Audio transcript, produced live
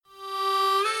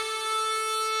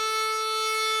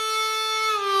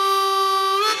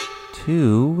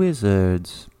Two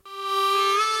wizards.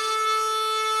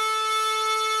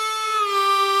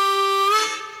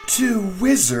 Two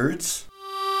wizards?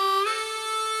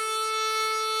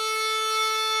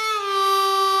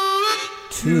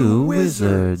 Two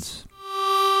wizards.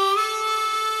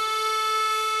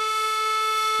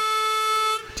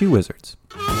 Two wizards.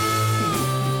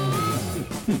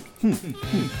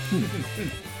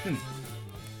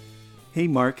 Hey,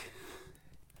 Mark.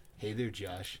 Hey there,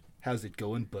 Josh. How's it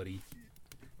going, buddy?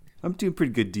 I'm doing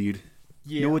pretty good, dude.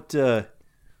 Yeah.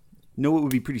 Know what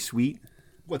would be pretty sweet?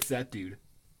 What's that, dude?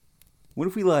 What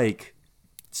if we,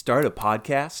 start a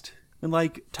podcast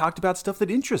and, talked about stuff that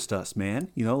interests us,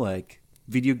 man? You know, like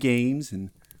video games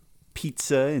and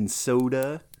pizza and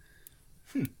soda.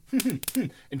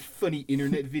 And funny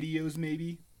internet videos,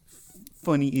 maybe?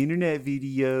 Funny internet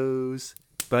videos.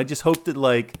 But I just hope that,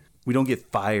 we don't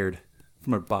get fired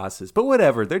from our bosses. But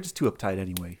whatever, they're just too uptight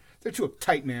anyway. They're too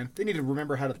uptight, man. They need to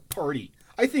remember how to party.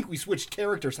 I think we switched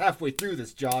characters halfway through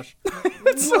this, Josh.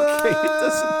 It's okay. It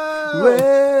doesn't.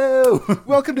 Whoa!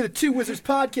 Welcome to the Two Wizards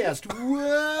podcast.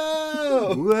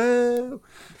 Whoa! Whoa!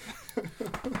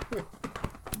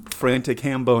 Frantic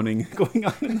ham boning going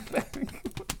on in the back.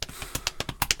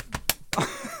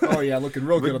 Oh yeah, looking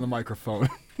real good on the microphone.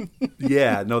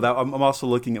 Yeah, no, that I'm also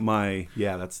looking at my.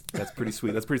 Yeah, that's pretty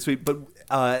sweet. That's pretty sweet. But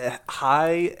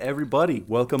hi everybody,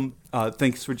 welcome.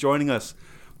 Thanks for joining us.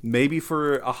 Maybe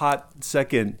for a hot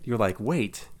second, you're like,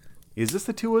 wait, is this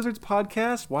the Two Wizards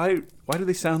podcast? Why do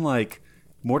they sound like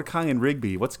Mordecai and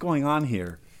Rigby? What's going on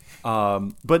here?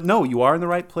 But no, you are in the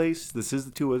right place. This is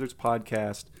the Two Wizards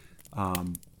podcast.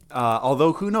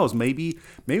 Although, who knows? Maybe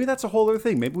that's a whole other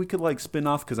thing. Maybe we could spin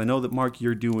off, because I know that, Mark,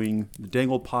 you're doing the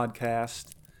Dangle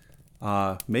podcast.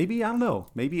 Maybe, I don't know.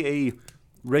 Maybe a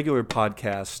regular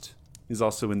podcast is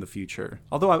also in the future.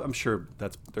 Although I'm sure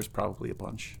there's probably a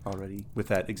bunch already with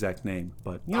that exact name.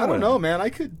 But I don't know, man. I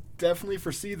could definitely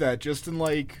foresee that just in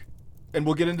and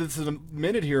we'll get into this in a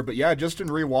minute here, but yeah, just in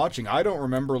rewatching, I don't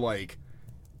remember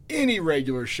any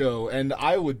regular show, and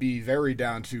I would be very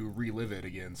down to relive it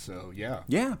again. So yeah.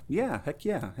 Heck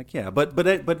yeah.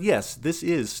 But yes, this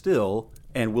is still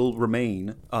and will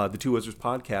remain the Two Wizards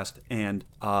podcast. And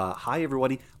hi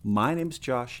everybody, my name's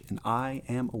Josh, and I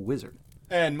am a wizard.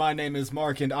 And my name is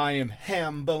Mark, and I am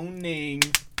ham boning.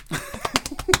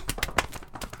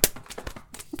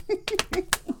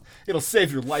 It'll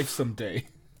save your life someday.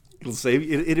 It'll save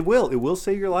it will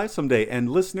save your life someday. And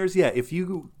listeners, yeah, if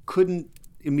you couldn't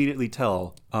immediately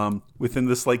tell within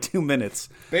this 2 minutes,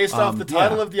 based off the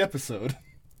title of the episode.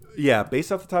 Yeah,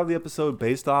 based off the title of the episode,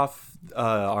 based off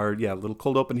our little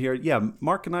cold open here. Yeah,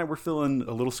 Mark and I were feeling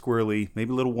a little squirrely,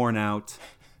 maybe a little worn out.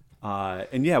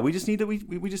 And yeah, we just need to.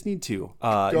 We just need to.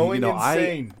 Going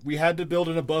insane. We had to build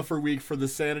in a buffer week for the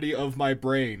sanity of my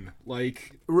brain.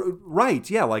 Right,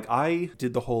 yeah. I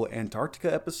did the whole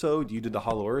Antarctica episode. You did the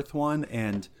Hollow Earth one,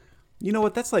 and you know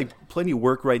what? That's plenty of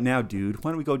work right now, dude.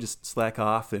 Why don't we go just slack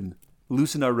off and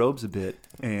loosen our robes a bit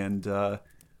and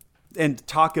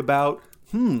talk about?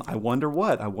 I wonder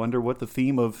what the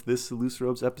theme of this Loose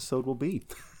Robes episode will be.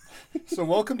 So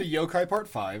welcome to Yokai Part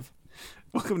 5.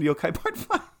 Welcome to Yokai Part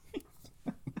 5.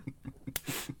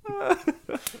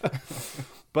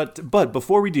 But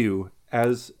before we do,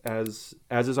 as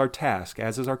is our task,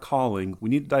 as is our calling, we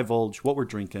need to divulge what we're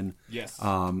drinking. Yes.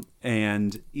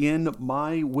 And in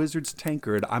my Wizard's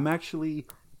Tankard, I'm actually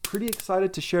pretty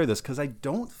excited to share this because I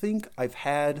don't think I've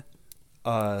had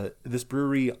this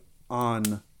brewery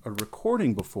on a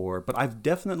recording before, but I've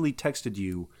definitely texted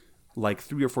you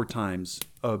 3 or 4 times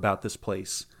about this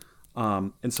place.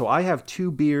 And so I have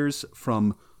 2 beers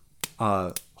from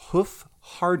Hoof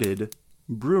Hearted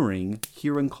Brewing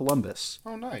here in Columbus.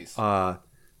 Oh, nice. But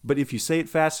if you say it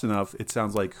fast enough, it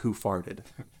sounds like who farted.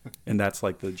 And that's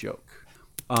the joke.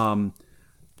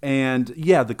 And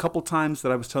yeah, the couple times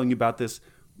that I was telling you about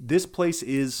this place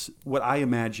is what I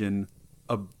imagine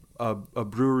a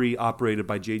brewery operated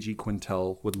by J.G.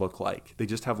 Quintel would look like. They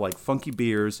just have funky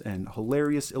beers and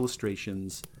hilarious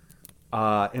illustrations.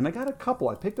 And I got a couple.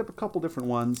 I picked up a couple different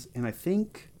ones, and I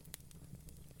think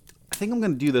I'm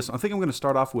going to do this. I think I'm going to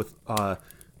start off with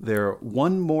their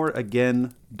One More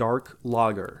Again Dark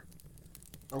Lager.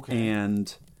 Okay.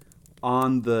 And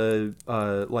on the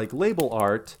label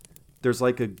art, there's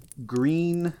a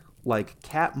green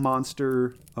cat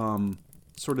monster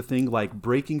sort of thing,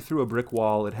 breaking through a brick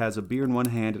wall. It has a beer in one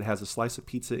hand. It has a slice of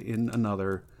pizza in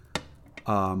another.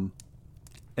 And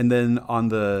then on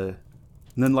the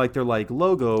their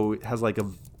logo has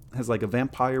a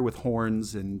vampire with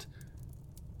horns and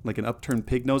an upturned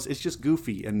pig nose. It's just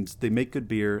goofy, and they make good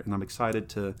beer, and I'm excited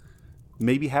to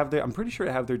maybe have their. I'm pretty sure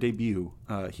have their debut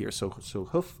here. So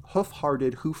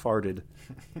Hoof-Hearted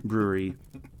Brewery,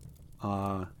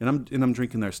 and I'm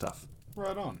drinking their stuff.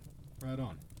 Right on.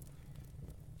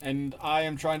 And I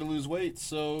am trying to lose weight,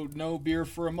 so no beer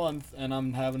for a month, and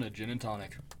I'm having a gin and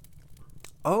tonic.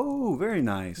 Oh, very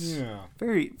nice. Yeah.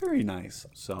 Very, very nice.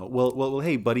 So, well,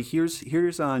 hey, buddy,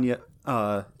 here's on you.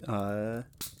 There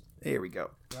we go.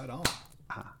 Right on.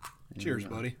 Cheers,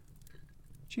 buddy.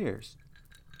 Cheers.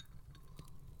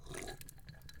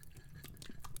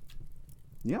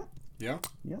 Yep. Yeah.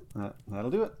 Yep. That'll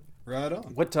do it. Right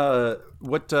on. What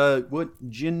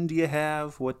gin do you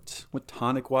have? What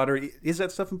tonic water? Is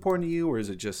that stuff important to you, or is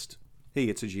it just, hey,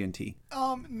 it's a G&T?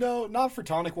 No, not for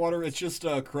tonic water. It's just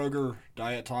Kroger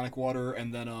Diet tonic water,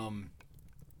 and then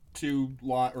two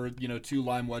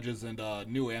lime wedges and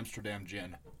New Amsterdam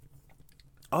gin.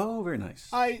 Oh, very nice.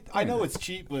 I know it's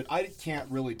cheap, but I can't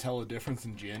really tell a difference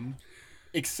in gin,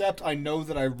 except I know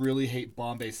that I really hate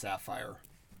Bombay Sapphire.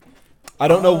 I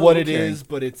don't know what it is,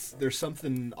 but there's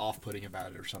something off-putting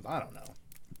about it or something. I don't know.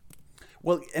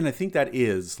 Well, and I think that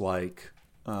is like,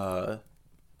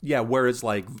 whereas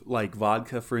like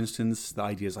vodka, for instance, the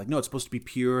idea is like, no, it's supposed to be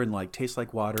pure and like taste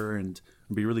like water and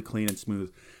be really clean and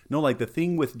smooth. No, like the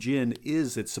thing with gin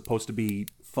is it's supposed to be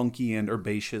funky and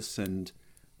herbaceous, and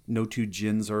no two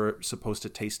gins are supposed to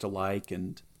taste alike.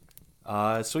 And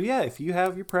so yeah, if you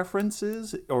have your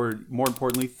preferences, or more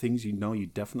importantly, things you know you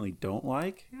definitely don't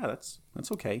like, yeah, that's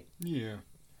okay. Yeah,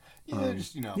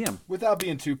 just yeah. without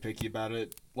being too picky about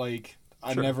it. Like,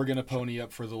 I'm Sure. never gonna pony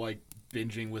up for the like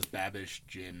binging with Babish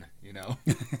gin,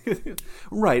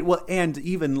 Right. Well, and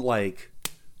even like,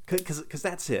 because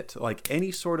that's it. Like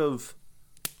any sort of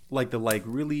like the like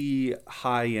really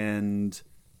high end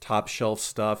top shelf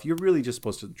stuff, you're really just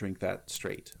supposed to drink that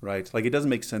straight, right? Like it doesn't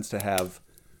make sense to have,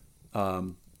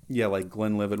 like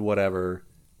Glenlivet whatever,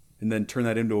 and then turn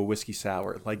that into a whiskey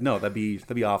sour. Like no, that'd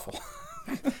be awful.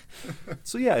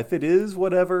 So yeah, if it is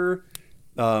whatever,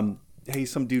 hey,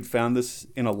 some dude found this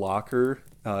in a locker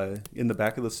in the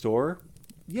back of the store.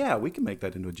 Yeah, we can make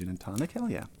that into a gin and tonic. Hell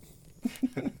yeah.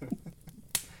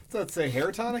 So let's say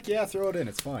hair tonic. Yeah, throw it in.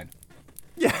 It's fine.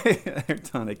 Yeah, hair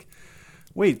tonic.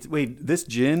 Wait. This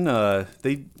gin,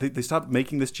 they stopped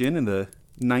making this gin in the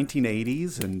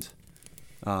 1980s, and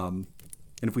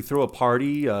if we throw a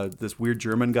party, this weird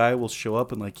German guy will show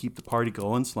up and like keep the party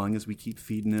going, so long as we keep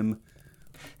feeding him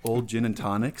old gin and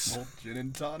tonics. Old gin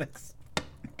and tonics.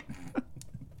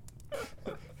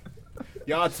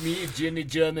 Yeah, it's me, Ginny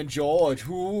German George.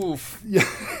 Oof. Yeah.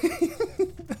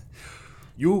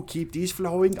 You keep these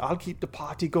flowing, I'll keep the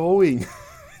party going.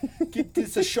 Get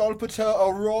this a Schallplatte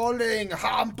a rolling,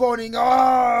 hamponing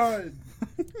on.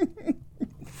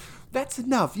 That's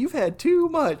enough. You've had too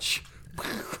much.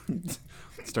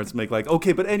 Starts to make like,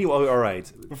 okay, but anyway, all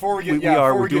right. Before we get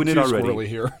we're doing it already. Squirrely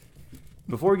here.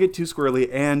 Before we get too squirrely,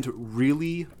 and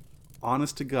really,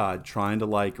 honest to God, trying to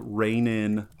like rein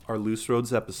in our Loose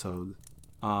Roads episode,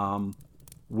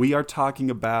 we are talking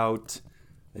about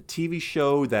a TV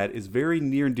show that is very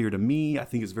near and dear to me. I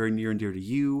think it's very near and dear to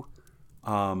you.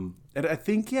 And I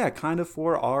think, yeah, kind of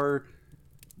for our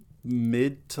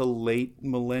mid to late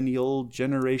millennial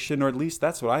generation, or at least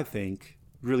that's what I think,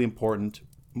 really important.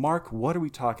 Mark, what are we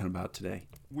talking about today?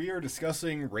 We are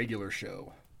discussing Regular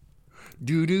Show.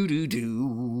 Do.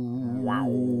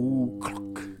 Wow.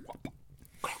 Clock.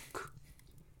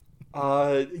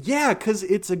 Yeah, because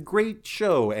it's a great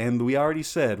show, and we already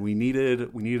said we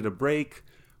needed a break.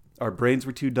 Our brains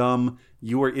were too dumb.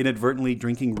 You were inadvertently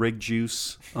drinking rig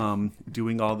juice,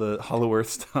 doing all the Hollow Earth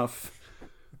stuff,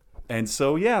 and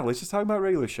so yeah, let's just talk about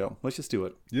Regular Show. Let's just do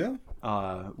it. Yeah.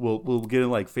 We'll get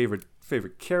in like favorite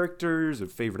characters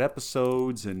and favorite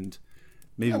episodes, and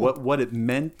maybe what it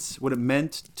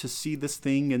meant to see this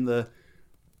thing in the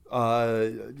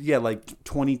like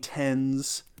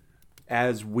 2010s.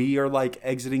 As we are like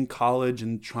exiting college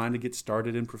and trying to get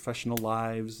started in professional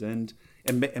lives, and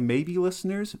maybe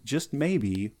listeners, just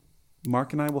maybe,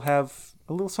 Mark and I will have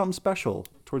a little something special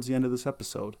towards the end of this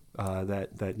episode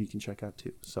that you can check out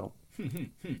too. So,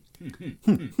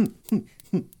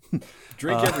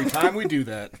 drink every time we do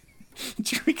that.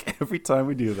 Drink every time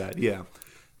we do that. Yeah,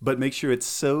 but make sure it's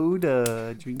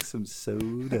soda. Drink some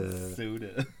soda.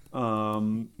 Soda.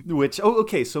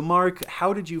 Okay. So, Mark,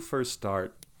 how did you first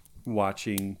start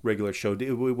watching Regular Show?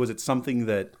 Was it something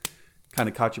that kind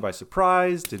of caught you by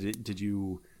surprise? Did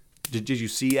you see did you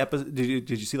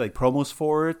see like promos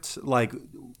for it? Like,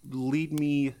 lead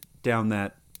me down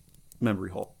that memory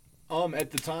hole.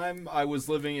 At the time I was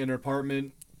living in an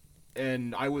apartment,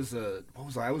 and I was a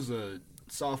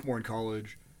sophomore in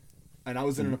college, and I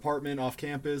was in an apartment off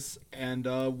campus, and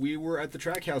we were at the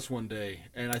track house one day,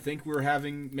 and I think we were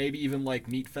having maybe even like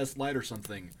Meat Fest Light or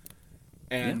something,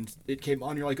 and it came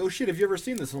on. You're like, oh shit, have you ever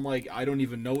seen this? And I'm like, I don't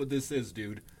even know what this is,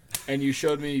 dude. And you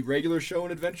showed me Regular Show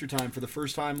and Adventure Time for the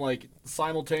first time, like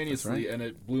simultaneously, and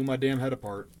it blew my damn head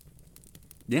apart.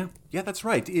 Yeah, that's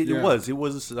right. It was.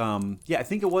 I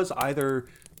think it was either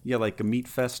like a Meat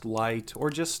Fest Light or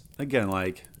just again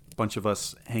like a bunch of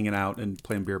us hanging out and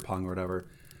playing beer pong or whatever.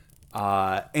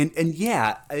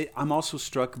 I'm also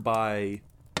struck by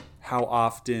how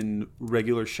often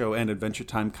Regular Show and Adventure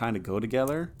Time kind of go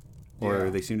together, or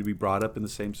they seem to be brought up in the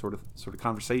same sort of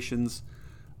conversations.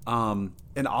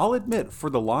 And I'll admit, for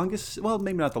the longest, well,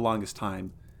 maybe not the longest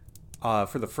time,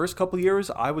 for the first couple of years,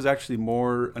 I was actually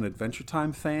more an Adventure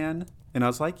Time fan. And I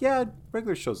was like, yeah,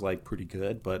 Regular Show's like pretty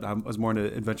good, but I was more into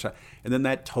Adventure Time. And then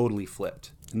that totally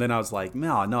flipped. And then I was like,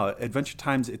 no, Adventure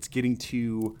Time's, it's getting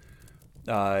too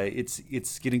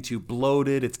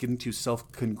bloated. It's getting too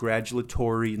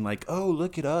self-congratulatory and like, oh,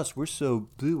 look at us, we're so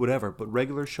whatever. But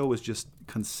Regular Show is just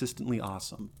consistently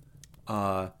awesome.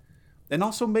 And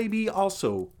also maybe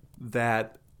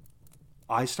that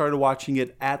I started watching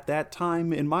it at that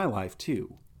time in my life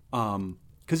too.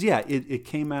 Because it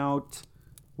came out,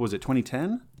 was it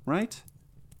 2010, right?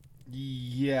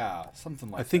 Yeah, something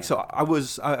like that. I think so. I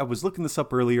was looking this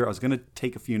up earlier. I was going to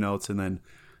take a few notes and then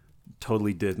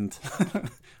totally didn't.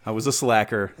 I was a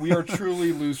slacker. We are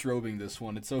truly loose robing this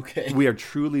one. It's okay. We are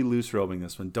truly loose robing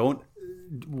this one.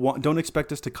 Don't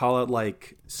expect us to call out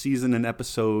like season and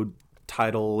episode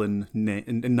title and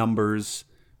numbers,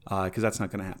 because that's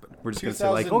not going to happen. We're just going to say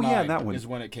like, oh yeah, that one is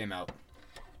when it came out.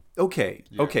 Okay.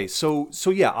 Yeah. Okay. So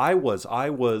yeah, I was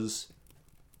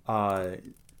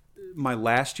my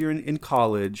last year in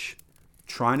college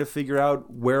trying to figure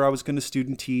out where I was going to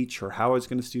student teach or how I was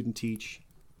going to student teach.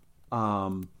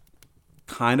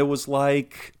 Kind of was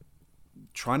like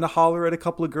trying to holler at a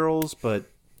couple of girls, but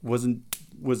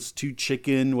was too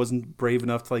chicken, wasn't brave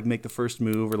enough to like make the first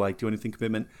move or like do anything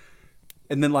commitment.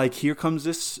 And then like here comes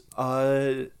this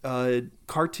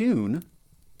cartoon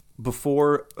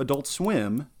before Adult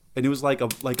Swim, and it was like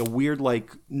a weird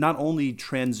like not only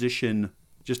transition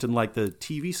just in like the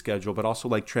TV schedule, but also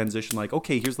like transition like,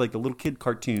 okay, here's like the little kid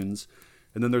cartoons,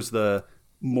 and then there's the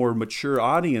more mature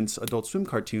audience Adult Swim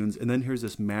cartoons, and then here's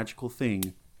this magical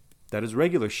thing that is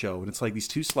Regular Show, and it's like these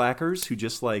two slackers who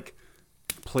just like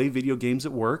play video games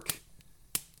at work,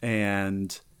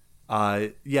 and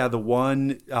the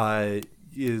one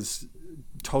is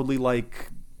totally like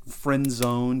friend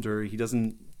zoned, or he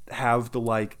doesn't have the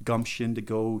like gumption to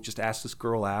go just ask this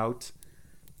girl out,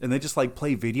 and they just like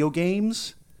play video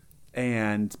games.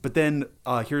 But then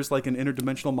here's like an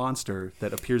interdimensional monster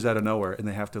that appears out of nowhere, and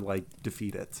they have to like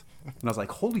defeat it. And I was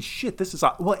like, holy shit, this is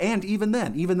well. And even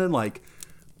then like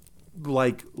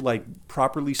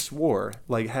properly swore,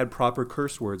 like had proper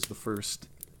curse words the first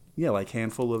like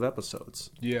handful of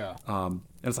episodes. Yeah. And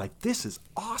it's like, this is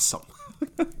awesome.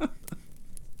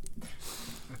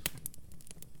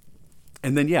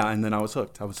 And then I was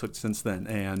hooked. I was hooked since then.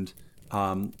 And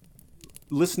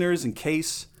listeners, in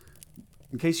case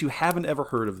you haven't ever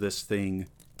heard of this thing,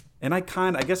 and I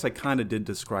guess I kind of did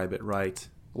describe it right.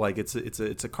 Like it's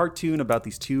a cartoon about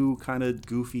these two kind of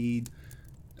goofy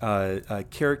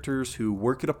characters who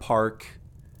work at a park,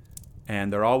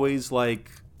 and they're always like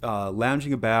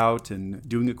lounging about and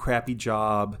doing a crappy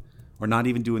job or not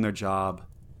even doing their job.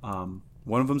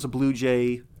 One of them's a blue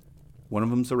jay, one of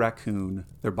them's a raccoon.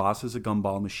 Their boss is a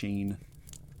gumball machine.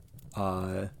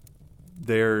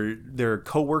 Their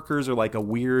coworkers are like a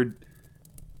weird,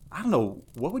 I don't know,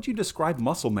 what would you describe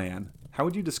Muscle Man? How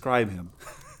would you describe him?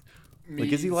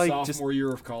 Like, is he like sophomore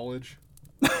year of college?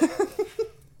 Yeah.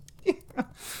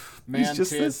 Man, he's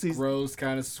just gross,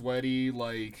 kind of sweaty,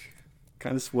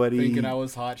 thinking I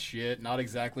was hot shit. Not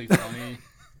exactly funny.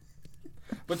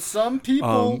 But some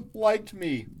people liked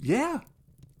me. Yeah.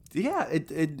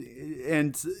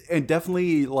 And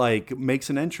definitely like makes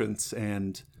an entrance,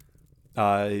 and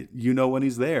when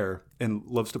he's there, and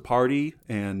loves to party,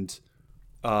 and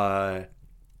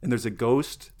there's a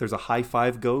ghost. There's a high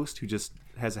five ghost who just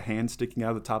has a hand sticking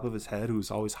out of the top of his head,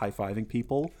 who's always high fiving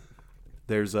people.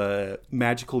 There's a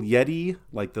magical Yeti,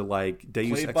 like the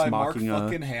Deus Ex Machina. Played by Mark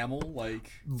fucking Hamill,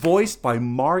 voiced by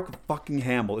Mark fucking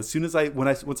Hamill. As soon as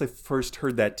once I first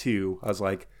heard that too, I was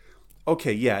like,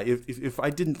 okay, yeah. If I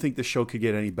didn't think the show could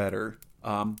get any better,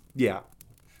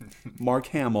 Mark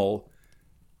Hamill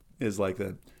is like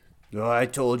that. Oh, I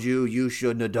told you, you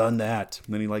shouldn't have done that.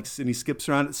 And then he skips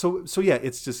around. So yeah,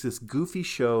 it's just this goofy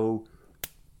show.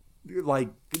 Like,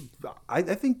 I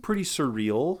think pretty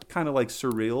surreal, kind of like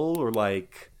surreal, or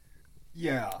like,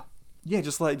 yeah, yeah,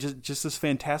 just this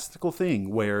fantastical thing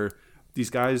where these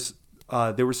guys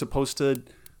they were supposed to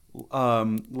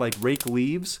like rake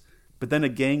leaves, but then a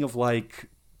gang of like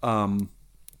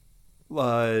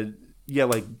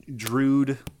like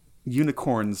Druid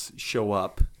unicorns show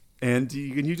up, and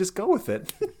you just go with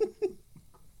it.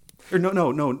 Or no,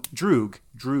 Droog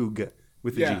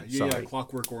with the G. Sorry. Yeah,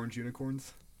 Clockwork Orange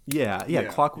unicorns. Yeah,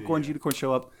 Clockwork Orange unicorns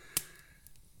show up.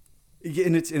 Yeah,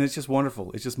 and it's just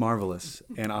wonderful. It's just marvelous,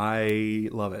 and I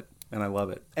love it.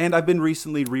 And I've been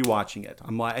recently rewatching it.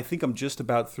 I think I'm just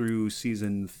about through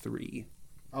season 3.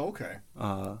 Oh, okay.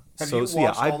 Have you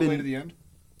watched all the way to the end?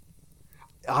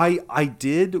 I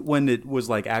did when it was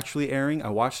like actually airing. I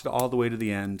watched it all the way to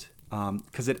the end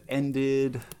because it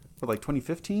ended for like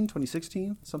 2015,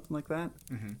 2016, something like that.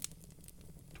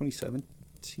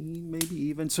 2017, maybe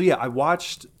even. So yeah, I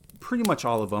watched pretty much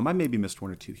all of them. I maybe missed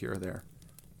one or two here or there.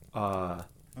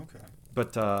 Okay.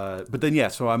 But then yeah,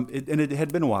 so it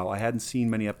had been a while. I hadn't seen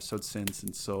many episodes since,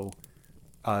 and so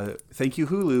thank you,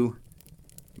 Hulu.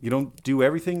 You don't do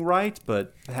everything right,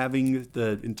 but having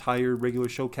the entire regular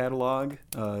show catalog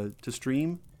to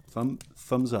stream,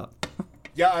 thumbs up.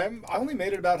 Yeah, I only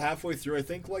made it about halfway through. I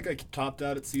think like I topped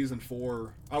out at season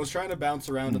 4. I was trying to bounce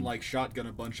around and like shotgun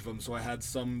a bunch of them, so I had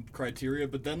some criteria.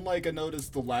 But then like I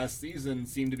noticed the last season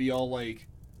seemed to be all like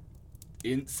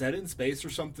set in space or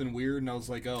something weird, and I was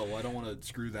like, oh, I don't want to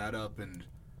screw that up, and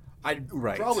I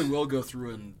probably will go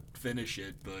through and finish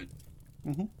it, but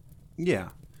yeah.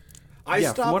 I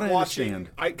from stopped what I watching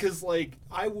understand. because like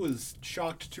I was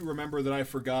shocked to remember that I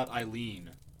forgot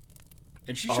Eileen,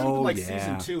 and she showed up in like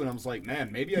season 2, and I was like,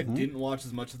 man, maybe I didn't watch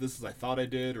as much of this as I thought I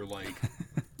did, or like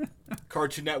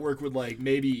Cartoon Network would like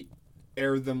maybe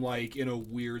air them like in a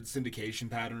weird syndication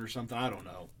pattern or something. I don't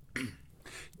know.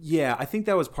 Yeah, I think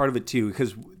that was part of it too,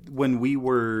 because when the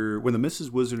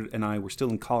Mrs. Wizard and I were still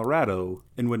in Colorado,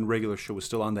 and when regular show was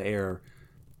still on the air,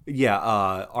 yeah,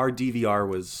 our DVR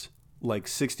was like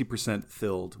 60%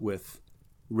 filled with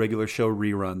regular show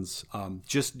reruns,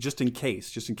 just in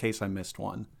case I missed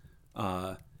one.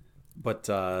 But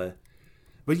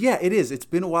yeah, it is. It's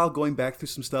been a while going back through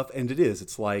some stuff, and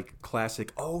it's like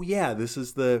classic. Oh yeah, this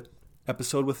is the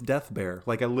episode with Death Bear.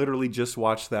 Like I literally just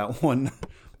watched that one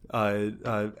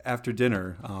after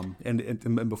dinner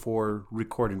and before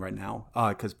recording right now,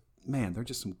 because man, they're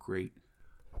just some great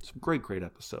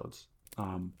episodes.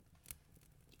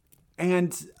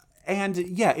 And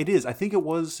yeah, it is. I think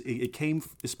it came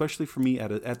especially for me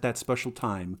at that special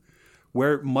time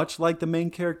where, much like the main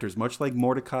characters, much like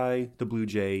Mordecai the Blue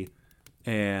Jay,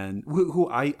 and who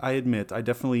I admit I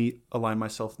definitely align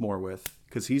myself more with,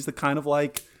 because he's the kind of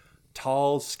like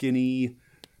tall, skinny,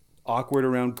 awkward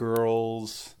around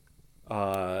girls,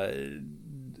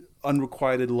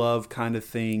 unrequited love kind of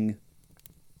thing.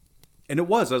 And I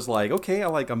was like, okay,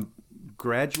 I'm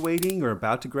graduating or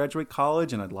about to graduate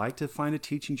college, and I'd like to find a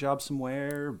teaching job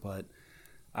somewhere, but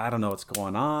I don't know what's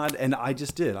going on. And I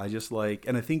just did.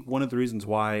 And I think one of the reasons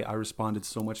why I responded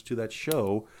so much to that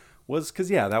show was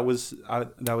because, yeah, that was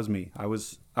me. I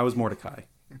was Mordecai.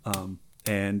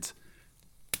 And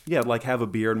yeah, like have a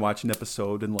beer and watch an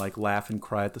episode and like laugh and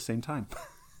cry at the same time.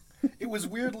 It was a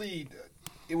weird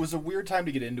time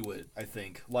to get into it, I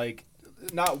think. Like,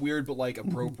 not weird, but like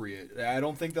appropriate. I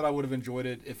don't think that I would have enjoyed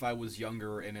it if I was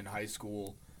younger and in high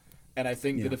school. And I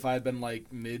think that if I had been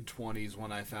like mid-20s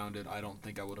when I found it, I don't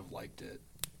think I would have liked it.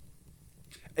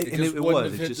 It just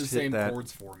wouldn't have hit the same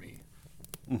chords for me.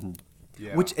 Mm-hmm.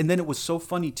 Yeah. And then it was so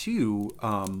funny too,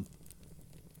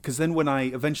 because then when I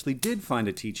eventually did find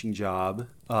a teaching job,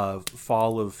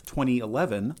 fall of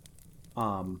 2011,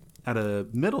 at a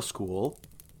middle school,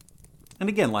 and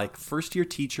again, like first year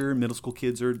teacher, middle school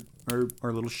kids are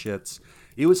little shits.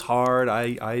 It was hard.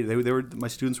 My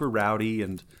students were rowdy,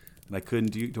 and I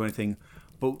couldn't do anything.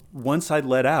 But once I'd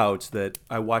let out that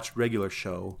I watched regular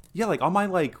show, yeah, like all my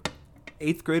like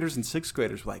 8th graders and 6th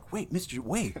graders were like, wait,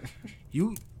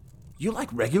 you like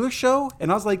regular show?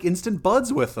 And I was like instant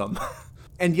buds with them.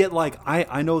 And yet, like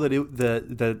I know that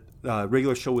the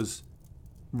regular show was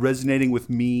resonating with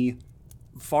me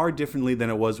far differently than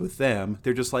it was with them.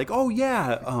 They're just like, oh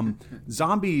yeah,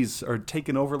 zombies are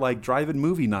taking over like drive-in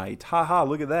movie night. Haha,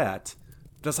 look at that.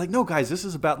 Just like, no guys, this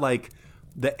is about like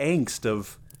the angst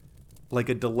of like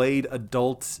a delayed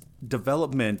adult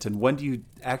development, and when do you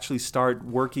actually start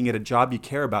working at a job you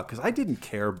care about? Because I didn't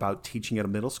care about teaching at a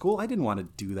middle school. I didn't want to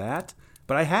do that,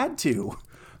 but I had to.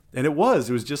 And it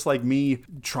was just like me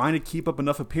trying to keep up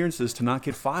enough appearances to not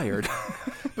get fired.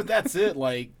 But that's it.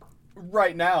 Like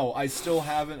right now, I still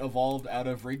haven't evolved out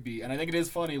of Rigby. And I think it is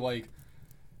funny, like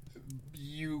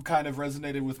you kind of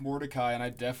resonated with Mordecai, and I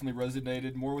definitely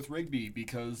resonated more with Rigby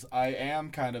because I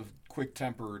am kind of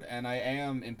quick-tempered and I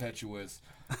am impetuous,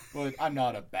 but I'm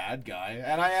not a bad guy,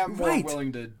 and I am more Right.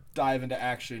 willing to dive into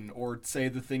action or say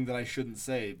the thing that I shouldn't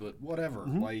say, but whatever.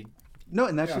 Like, No,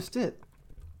 and that's Yeah. just it.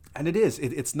 And it is.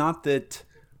 It's not that,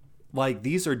 like,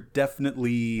 these are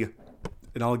definitely,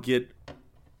 and I'll get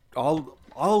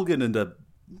into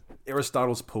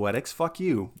Aristotle's Poetics. Fuck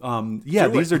you. Yeah,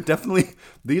 Do these it. are definitely,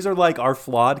 these are like our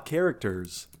flawed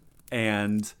characters,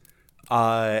 and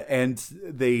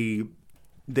they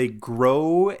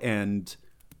grow and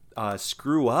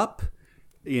screw up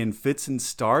in fits and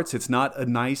starts. It's not a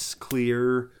nice,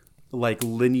 clear, like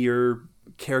linear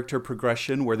character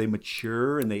progression where they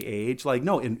mature and they age. Like,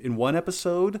 no, in one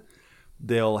episode,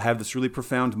 they'll have this really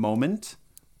profound moment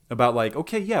about like,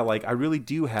 okay, yeah, like I really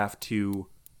do have to,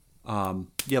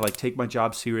 like take my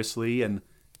job seriously. And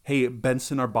hey,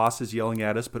 Benson, our boss, is yelling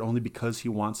at us, but only because he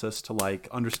wants us to like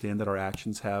understand that our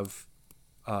actions have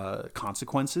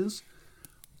consequences.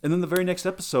 And then the very next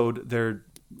episode, they're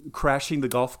crashing the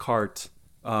golf cart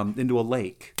into a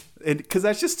lake, and because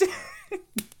that's just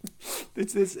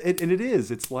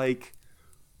it's like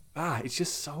it's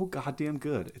just so goddamn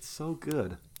good. It's so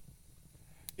good.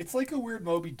 it's like a weird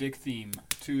Moby Dick theme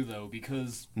too, though,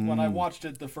 because when I watched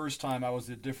it the first time, I was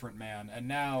a different man, and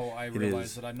now I realize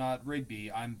is. that I'm not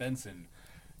Rigby, I'm Benson.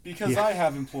 Because Yeah. I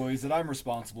have employees that I'm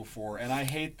responsible for, and I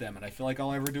hate them, and I feel like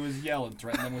all I ever do is yell and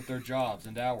threaten them with their jobs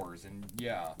and hours, and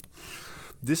yeah.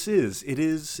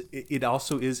 It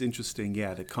also is interesting,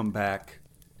 to come back,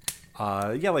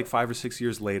 like 5 or 6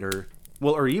 years later,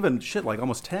 well, or even shit, like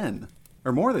almost 10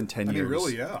 or more than 10 I years. mean,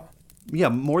 really, yeah. Yeah,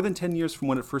 more than 10 years from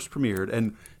when it first premiered.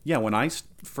 And yeah, when I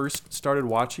first started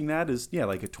watching that is,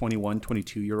 like a 21,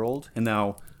 22-year-old. And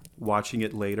now watching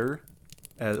it later,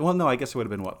 I guess it would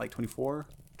have been what, like 24,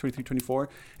 23, 24.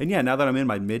 And yeah, now that I'm in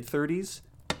my mid-30s,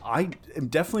 I am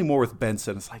definitely more with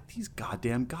Benson. It's like, these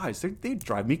goddamn guys, they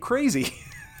drive me crazy.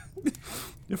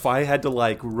 If I had to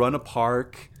like run a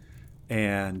park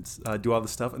and do all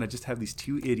this stuff, and I just have these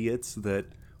two idiots that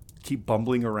keep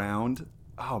bumbling around,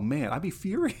 oh man, I'd be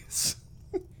furious.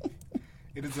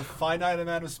 It is a finite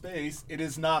amount of space. It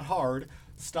is not hard.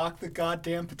 Stock the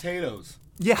goddamn potatoes.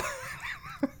 Yeah.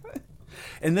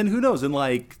 And then who knows, in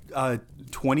like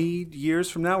 20 years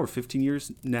from now or 15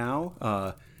 years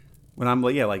now, when I'm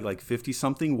like 50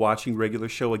 something watching regular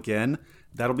show again,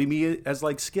 that'll be me as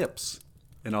like Skips.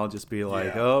 And I'll just be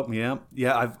like, Yeah. oh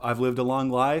yeah, I've lived a long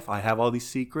life. I have all these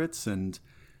secrets, and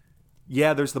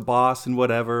yeah, there's the boss and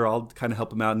whatever. I'll kind of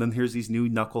help him out. And then here's these new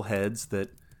knuckleheads that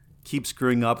keep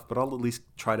screwing up, but I'll at least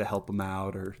try to help them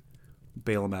out or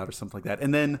bail them out or something like that.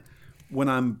 And then when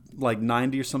I'm like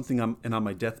 90 or something, and on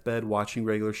my deathbed watching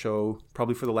regular show,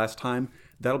 probably for the last time,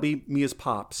 that'll be me as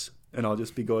Pops. And I'll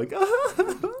just be going,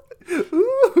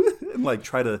 and like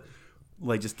try to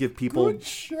like just give people Good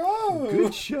show.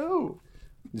 good show.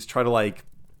 Just try to like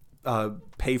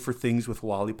pay for things with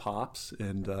lollipops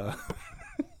and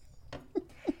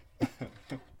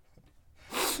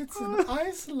It's an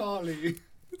ice lolly.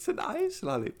 it's an ice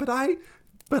lolly. But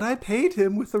I paid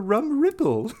him with a rum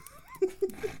ripple.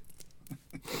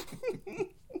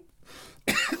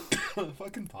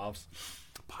 Fucking Pops.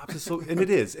 Pops is so, and it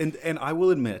is, and I will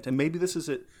admit, and maybe this is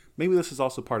it. Maybe this is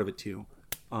also part of it too.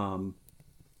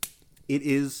 It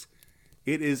is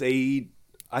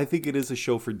I think it is a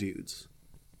show for dudes.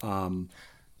 Yeah,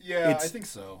 I It's- think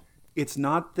so. It's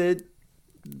not that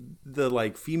the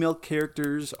like female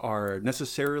characters are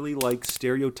necessarily like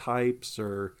stereotypes,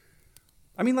 or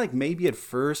I mean, like maybe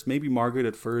Margaret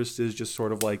at first is just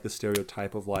sort of like the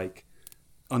stereotype of like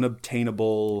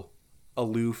unobtainable,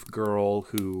 aloof girl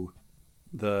who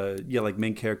like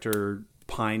main character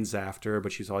pines after,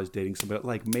 but she's always dating somebody.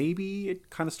 Like maybe it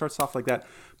kind of starts off like that,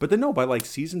 but then no, by like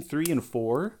season 3 and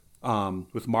 4,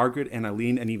 with Margaret and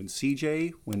Eileen and even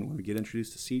CJ, when we get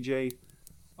introduced to CJ,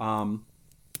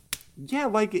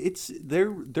 like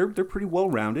they're pretty well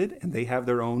rounded, and they have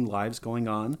their own lives going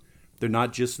on. They're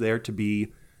not just there to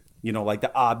be, like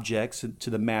the objects to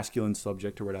the masculine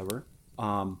subject or whatever.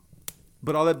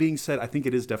 But all that being said, I think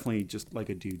it is definitely just like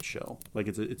a dude show. Like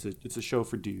it's a show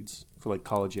for dudes, for like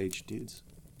college age dudes.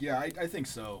 Yeah, I think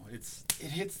so. It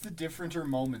hits the differenter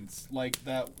moments, like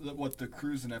what the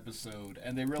cruising episode,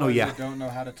 and they realize yeah. they don't know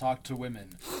how to talk to women.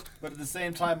 But at the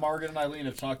same time, Margaret and Eileen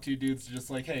have talked to dudes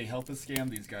just like, hey, help us scam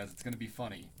these guys. It's gonna be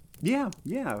funny. Yeah.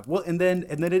 Well, and then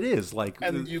it is like,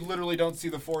 And you literally don't see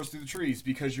the forest through the trees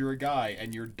because you're a guy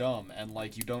and you're dumb and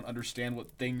like you don't understand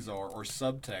what things are or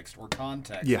subtext or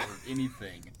context Yeah. or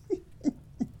anything.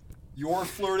 You're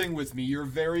flirting with me. You're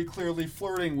very clearly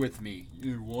flirting with me.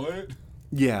 What?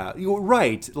 yeah, you're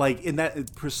right. Like in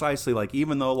that precisely. Like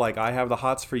even though like I have the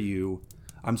hots for you,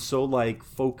 I'm so like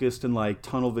focused and like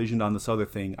tunnel visioned on this other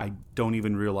thing, I don't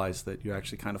even realize that you're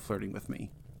actually kind of flirting with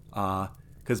me.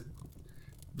 Because,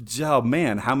 oh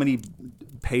man, how many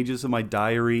pages of my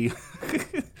diary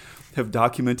have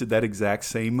documented that exact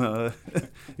same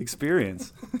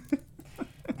experience?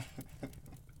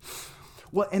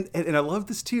 Well, and I love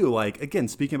this too. Like, again,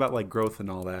 speaking about like growth and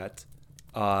all that,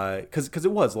 because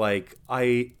it was like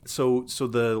so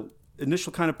the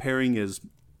initial kind of pairing is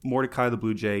Mordecai the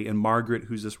Blue Jay and Margaret,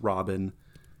 who's this Robin,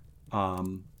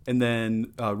 and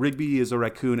then Rigby is a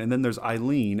raccoon, and then there's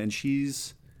Eileen, and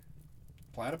she's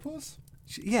platypus.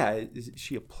 Is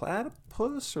she a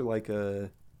platypus or like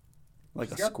a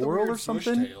She's a got the squirrel weird or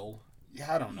something? tail.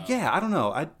 Yeah, I don't know. Yeah, I don't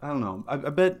know. I don't know. I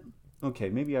bet. Okay,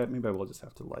 maybe I will just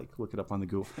have to like look it up on the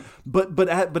Google. But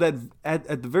at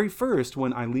the very first,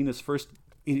 when Eileen is first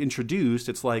introduced,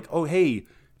 it's like, oh hey,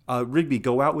 Rigby,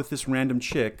 go out with this random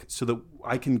chick so that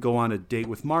I can go on a date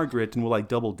with Margaret and we'll like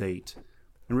double date.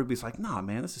 And Rigby's like, nah,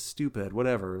 man, this is stupid.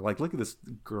 Whatever. Like, look at this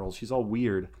girl. She's all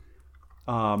weird.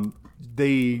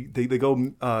 They go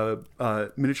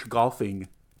miniature golfing,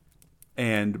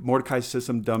 and Mordecai says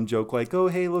some dumb joke like, oh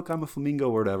hey, look, I'm a flamingo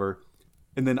or whatever.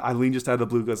 And then Eileen just out of the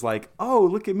blue goes like, oh,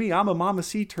 look at me. I'm a mama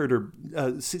sea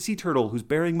turtle who's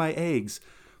bearing my eggs,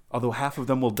 although half of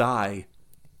them will die.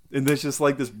 And there's just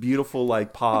like this beautiful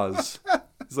like pause.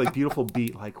 It's like beautiful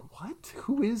beat. Like, what?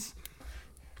 Who is?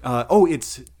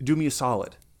 It's Do Me a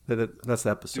Solid. That's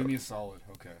the episode. Do me a solid.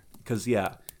 Okay. Because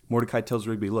yeah, Mordecai tells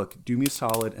Rigby, look, do me a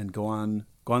solid and go on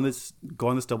this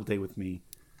double date with me.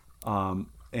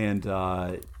 And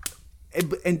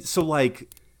so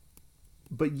like.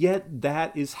 But yet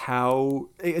that is how,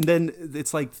 and then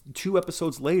it's like 2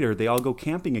 episodes later, they all go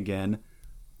camping again,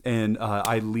 and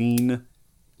Eileen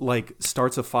like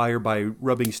starts a fire by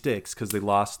rubbing sticks because they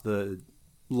lost the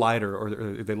lighter, or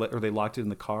they locked it in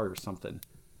the car or something.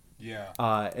 Yeah.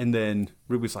 And then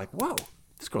Ruby's like, "Whoa,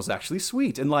 this girl's actually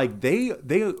sweet," and like they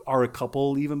are a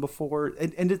couple even before,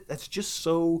 and that's just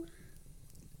so.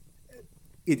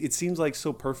 It seems like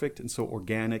so perfect and so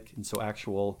organic and so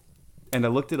actual. And I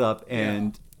looked it up,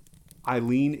 and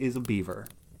Eileen is a beaver.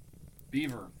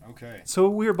 Beaver, okay. So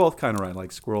we were both kind of right,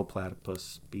 like squirrel,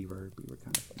 platypus, beaver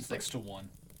kind of thing. 6 to 1.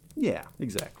 Yeah,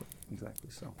 exactly.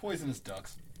 So Poisonous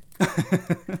ducks.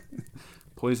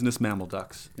 Poisonous mammal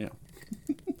ducks. Yeah.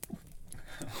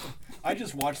 I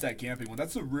just watched that camping one.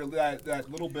 That's a real that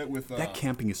little bit with that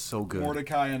camping is so good.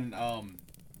 Mordecai and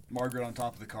Margaret on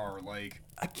top of the car, like.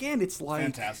 Again, it's like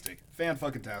fantastic,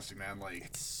 fan-fucking-tastic, man. Like,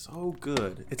 it's so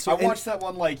good. I watched that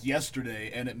one like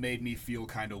yesterday, and it made me feel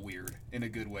kind of weird in a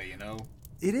good way, you know.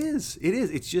 It is.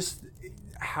 It's just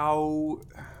how.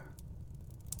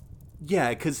 Yeah,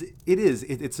 because it is.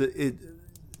 It's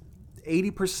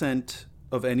 80%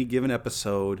 of any given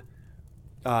episode.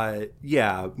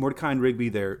 Mordecai and Rigby,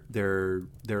 they're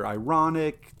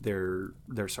ironic, they're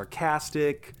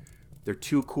sarcastic. They're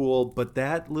too cool, but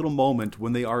that little moment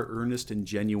when they are earnest and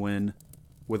genuine,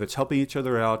 whether it's helping each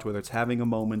other out, whether it's having a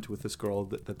moment with this girl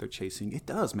that they're chasing, it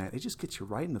does, man. It just gets you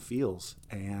right in the feels,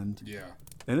 and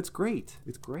it's great.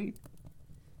 It's great.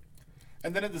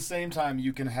 And then at the same time,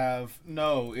 you can have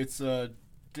it's a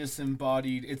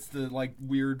disembodied. It's the like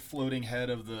weird floating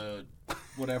head of the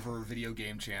whatever video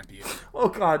game champion. Oh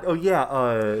God! Oh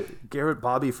yeah, Garrett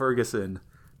Bobby Ferguson.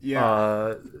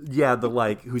 Yeah. The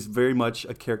like who's very much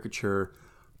a caricature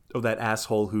of that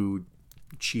asshole who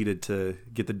cheated to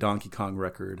get the Donkey Kong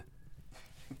record.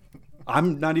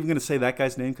 I'm not even going to say that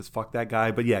guy's name because fuck that guy.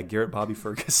 But yeah, Garrett Bobby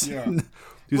Ferguson. Yeah.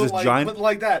 Who's this giant. But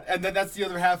like that. And then that's the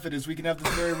other half of it is we can have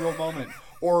this very real moment.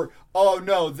 Or, oh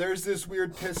no, there's this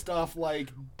weird pissed off like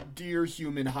deer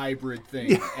human hybrid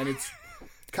thing. Yeah. And it's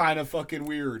kind of fucking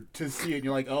weird to see it. And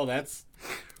you're like, oh, that's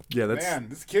man,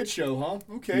 this kid show, huh?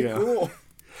 Okay, cool.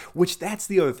 Which that's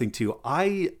the other thing too.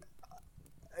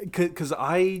 Because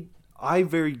I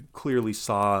very clearly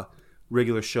saw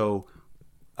regular show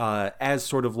as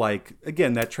sort of like,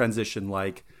 again, that transition.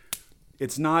 Like,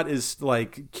 it's not as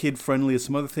like kid friendly as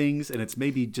some other things, and it's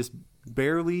maybe just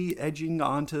barely edging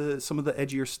onto some of the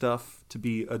edgier stuff to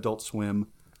be Adult Swim.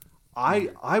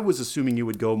 I was assuming you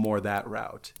would go more that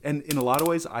route, and in a lot of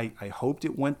ways, I hoped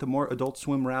it went the more Adult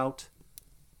Swim route,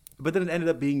 but then it ended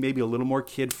up being maybe a little more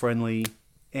kid friendly.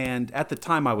 And at the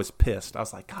time, I was pissed. I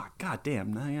was like, God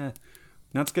damn, now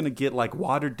it's going to get like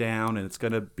watered down and it's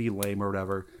going to be lame or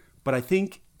whatever. But I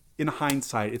think in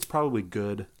hindsight, it's probably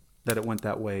good that it went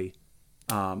that way.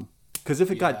 Because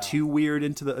if it got too weird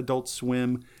into the Adult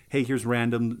Swim, hey, here's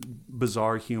random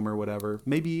bizarre humor, whatever,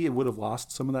 maybe it would have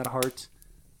lost some of that heart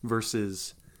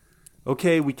versus,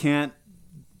 okay, we can't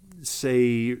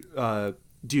say,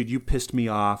 dude, you pissed me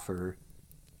off or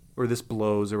or this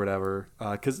blows or whatever.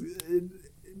 Because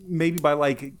maybe by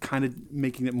like kind of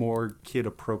making it more kid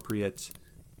appropriate,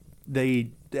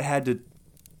 they had to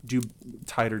do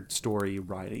tighter story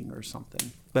writing or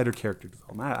something, better character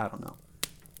development. I don't know.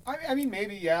 I mean,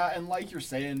 maybe, yeah, and like you're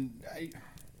saying,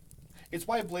 it's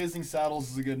why Blazing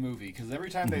Saddles is a good movie, because every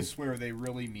time they swear, they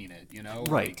really mean it, you know?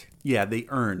 Right. Like, Yeah, they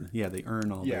earn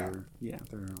all Yeah.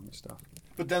 their own stuff.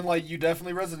 but then, like, you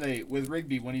definitely resonate with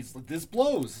Rigby when he's like, this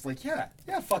blows. It's like, yeah,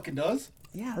 it fucking does.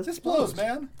 Yeah, This blows,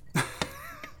 man.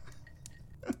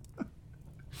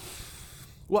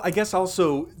 Well, I guess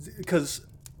also because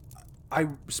I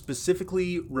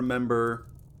specifically remember,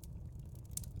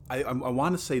 I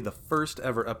want to say the first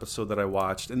ever episode that I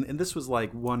watched, and this was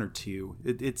like 1 or 2.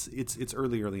 It's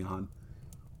early on,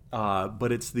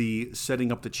 but it's the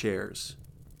setting up the chairs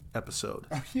episode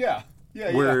Yeah.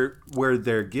 where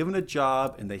they're given a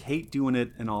job and they hate doing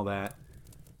it and all that,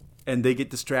 and they get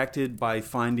distracted by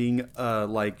finding a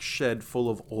like shed full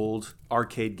of old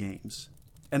arcade games.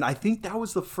 And I think that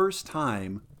was the first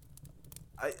time,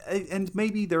 and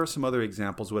maybe there are some other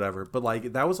examples, whatever, but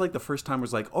like that was like the first time where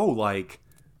it was like, oh, like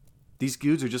these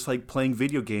dudes are just like playing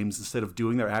video games instead of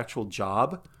doing their actual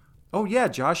job. Oh yeah,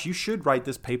 Josh, you should write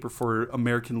this paper for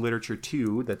American Literature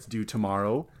 2 that's due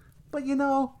tomorrow. But you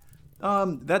know,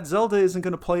 that Zelda isn't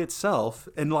going to play itself.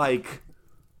 And like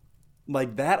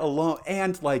that alone,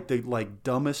 and like the like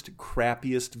dumbest,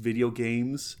 crappiest video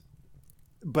games.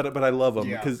 But I love them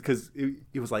Yeah. because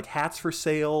it was like Hats for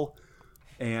Sale,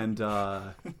 and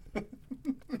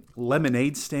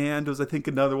Lemonade Stand was, I think,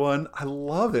 another one. I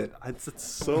love it. It's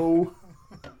so.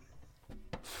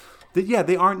 Yeah,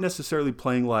 they aren't necessarily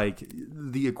playing like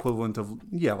the equivalent of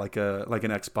like an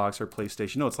Xbox or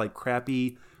PlayStation. No, it's like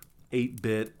crappy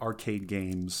 8-bit arcade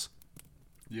games.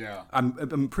 Yeah.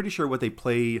 I'm pretty sure what they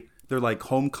play, their like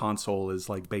home console is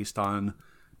like based on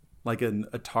like an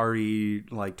Atari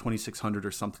like 2600 or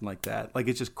something like that. Like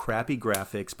it's just crappy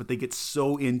graphics, but they get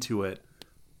so into it.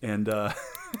 And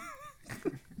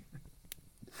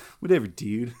whatever,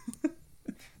 dude.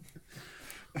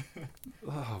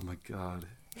 Oh my god.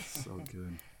 It's so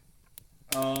good.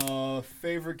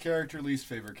 Favorite character, least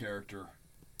favorite character.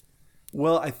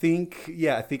 Well, I think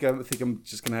I'm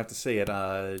just gonna have to say it.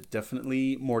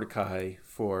 Definitely Mordecai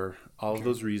for all of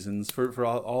those reasons, for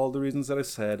all the reasons that I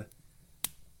said.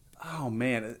 Oh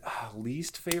man,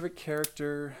 least favorite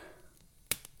character.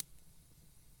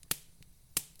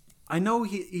 I know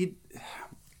he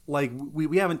like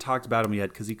we haven't talked about him yet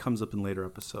because he comes up in later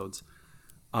episodes.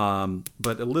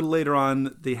 But a little later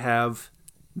on, they have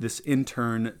this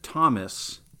intern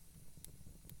Thomas,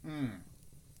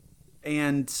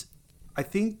 and I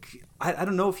think I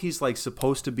don't know if he's like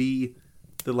supposed to be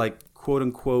the like quote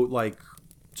unquote like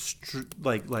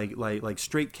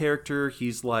straight character.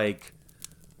 He's like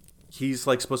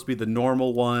supposed to be the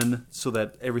normal one, so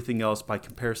that everything else by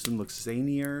comparison looks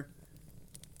zanier.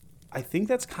 I think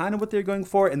that's kind of what they're going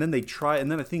for, and then they try,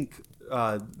 and then I think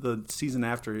the season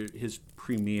after his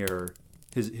premiere,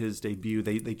 his debut,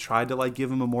 they tried to like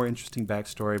give him a more interesting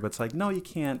backstory, but it's like, no, you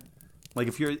can't. Like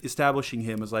if you're establishing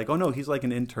him as like, oh no, he's like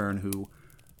an intern who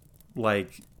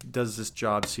like does this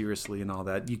job seriously and all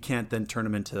that, you can't then turn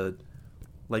him into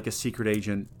like a secret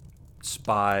agent,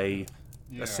 spy,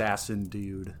 assassin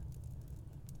dude.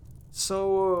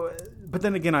 So, but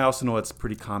then again, I also know it's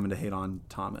pretty common to hate on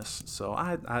Thomas. So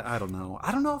I don't know.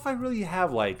 I don't know if I really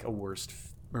have like a worst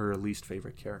or a least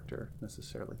favorite character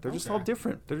necessarily. They're just all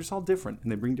different. They're just all different,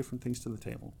 and they bring different things to the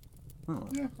table. Oh.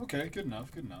 Yeah. Okay. Good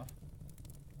enough.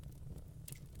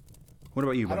 What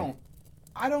about you, buddy?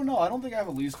 I don't know. I don't think I have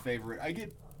a least favorite. I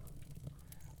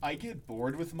get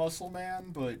bored with Muscle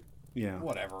Man, but Yeah.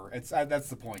 whatever. It's that's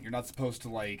the point. You're not supposed to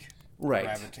like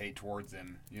gravitate towards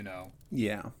him. You know.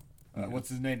 Yeah. What's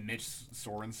his name? Mitch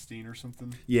Sorenstein or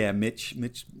something. Yeah, Mitch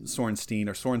Sorenstein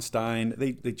or Sorenstein.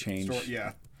 They change.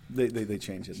 Yeah. They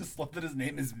change it. Just love that his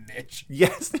name is Mitch.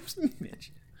 Yes, there's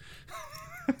Mitch.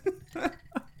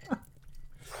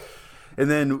 And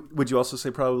then, would you also say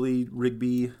probably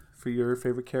Rigby for your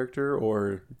favorite character,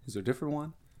 or is there a different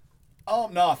one? Oh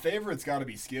no, favorite's got to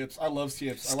be Skips. I love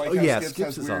Skips. I like how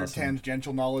Skips has weird awesome.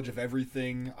 tangential knowledge of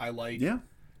everything. I like. Yeah.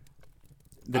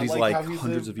 That he's I like how he's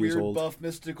hundreds a of years weird, old. buff,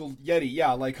 mystical Yeti.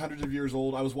 Yeah, like hundreds of years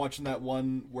old. I was watching that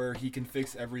one where he can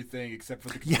fix everything except for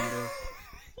the computer.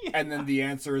 Yeah. And then the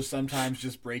answer is sometimes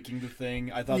just breaking the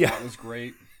thing. I thought Yeah. that was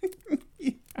great.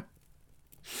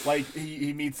 Like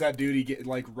he meets that dude he gave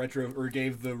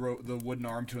the wooden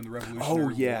arm to in the Revolutionary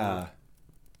War.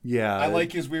 Yeah. I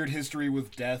like his weird history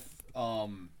with Death.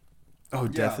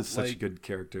 Death is such a good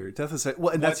character. Death is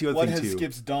and that's the other what thing has too.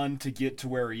 Skips done to get to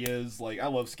where he is? Like I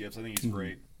love Skips. I think he's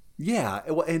great. Yeah,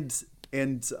 well, and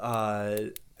And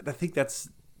I think that's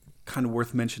kind of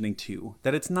worth mentioning too,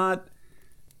 that it's not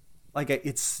like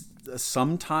it's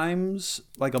sometimes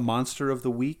like a monster of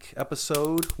the week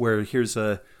episode where here's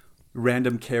a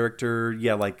random character,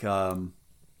 like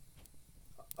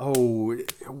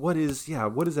what is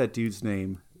that dude's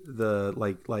name? The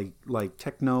like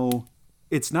techno.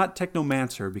 It's not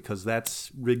Technomancer because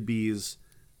that's Rigby's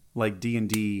like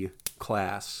D&D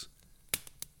class.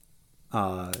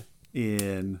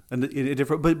 In a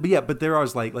different, but there are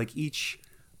like each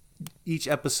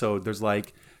episode there's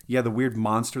like the weird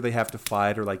monster they have to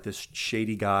fight, or like this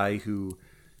shady guy who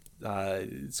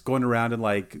is going around and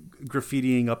like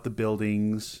graffitiing up the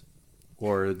buildings,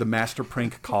 or the master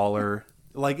prank caller.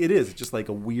 Like it's just like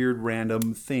a weird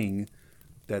random thing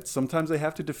that sometimes they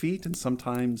have to defeat and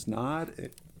sometimes not,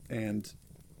 and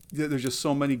there's just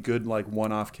so many good like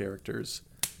one-off characters.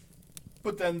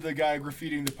 But then the guy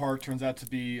graffitiing the park turns out to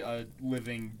be a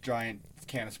living giant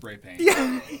can of spray paint.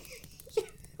 Yeah,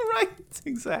 right.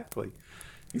 Exactly.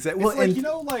 It's well, like,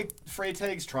 like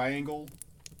Freytag's triangle.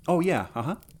 Oh yeah.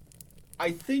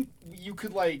 I think you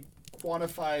could like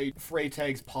quantify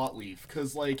Freytag's pot leaf,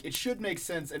 because like it should make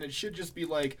sense, and it should just be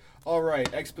like, all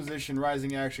right, exposition,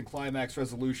 rising action, climax,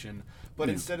 resolution. But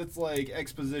instead it's like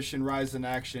exposition, rise in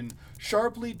action,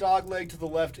 sharply dogleg to the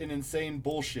left, and insane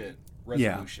bullshit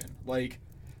resolution. Like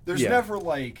there's never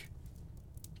like,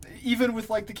 even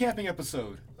with like the camping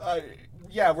episode,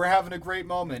 we're having a great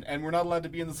moment and we're not allowed to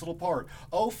be in this little part.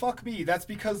 Oh fuck me, that's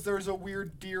because there's a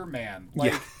weird deer man.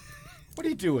 Like what are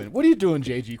you doing,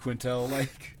 JG Quintel?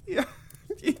 Like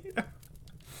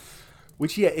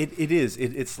which it is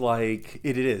it's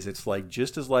like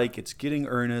just as like it's getting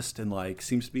earnest and like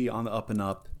seems to be on the up and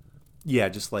up,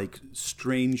 just like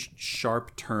strange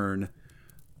sharp turn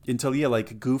until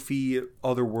like goofy,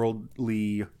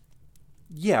 otherworldly,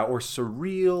 or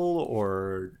surreal,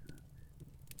 or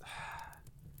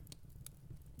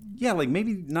like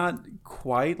maybe not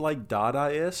quite like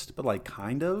Dadaist, but like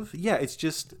kind of. It's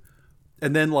just,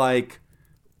 and then like,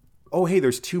 oh hey,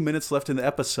 there's 2 minutes left in the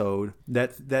episode.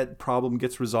 That problem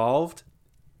gets resolved.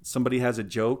 Somebody has a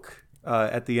joke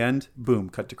at the end. Boom,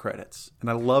 cut to credits, and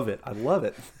I love it.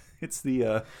 It's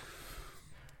the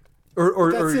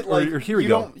or here we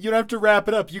go. You don't have to wrap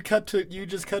it up. You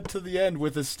just cut to the end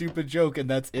with a stupid joke, and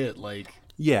that's it. Like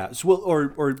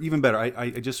or even better. I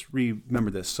just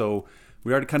remembered this. So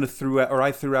we already kind of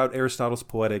I threw out Aristotle's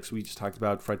Poetics. We just talked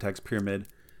about Freytag's Pyramid.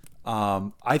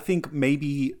 I think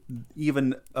maybe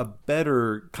even a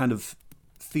better kind of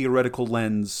theoretical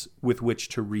lens with which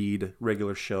to read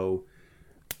regular show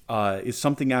is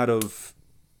something out of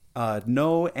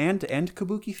No and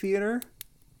Kabuki Theater.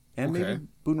 And maybe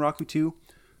Bunraku too,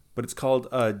 but it's called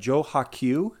Jo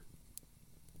Hakyu,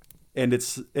 and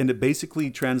it basically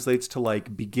translates to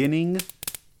like beginning,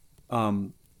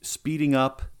 speeding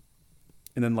up,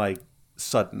 and then like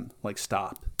sudden, like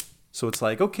stop. So it's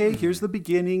like, okay, here's the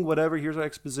beginning, whatever. Here's our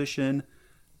exposition.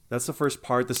 That's the first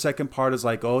part. The second part is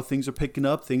like, oh, things are picking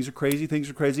up, things are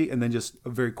crazy, and then just a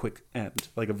very quick end,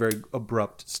 like a very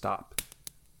abrupt stop.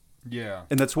 Yeah.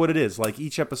 And that's what it is. Like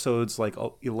each episode's like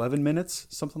 11 minutes,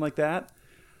 something like that.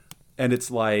 And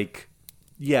it's like,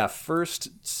 first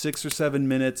 6 or 7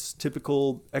 minutes,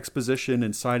 typical exposition,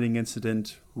 inciting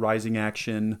incident, rising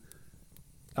action.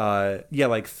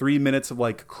 Like 3 minutes of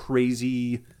like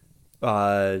crazy,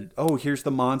 here's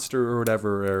the monster or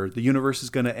whatever, or the universe is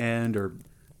going to end, or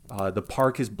the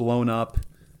park is blown up.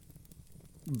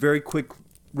 Very quick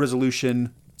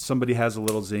resolution. Somebody has a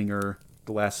little zinger.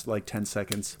 The last like 10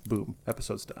 seconds, boom,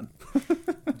 episode's done.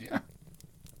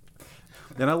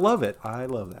 And I love it. I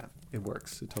love that. It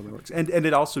works. It totally works. And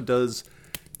it also does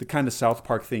the kind of South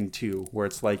Park thing too, where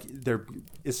it's like they're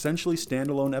essentially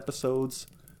standalone episodes.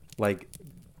 Like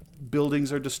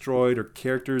buildings are destroyed, or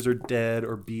characters are dead,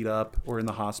 or beat up, or in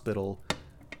the hospital.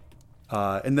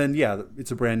 And then it's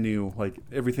a brand new, like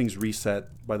everything's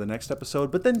reset by the next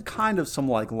episode. But then kind of some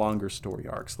like longer story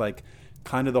arcs, like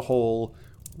kind of the whole.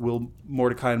 Will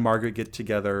Mordecai and Margaret get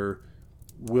together?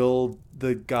 Will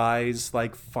the guys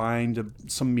like find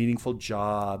some meaningful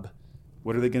job?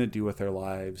 What are they going to do with their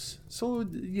lives? So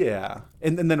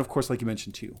and then of course, like you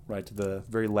mentioned too, right, to the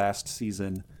very last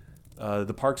season,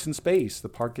 the park's in space. The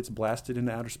park gets blasted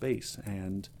into outer space,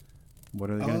 and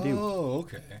what are they going to do? Oh,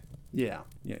 okay. Yeah.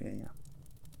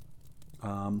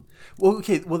 Well,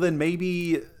 then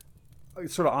maybe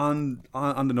sort of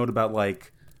on the note about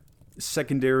like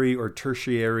secondary or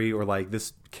tertiary, or like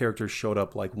this character showed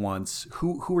up like once.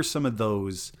 Who are some of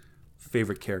those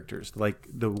favorite characters? Like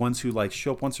the ones who like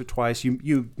show up once or twice.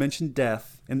 You mentioned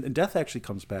Death, and Death actually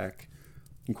comes back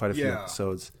in quite a few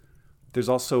episodes. There's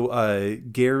also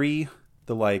Gary,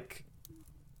 the like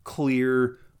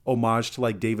clear homage to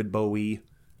like David Bowie.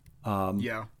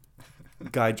 Yeah.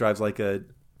 Guy drives like a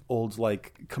old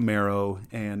like Camaro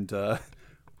and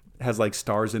has like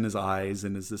stars in his eyes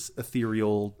and is this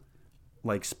ethereal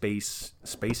like space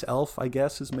elf, I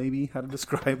guess is maybe how to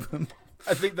describe him.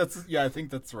 I think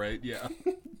that's right. Yeah.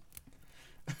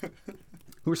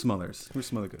 Who are some others? Who are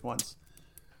some other good ones?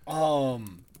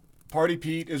 Party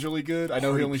Pete is really good. I know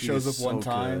Party he only Pete shows is up one so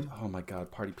time. good. Oh my god,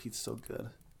 Party Pete's so good.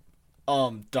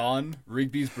 Don,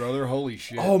 Rigby's brother. Holy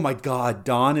shit. Oh my god,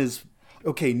 Don is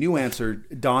okay. New answer.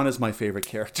 Don is my favorite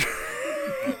character.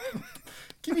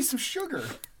 Give me some sugar.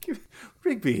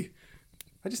 Rigby,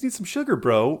 I just need some sugar,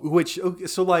 bro. Which, okay,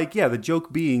 so like, yeah, the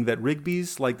joke being that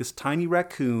Rigby's like this tiny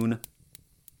raccoon.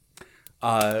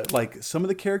 Like some of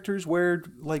the characters wear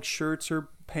like shirts or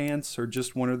pants or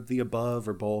just one or the above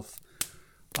or both.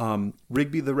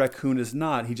 Rigby the raccoon is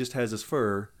not. He just has his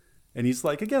fur, and he's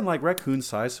like again like raccoon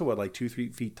size, so what, like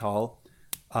 2-3 feet tall.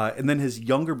 And then his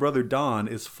younger brother Don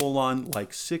is full on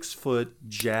like 6 foot,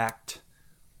 jacked,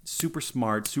 super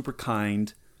smart, super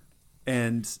kind.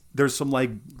 And there's some like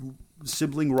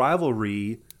sibling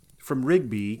rivalry from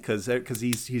Rigby because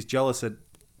he's jealous that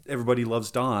everybody loves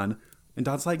Don, and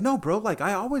Don's like, no, bro, like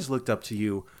I always looked up to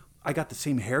you. I got the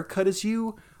same haircut as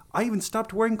you. I even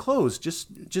stopped wearing clothes just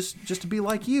to be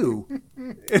like you.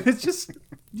 And it's just,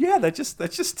 yeah, that's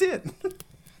just it.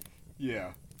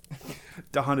 Yeah.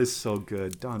 Don is so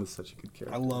good. Don is such a good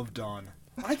character. I love Don.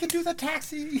 I can do the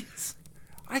taxis.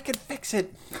 I can fix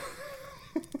it.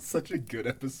 Such a good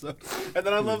episode. And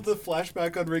then I love the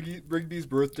flashback on Rigby's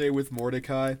birthday with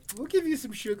Mordecai. We'll give you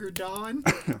some sugar, Don.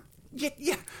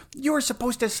 Yeah, you're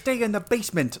supposed to stay in the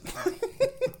basement.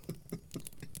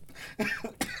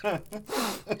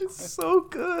 It's so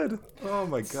good. Oh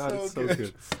my god, it's so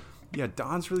good. Yeah,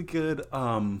 Don's really good.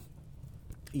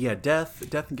 Yeah, Death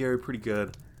and Gary are pretty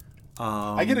good.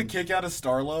 I get a kick out of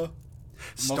Starla.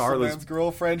 Muscleman's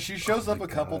girlfriend. She shows up a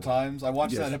couple times. I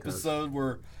watched that episode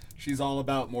where she's all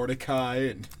about Mordecai,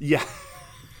 and yeah.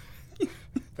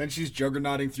 then she's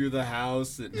juggernauting through the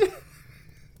house, and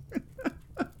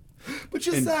but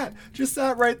just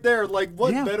that right there, like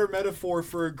what better metaphor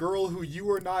for a girl who you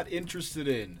are not interested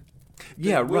in?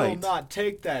 Yeah, will not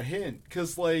take that hint,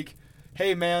 because like,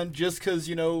 hey man, just because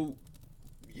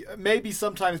maybe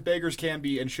sometimes beggars can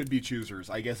be and should be choosers,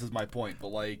 I guess is my point. But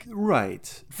like,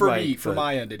 for me, for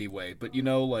my end anyway. But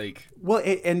like, well,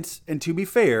 and to be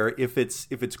fair, if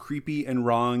it's creepy and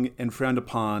wrong and frowned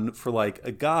upon for like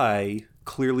a guy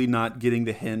clearly not getting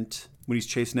the hint when he's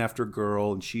chasing after a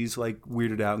girl and she's like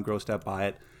weirded out and grossed out by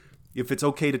it, if it's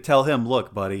okay to tell him,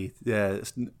 look, buddy,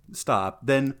 stop,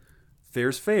 then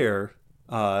fair's fair.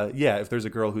 If there's a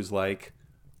girl who's like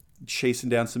chasing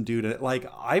down some dude, and like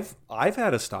I've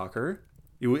had a stalker,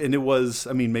 and it was,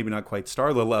 I mean, maybe not quite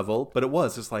Starla level, but it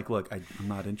was just like, look, I'm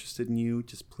not interested in you,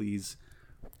 just please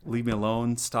leave me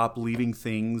alone, stop leaving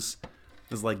things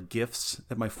as like gifts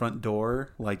at my front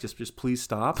door, like just please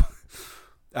stop.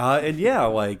 And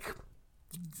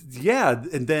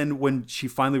and then when she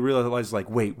finally realizes like,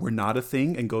 wait, we're not a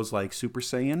thing, and goes like Super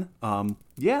Saiyan,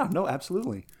 no,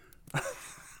 absolutely.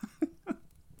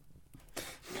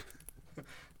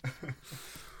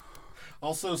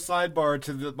 Also, sidebar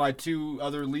to my two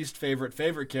other least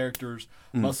favorite characters,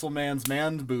 Muscle Man's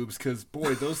man boobs, because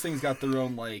boy, those things got their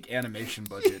own like animation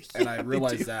budget, and I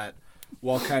realized that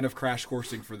while kind of crash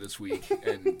coursing for this week,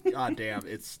 and goddamn,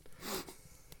 it's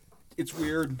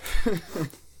weird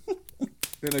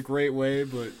in a great way,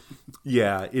 but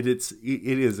yeah, it is.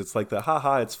 It's like the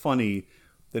haha, it's funny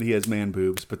that he has man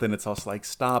boobs, but then it's also like,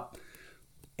 stop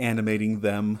animating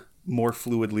them more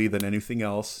fluidly than anything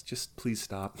else. Just please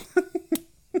stop.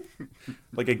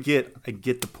 Like I get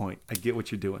the point. I get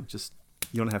what you're doing. Just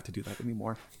you don't have to do that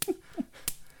anymore. But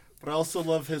I also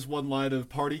love his one line of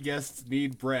party guests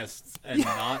need breasts and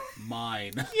not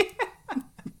mine.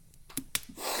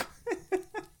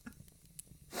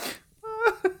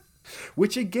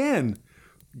 Which again,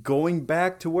 going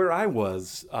back to where I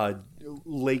was,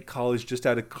 late college, just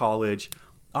out of college.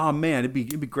 Oh man, it'd be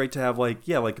great to have like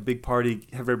a big party,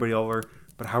 have everybody over.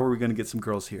 But how are we going to get some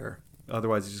girls here?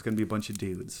 Otherwise, it's just going to be a bunch of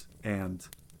dudes. And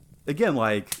again,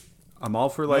 like, I'm all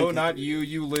for like, no, not you.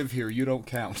 You live here. You don't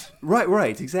count.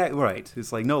 Right, exactly right.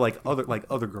 It's like, no, like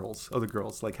other girls.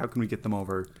 Like, how can we get them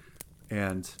over?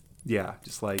 And yeah,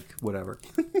 just like whatever.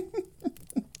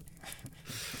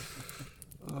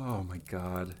 Oh my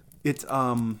god, it's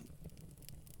oh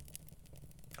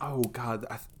god,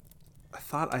 I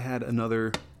thought I had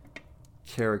another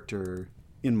character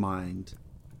in mind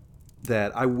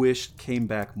that I wished came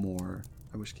back more.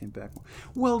 I wish came back.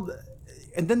 Well,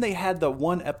 and then they had the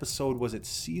one episode. Was it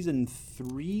season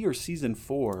 3 or season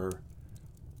 4,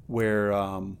 where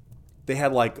they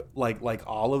had like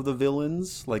all of the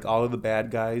villains, like all of the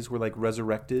bad guys, were like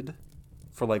resurrected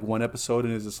for like one episode,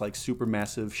 and it was this like super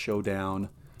massive showdown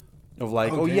of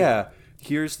like, oh yeah,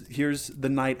 here's the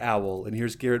Night Owl, and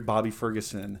here's Garrett Bobby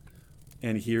Ferguson,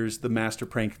 and here's the Master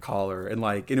Prank Caller, and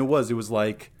like, and it was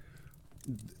like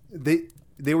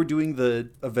they were doing the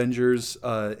Avengers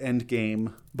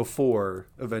Endgame before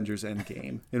Avengers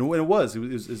Endgame, and when it was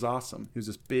awesome. It was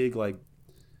this big like,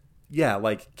 yeah,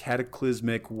 like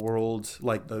cataclysmic world,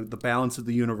 like the balance of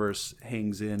the universe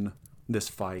hangs in this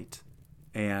fight,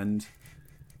 and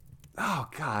oh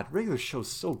god, regular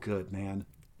show's so good, man.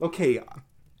 Okay,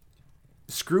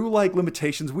 screw like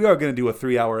limitations. We are going to do a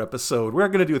 3-hour episode. We're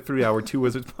going to do a 3-hour Two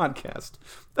Wizards podcast.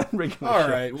 Regular All show.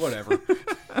 right, whatever.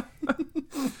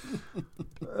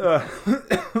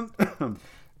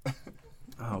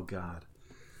 Oh god.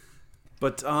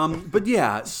 But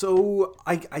yeah, so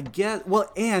I get,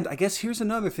 well, and I guess here's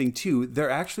another thing too. There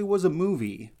actually was a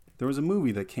movie. There was a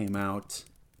movie that came out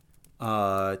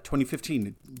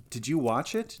 2015. Did you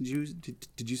watch it?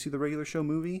 Did you see the regular show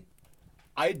movie?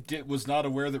 Was not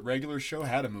aware that regular show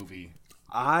had a movie.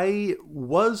 I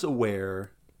was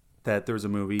aware that there was a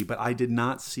movie, but I did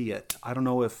not see it. I don't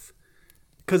know if,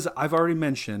 because I've already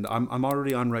mentioned, I'm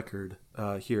already on record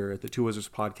here at the Two Wizards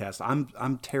podcast.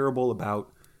 I'm terrible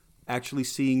about actually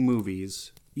seeing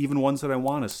movies, even ones that I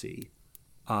want to see.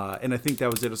 And I think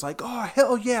that was it. It's like, oh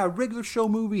hell yeah, regular show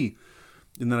movie,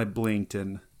 and then I blinked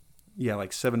and yeah,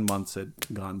 like 7 months had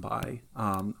gone by.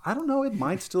 I don't know. It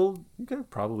might still. You could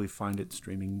probably find it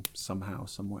streaming somehow,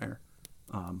 somewhere.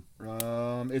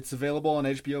 It's available on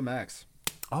HBO Max.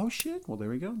 Oh shit! Well, there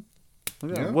we go.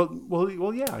 Yeah.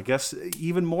 Well, yeah. I guess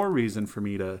even more reason for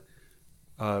me to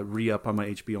re-up on my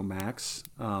HBO Max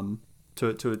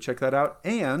to check that out,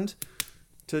 and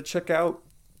to check out.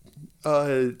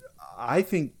 I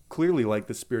think clearly like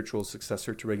the spiritual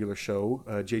successor to regular show,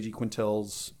 J.G.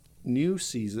 Quintel's new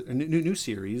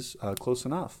series, Close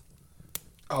Enough.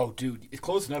 Oh, dude,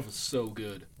 Close Enough is so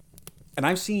good. And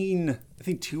I've seen, I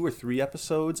think, 2 or 3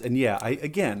 episodes, and yeah,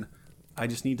 I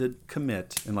just need to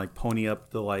commit and like pony up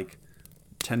the like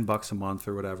 $10 a month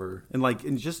or whatever, and like,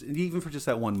 and even for just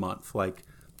that 1 month, like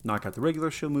knock out the regular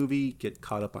show movie, get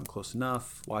caught up on Close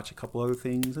Enough, watch a couple other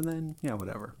things, and then yeah,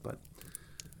 whatever. But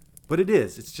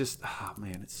it's just, oh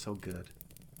man, it's so good.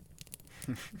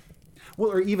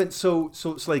 Well, or even so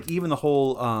like even the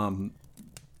whole.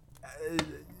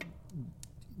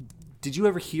 Did you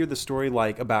ever hear the story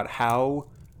like about how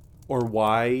or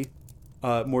why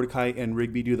Mordecai and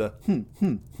Rigby do the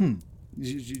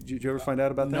Did you ever find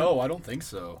out about that? No, I don't think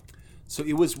so. So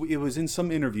it was in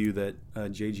some interview that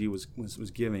JG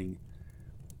was giving,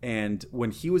 and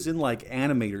when he was in like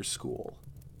animator school,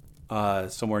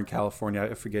 somewhere in California,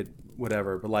 I forget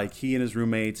whatever, but like he and his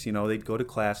roommates, you know, they'd go to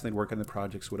class and they'd work on the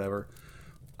projects, whatever.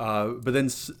 But then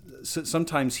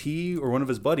sometimes he or one of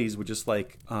his buddies would just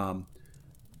like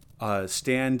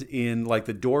stand in like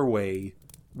the doorway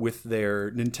with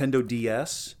their Nintendo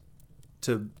DS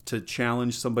to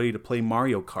challenge somebody to play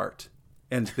Mario Kart,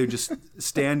 and they just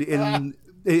stand in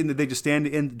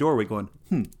the doorway going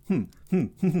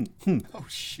Oh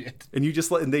shit!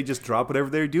 and they just drop whatever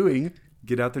they're doing,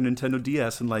 get out their Nintendo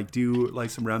DS and like do like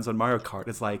some rounds on Mario Kart.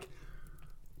 It's like,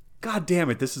 God damn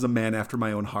it, this is a man after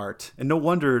my own heart, and no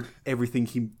wonder everything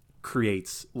he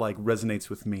creates like resonates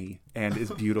with me and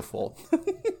is beautiful.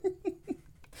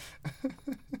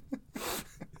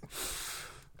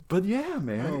 But yeah,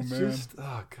 man, it's just,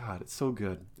 oh god, it's so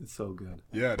good. It's so good.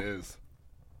 Yeah, it is.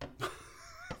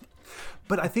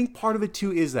 But I think part of it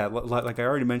too is that, like I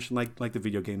already mentioned, like the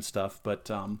video game stuff. But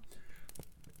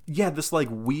yeah, this like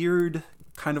weird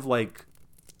kind of like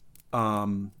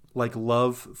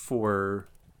love for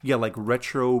like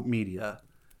retro media,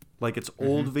 like it's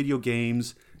old video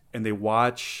games, and they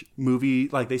watch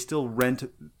like they still rent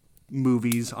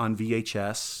movies on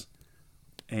VHS,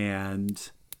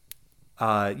 and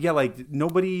like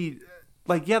nobody.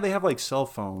 Like, yeah, they have, like, cell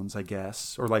phones, I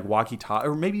guess, or, like, walkie-talkies,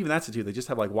 or maybe even that's it, too. They just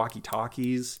have, like,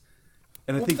 walkie-talkies,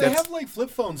 and I think they have, like,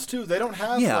 flip phones, too. They don't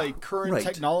have, like, current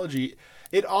technology.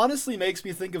 It honestly makes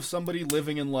me think of somebody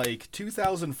living in, like,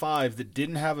 2005 that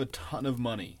didn't have a ton of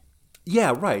money.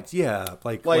 Yeah, right, yeah.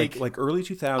 Like early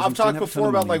 2000s. I've talked before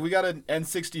about, like, we got an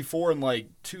N64 in, like,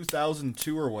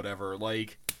 2002 or whatever,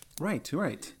 like... Right.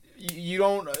 You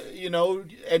don't, you know,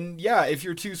 and yeah, if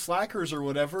you're two slackers or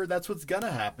whatever, that's what's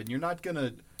gonna happen. You're not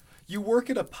gonna. You work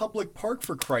at a public park,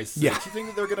 for Christ's sake. You think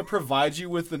that they're gonna provide you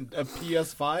with a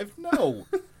PS5? No.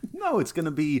 No, it's gonna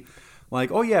be Like,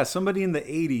 oh yeah, somebody in the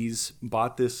 80s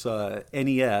bought this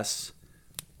NES,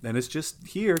 and it's just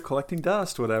here collecting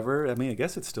dust, whatever. I mean, I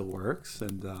guess it still works.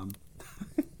 And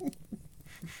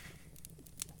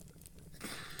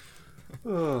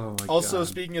oh my Also, God.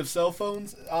 speaking of cell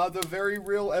phones, the very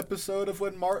real episode of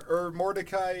when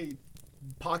Mordecai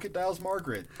pocket dials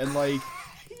Margaret and like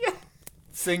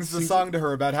sings the song to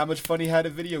her about how much fun he had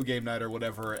at video game night or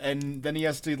whatever, and then he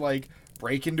has to like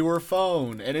break into her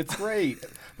phone, and it's great.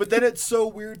 But then it's so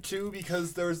weird too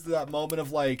because there's that moment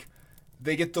of like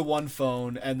they get the one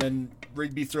phone and then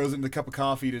Rigby throws in the cup of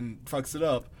coffee and fucks it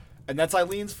up, and that's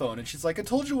Eileen's phone, and she's like, "I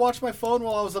told you to watch my phone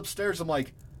while I was upstairs." I'm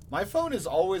like, my phone is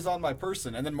always on my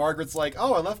person, and then Margaret's like,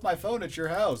 "Oh, I left my phone at your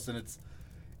house," and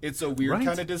it's a weird Right.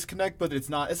 kind of disconnect, but it's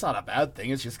not a bad thing.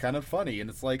 It's just kind of funny, and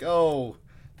it's like, oh,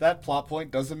 that plot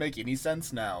point doesn't make any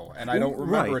sense now, and I don't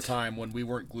remember a Right. time when we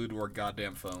weren't glued to our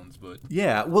goddamn phones. But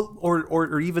Yeah, well,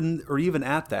 or even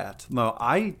at that. No,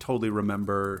 I totally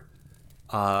remember.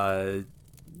 Yeah,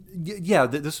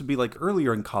 this would be like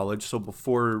earlier in college, so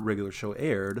before regular show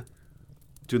aired,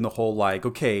 doing the whole like,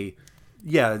 okay,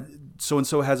 yeah, so and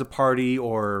so has a party,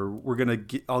 or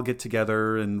I'll get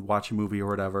together and watch a movie or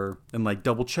whatever, and like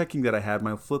double checking that I had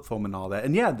my flip phone and all that.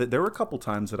 And yeah, there were a couple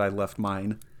times that I left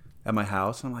mine at my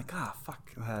house, and I'm like,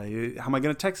 fuck, how am I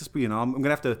gonna text this? You know, I'm gonna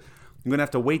have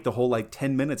to wait the whole like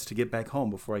 10 minutes to get back home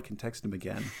before I can text him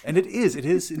again. And it is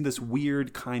in this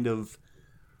weird kind of,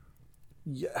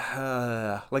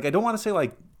 like, I don't want to say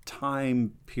like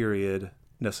time period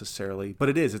necessarily,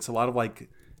 but it's a lot of like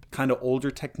kind of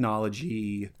older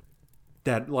technology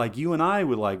that like you and I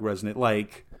would like resonate,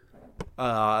 like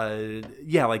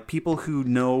like people who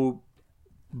know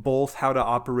both how to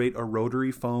operate a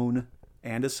rotary phone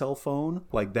and a cell phone.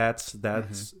 Like that's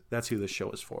who this show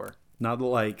is for. Not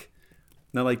like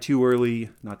too early,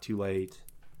 not too late.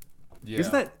 yeah,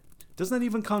 Doesn't that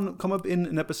even come up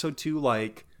in episode 2?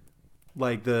 Like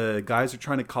the guys are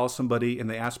trying to call somebody and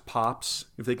they ask Pops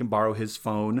if they can borrow his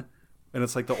phone, and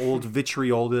it's like the old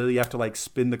vitriola. You have to like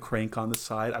spin the crank on the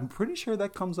side. I'm pretty sure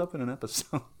that comes up in an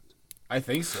episode. I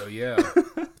think so. Yeah.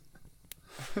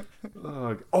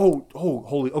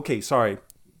 Holy. Okay, sorry.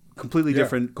 Completely Yeah.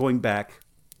 different. Going back,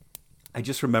 I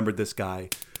just remembered this guy.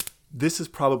 This is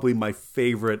probably my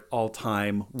favorite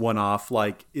all-time one-off,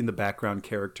 like in the background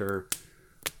character.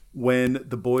 When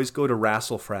the boys go to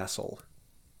Rassle Frassle,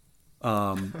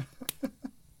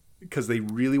 because they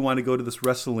really want to go to this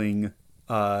wrestling,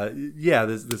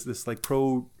 this like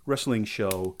pro wrestling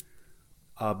show.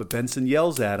 But Benson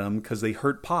yells at them because they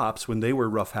hurt Pops when they were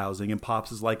roughhousing, and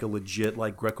Pops is like a legit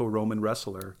like Greco-Roman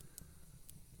wrestler.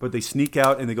 But they sneak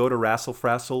out and they go to Rassle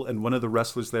Frassle, and one of the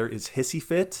wrestlers there is Hissy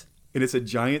Fit, and it's a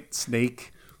giant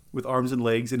snake with arms and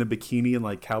legs in a bikini and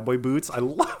like cowboy boots. I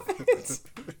love it.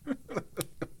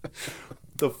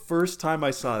 The first time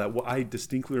I saw that, I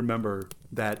distinctly remember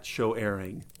that show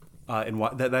airing, and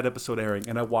that episode airing,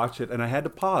 and I watched it, and I had to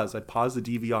pause. I paused the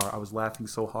DVR. I was laughing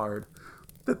so hard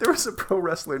that there was a pro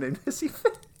wrestler named Hissy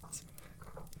Fit.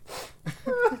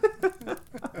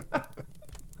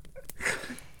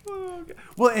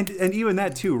 Well, and even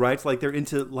that too, right? It's like they're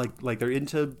into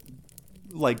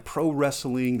like pro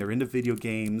wrestling. They're into video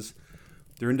games.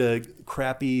 They're into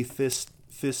crappy fist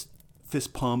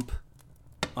pump.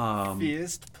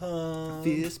 Fist pump.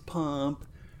 Fist pump.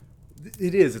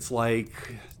 It is. It's like,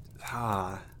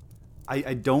 I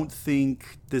don't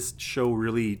think this show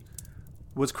really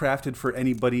was crafted for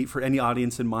any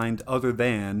audience in mind other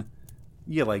than,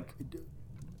 like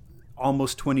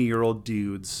almost 20-year-old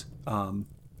dudes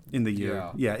in the year.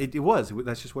 Yeah. It was.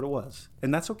 That's just what it was.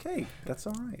 And that's okay. That's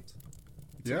all right.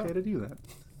 It's okay to do that.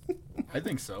 I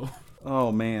think so.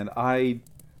 Oh man, I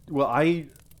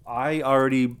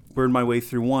already burned my way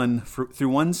through one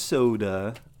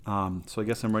soda. So I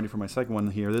guess I'm ready for my second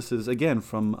one here. This is again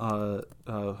from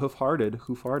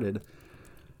Hoof-Hearted,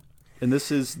 and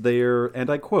this is their, and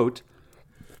I quote,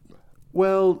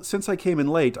 "Well, since I came in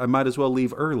late, I might as well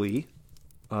leave early.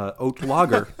 Oat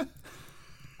lager."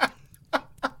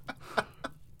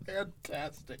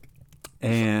 Fantastic.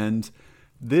 And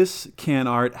this can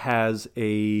art has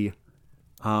a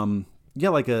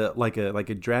like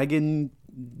a dragon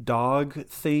dog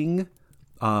thing,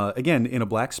 again in a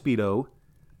black Speedo,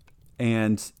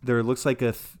 and there looks like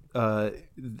and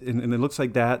it looks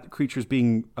like that creature's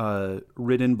being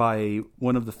ridden by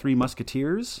one of the Three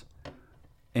Musketeers,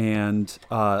 and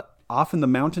off in the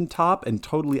mountaintop and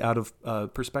totally out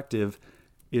of perspective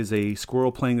is a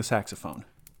squirrel playing the saxophone.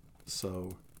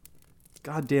 So,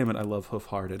 God damn it, I love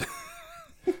Hoof-Hearted.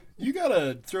 You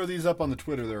gotta throw these up on the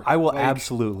Twitter there. I will Like,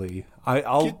 absolutely.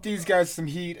 I'll get these guys some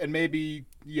heat and maybe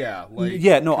yeah, like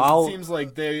Yeah, no, 'cause it seems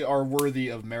like they are worthy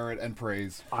of merit and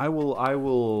praise. I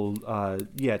will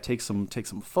yeah, take some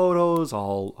photos.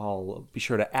 I'll be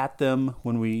sure to at them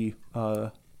when we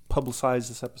publicize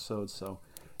this episode. So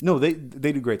no, they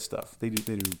do great stuff. They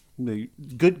do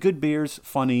good beers,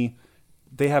 funny.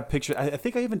 They have pictures. I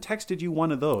think I even texted you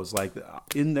one of those, like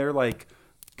in their like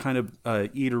kind of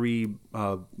eatery,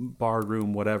 bar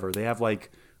room, whatever. They have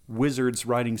like wizards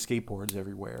riding skateboards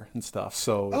everywhere and stuff.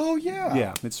 So Oh yeah,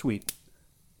 yeah, it's sweet.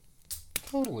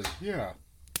 totally, yeah.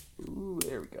 Ooh,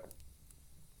 there we go.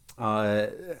 How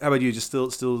about you? Just still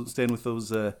staying with those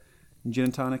gin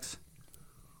and tonics?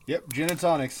 Yep, gin and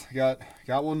tonics. Got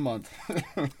 1 month.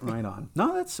 Right on.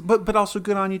 No, that's but also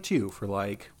good on you too for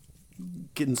like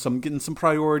getting some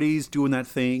priorities, doing that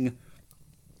thing.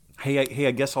 Hey,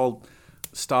 I guess I'll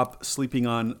stop sleeping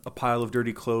on a pile of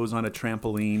dirty clothes on a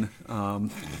trampoline.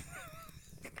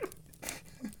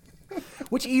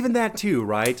 Which even that too,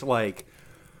 right? Like,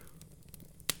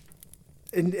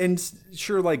 and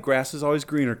sure, like grass is always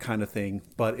greener kind of thing.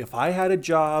 But if I had a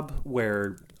job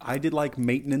where I did like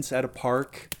maintenance at a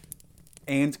park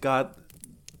and got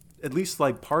at least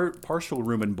like partial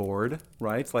room and board,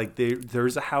 right? Like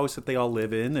there's a house that they all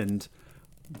live in, and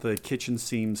the kitchen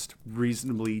seems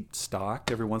reasonably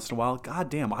stocked every once in a while. God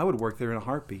damn, I would work there in a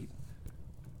heartbeat.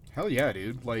 Hell yeah,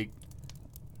 dude. Like,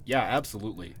 yeah,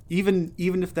 absolutely. Even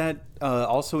if that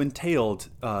also entailed,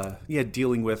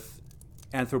 dealing with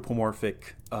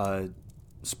anthropomorphic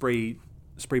spray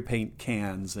paint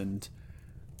cans and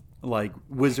like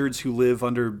wizards who live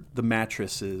under the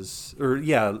mattresses, or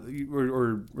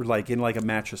like in like a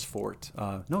mattress fort.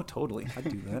 No, totally, I'd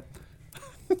do that.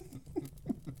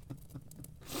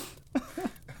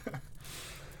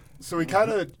 So we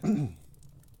kind of.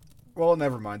 Well,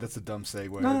 never mind. That's a dumb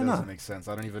segue. That doesn't make sense.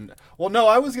 I don't even. Well, no,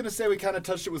 I was gonna say we kind of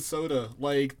touched it with soda.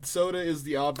 Like, soda is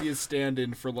the obvious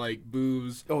stand-in for like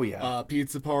booze. Oh yeah.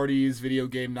 Pizza parties, video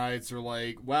game nights, or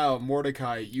like, wow,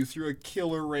 Mordecai, you threw a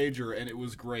killer rager and it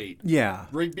was great. Yeah.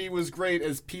 Rigby was great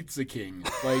as Pizza King.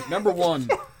 Like, number one.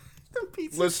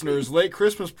 Listeners, King. late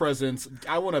Christmas presents.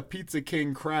 I want a Pizza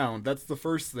King crown. That's the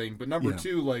first thing. But number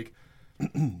two, like.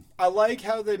 I like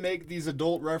how they make these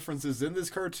adult references in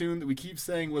this cartoon that we keep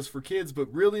saying was for kids,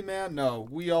 but really, man, no.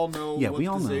 We all know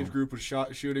what this age group was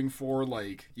shooting for.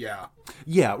 Like, yeah.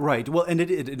 Yeah, right. Well, and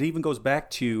it even goes back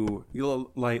to,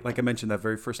 like I mentioned, that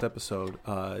very first episode,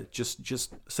 just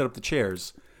set up the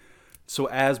chairs. So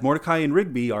as Mordecai and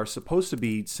Rigby are supposed to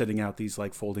be setting out these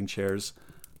like folding chairs,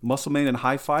 Muscleman and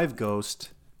High Five Ghost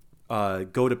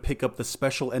go to pick up the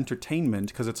special entertainment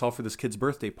because it's all for this kid's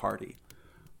birthday party.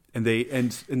 And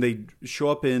they show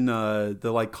up in the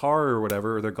like car or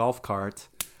whatever, or their golf cart,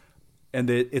 and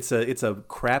it's a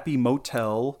crappy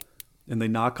motel, and they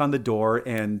knock on the door,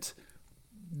 and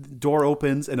the door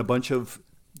opens, and a bunch of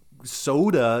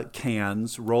soda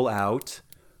cans roll out,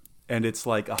 and it's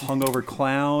like a hungover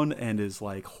clown and is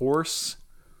like hoarse,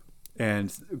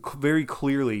 and very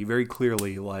clearly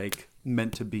like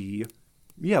meant to be,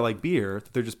 like beer.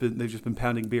 They've just been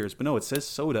pounding beers, but no, it says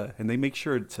soda, and they make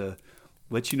sure to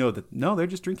let you know that no, they're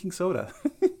just drinking soda.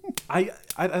 I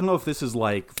don't know if this is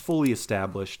like fully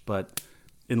established, but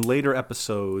in later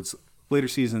episodes, later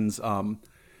seasons,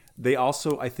 they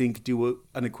also I think do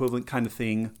an equivalent kind of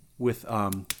thing with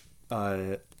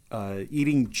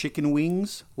eating chicken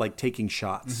wings, like taking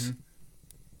shots.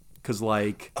 Because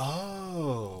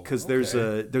there's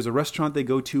a restaurant they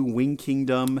go to, Wing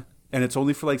Kingdom. And it's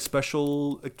only for like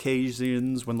special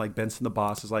occasions when like Benson the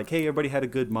boss is like, hey, everybody had a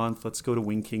good month. Let's go to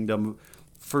Wing Kingdom.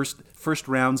 First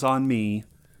round's on me.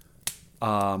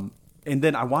 And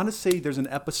then I want to say there's an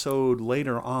episode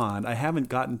later on. I haven't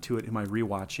gotten to it in my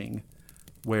rewatching,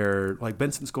 where like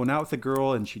Benson's going out with a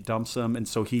girl and she dumps him, and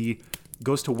so he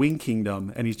goes to Wing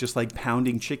Kingdom and he's just like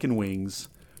pounding chicken wings.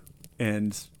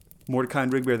 And Mordecai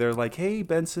and Rigby are there like, hey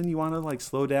Benson, you want to like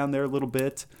slow down there a little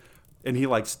bit? And he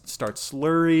like starts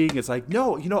slurring. It's like,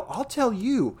 no, I'll tell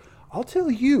you,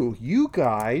 you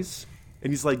guys.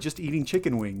 And he's like just eating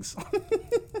chicken wings.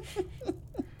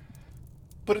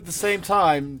 But at the same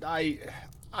time, I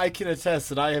can attest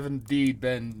that I have indeed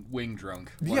been wing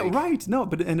drunk. Like, yeah, right. No,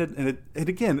 but and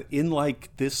again, in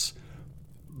like this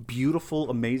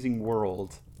beautiful, amazing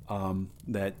world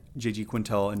that J.G.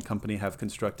 Quintel and company have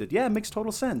constructed, yeah, it makes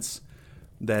total sense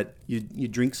that you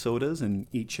drink sodas and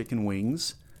eat chicken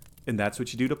wings. And that's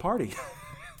what you do to party.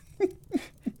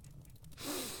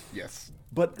 Yes.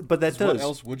 But that does. What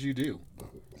else would you do?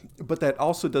 But that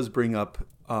also does bring up,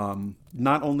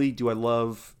 not only do I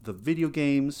love the video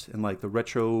games and like the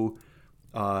retro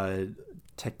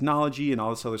technology and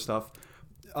all this other stuff,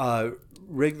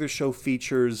 regular show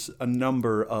features a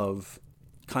number of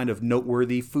kind of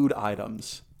noteworthy food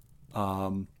items.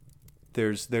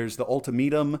 There's the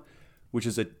ultimatum, which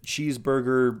is a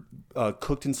cheeseburger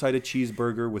cooked inside a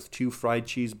cheeseburger with 2 fried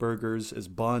cheeseburgers as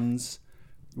buns,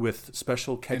 with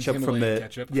special ketchup from the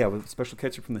ketchup. with special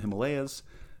ketchup from the Himalayas.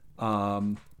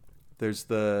 There's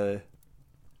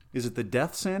is it the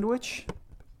death sandwich?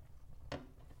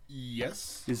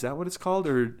 Yes. Is that what it's called,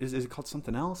 or is it called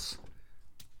something else?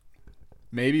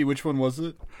 Maybe. Which one was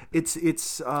it?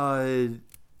 It's oh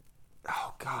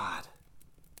God.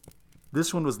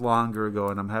 This one was longer ago,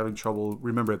 and I'm having trouble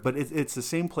remembering it. But it's the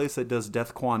same place that does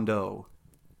Death Kwon Do,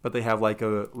 but they have like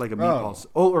a meatball.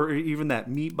 Or even that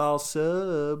meatball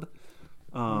sub.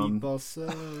 Meatball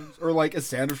subs, or like a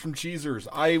sandwich from Cheezers.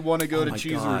 I want to go to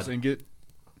Cheezers God. and get.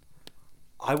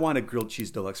 I want a grilled cheese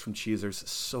deluxe from Cheezers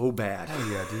so bad. Oh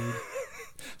yeah, dude.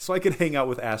 So I could hang out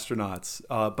with astronauts.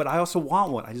 But I also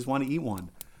want one. I just want to eat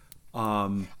one. I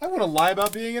want to lie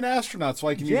about being an astronaut so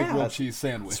I can eat a grilled cheese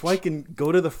sandwich. So I can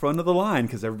go to the front of the line,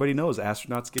 because everybody knows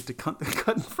astronauts get to cut in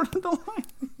front of the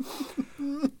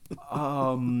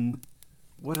line.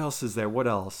 What else is there? What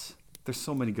else? There's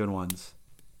so many good ones.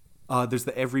 There's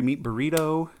the every meat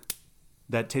burrito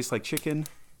that tastes like chicken.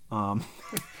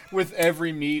 With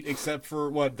every meat except for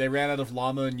what they ran out of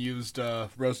llama and used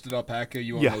roasted alpaca.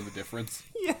 You won't know the difference.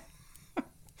 Yeah.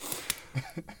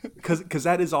 Because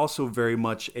that is also very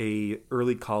much a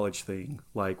early college thing.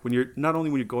 Like when you're not only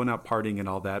when you're going out partying and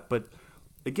all that, but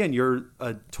again, you're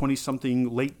a 20-something,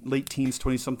 late teens,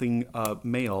 20-something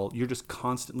male. You're just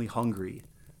constantly hungry,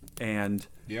 and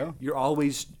you're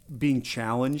always being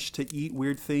challenged to eat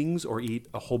weird things or eat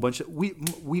a whole bunch of.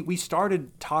 We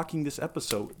started talking this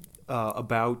episode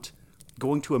about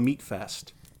going to a meat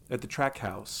fest at the track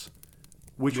house,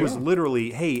 which was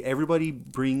literally, hey, everybody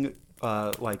bring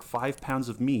like 5 pounds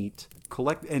of meat,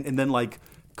 and then like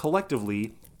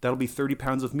collectively that'll be 30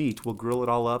 pounds of meat. We'll grill it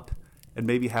all up and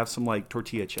maybe have some like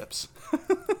tortilla chips.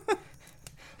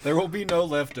 There will be no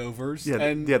leftovers.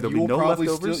 There'll be no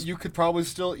leftovers. You could probably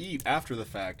still eat after the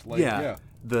fact.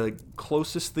 The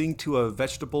closest thing to a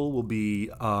vegetable will be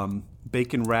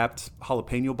bacon wrapped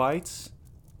jalapeno bites,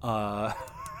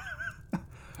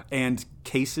 and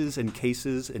cases and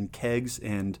cases and kegs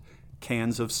and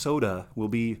cans of soda will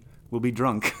be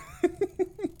drunk.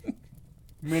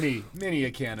 Many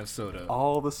a can of soda.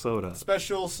 All the soda.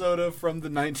 Special soda from the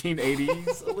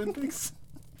 1980s Olympics.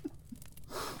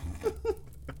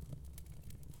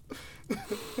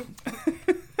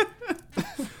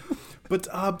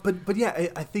 But yeah,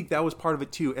 I think that was part of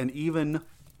it too. And even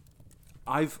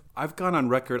I've gone on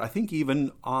record, I think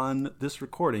even on this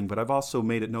recording, but I've also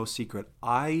made it no secret.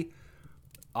 I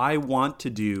want to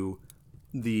do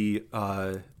the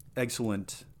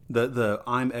excellent the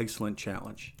I'm excellent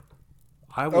challenge.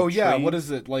 What is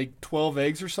it, like 12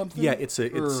 eggs or something? Yeah, it's a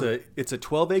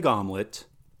 12-egg omelet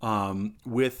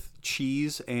with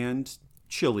cheese and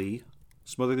chili,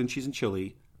 smothered in cheese and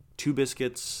chili, 2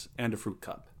 biscuits and a fruit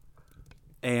cup.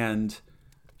 And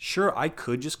sure, I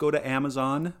could just go to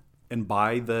Amazon and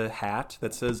buy the hat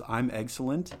that says I'm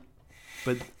excellent,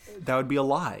 but that would be a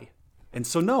lie. And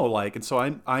so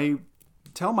I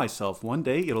tell myself one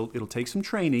day it'll take some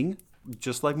training,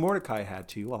 just like Mordecai had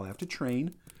to. I'll have to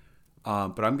train.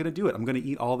 But I'm going to do it. I'm going to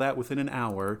eat all that within an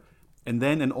hour, and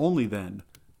then and only then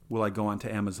will I go onto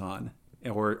Amazon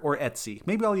or Etsy.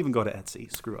 Maybe I'll even go to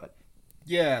Etsy. Screw it.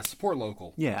 Yeah, support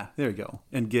local. Yeah, there you go.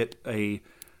 And get a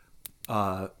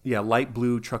light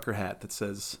blue trucker hat that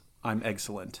says I'm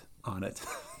excellent on it.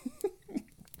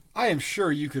 I am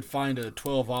sure you could find a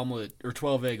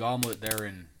 12-egg omelet there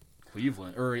in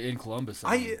Cleveland or in Columbus.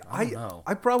 I don't know.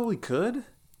 I probably could.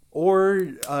 Or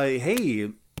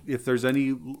hey, if there's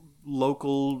any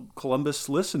local Columbus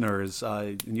listeners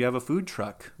and you have a food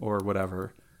truck or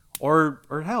whatever, or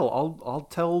hell, I'll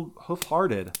tell Hoof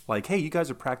Hearted, like, hey, you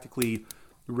guys are practically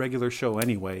a regular show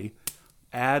anyway.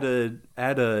 Add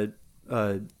a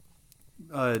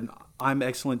I'm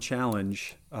excellent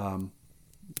challenge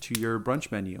to your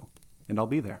brunch menu, and I'll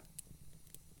be there.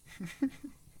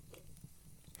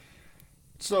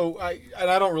 So I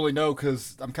don't really know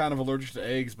because I'm kind of allergic to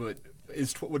eggs, but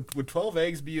would 12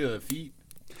 eggs be a feat?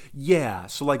 Yeah,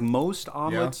 so like most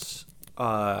omelets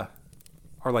are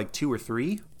like 2 or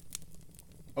 3.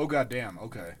 Oh goddamn!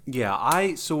 Okay. Yeah,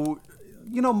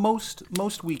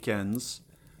 most weekends,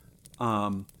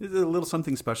 a little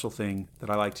something special thing that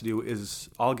I like to do is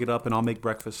I'll get up and I'll make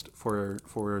breakfast for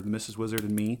the Mrs. Wizard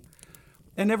and me,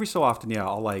 and every so often,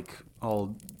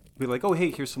 I'll be like, oh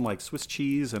hey, here's some like Swiss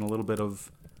cheese and a little bit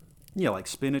of like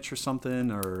spinach or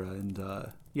something,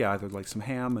 either like some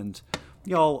ham, and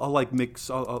I'll like mix,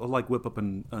 I'll like whip up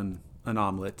an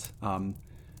omelet,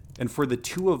 and And for the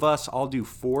two of us, I'll do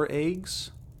 4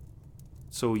 eggs.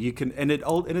 So you can, and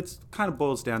it's kind of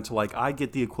boils down to like I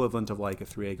get the equivalent of like a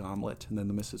 3-egg omelet, and then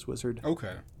the Mrs. Wizard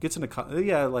gets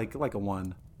like a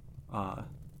 1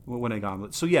 egg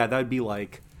omelet. So yeah, that'd be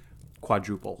like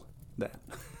quadruple that.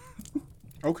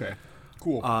 Okay,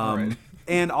 cool. All right.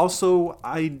 And also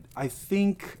I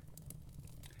think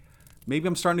maybe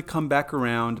I'm starting to come back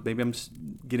around. Maybe I'm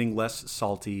getting less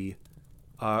salty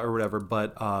or whatever.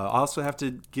 But I also have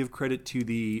to give credit to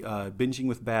the Binging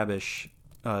with Babish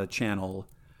channel,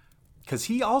 because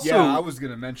he also I was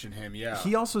gonna mention him.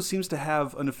 He also seems to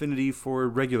have an affinity for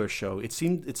regular show. It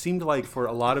seemed like for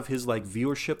a lot of his like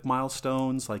viewership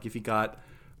milestones, like if he got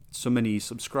so many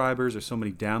subscribers or so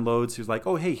many downloads, he was like,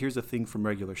 oh hey, here's a thing from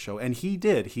regular show. And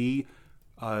he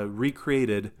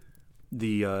recreated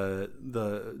the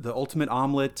ultimate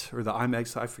omelet, or the I'm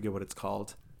eggs, I forget what it's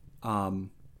called,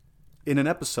 in an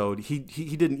episode. He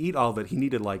didn't eat all of it. He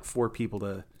needed like 4 people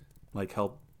to like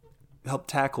help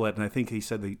tackle it, and I think he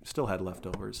said they still had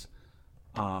leftovers.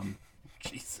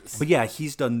 Jesus. But yeah,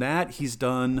 he's done that. He's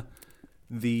done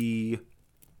the.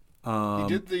 He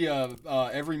did the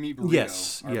every meat burrito.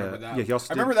 Yes, I remember that. Yeah. He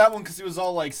also I remember that one because he was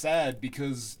all like sad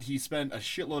because he spent a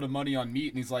shitload of money on meat,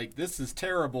 and he's like, "This is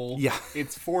terrible. Yeah,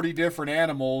 it's 40 different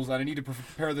animals, and I need to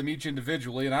prepare them each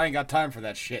individually, and I ain't got time for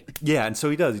that shit." Yeah, and so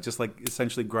he does. He just like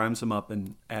essentially grinds them up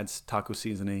and adds taco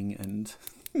seasoning, and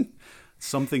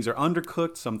some things are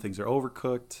undercooked, some things are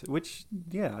overcooked. Which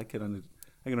I can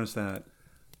understand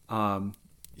that.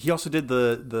 He also did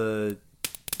the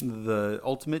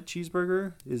ultimate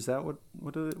cheeseburger. Is that what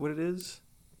it is?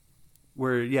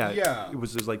 Where it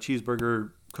was like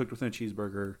cheeseburger cooked within a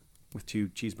cheeseburger with 2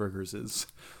 cheeseburgers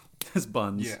as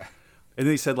buns. Yeah. And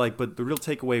then he said like, but the real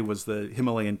takeaway was the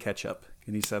Himalayan ketchup.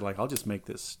 And he said like, I'll just make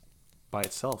this by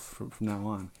itself from now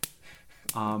on.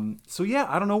 So yeah,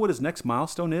 I don't know what his next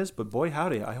milestone is, but boy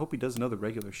howdy, I hope he does another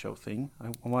regular show thing.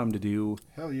 I want him to do.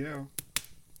 Hell yeah.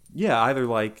 Yeah, either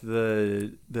like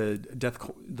the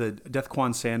Death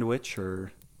Quan sandwich,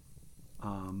 or I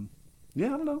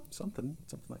don't know, something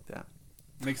like that.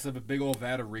 Mix up a big old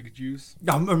vat of rig juice.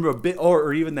 I remember a bit,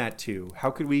 or even that too.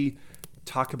 How could we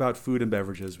talk about food and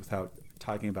beverages without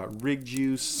talking about rig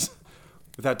juice,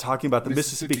 without talking about the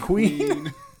Mississippi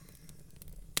Queen?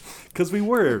 Because we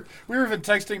were even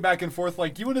texting back and forth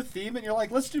like, do you want a theme? And you're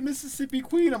like, let's do Mississippi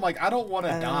Queen. I'm like, I don't want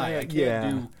to die. I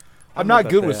can't do. I'm not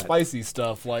good with spicy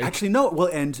stuff. Like, actually, no. Well,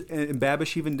 and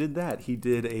Babish even did that. He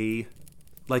did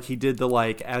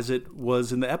the as it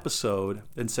was in the episode,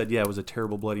 and said, yeah, it was a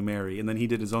terrible Bloody Mary. And then he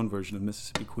did his own version of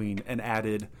Mississippi Queen and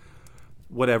added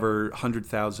whatever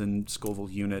 100,000 Scoville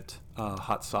unit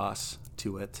hot sauce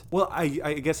to it. Well, I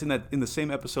guess in the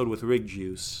same episode with Rig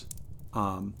Juice,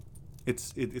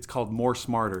 it's called More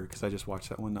Smarter, because I just watched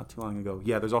that one not too long ago.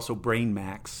 Yeah, there's also Brain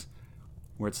Max,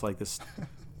 where it's like this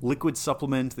liquid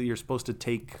supplement that you're supposed to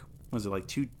take, what is it, like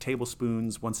 2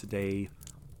 tablespoons once a day.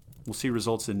 We'll see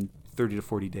results in 30 to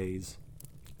 40 days.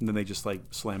 And then they just like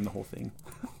slam the whole thing.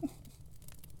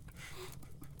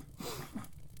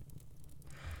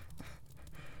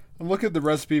 I'm looking at the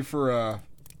recipe for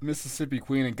Mississippi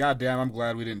Queen, and goddamn, I'm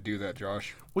glad we didn't do that,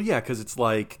 Josh. Well, yeah, because it's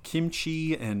like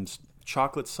kimchi and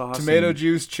chocolate sauce, tomato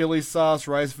juice, chili sauce,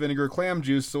 rice vinegar, clam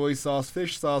juice, soy sauce,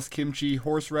 fish sauce, kimchi,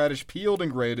 horseradish peeled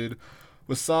and grated,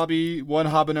 wasabi, 1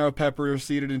 habanero pepper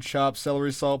seeded and chopped,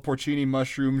 celery salt, porcini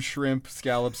mushroom, shrimp,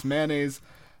 scallops, mayonnaise,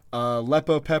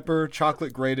 Aleppo pepper,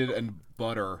 chocolate grated, and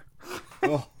butter.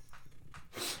 Oh.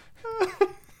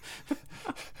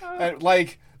 And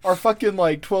like our fucking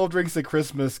like 12 drinks of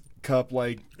Christmas cup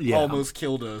almost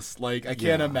killed us. Like I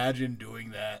can't imagine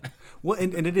doing that. Well,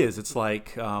 and it is. It's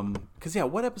like, because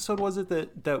what episode was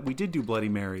it that we did do Bloody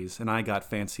Marys, and I got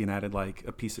fancy and added like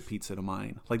a piece of pizza to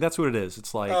mine. Like that's what it is.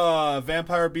 It's like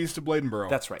Vampire Beast of Bladenboro.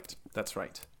 That's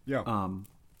right. Yeah.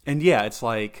 And yeah, it's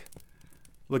like,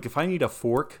 look, if I need a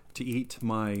fork to eat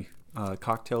my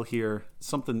cocktail here,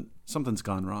 something's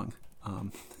gone wrong.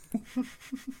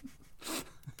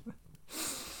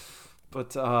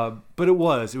 But it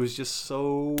was just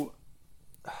so.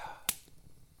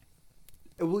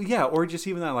 Well, yeah, or just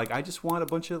even that, like, I just want a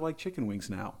bunch of, like, chicken wings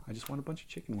now. I just want a bunch of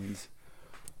chicken wings.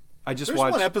 There's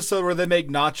one episode where they make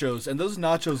nachos, and those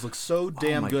nachos look so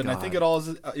damn good. God. And I think it all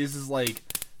is like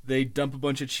they dump a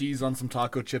bunch of cheese on some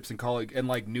taco chips and call it, and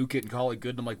like nuke it and call it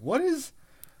good. And I'm like, what is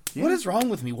wrong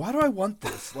with me? Why do I want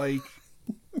this? Like,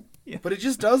 yeah. But it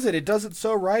just does it. It does it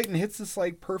so right and hits this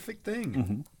like perfect thing.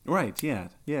 Mm-hmm. Right? Yeah.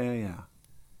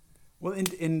 Well,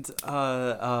 it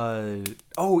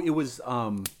was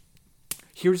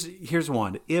Here's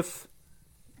one. If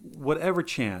whatever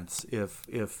chance, if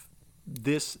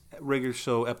this regular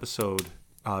show episode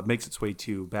makes its way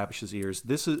to Babish's ears.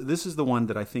 This is the one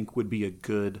that I think would be a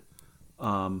good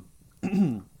a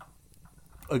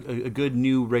good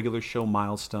new regular show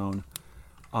milestone.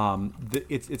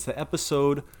 It's the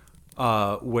episode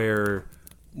where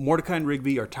Mordecai and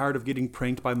Rigby are tired of getting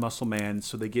pranked by Muscle Man,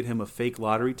 so they get him a fake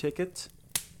lottery ticket,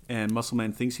 and Muscle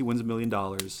Man thinks he wins $1 million.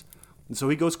 And so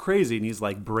he goes crazy, and he's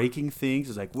like breaking things.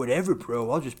 He's like, whatever,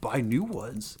 bro, I'll just buy new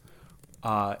ones.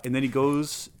 And then he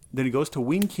goes to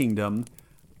Wing Kingdom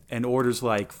and orders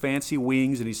like fancy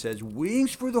wings, and he says,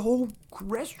 wings for the whole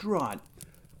restaurant.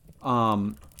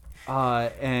 And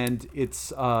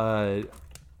it's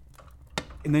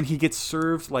and then he gets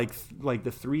served like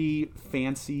the 3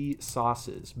 fancy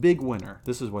sauces. Big winner.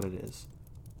 This is what it is.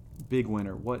 Big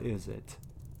winner. What is it?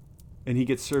 And he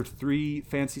gets served 3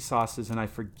 fancy sauces, and I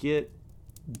forget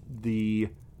the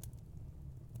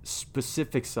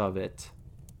specifics of it.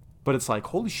 But it's like,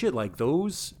 holy shit, like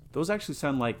those actually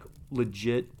sound like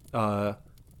legit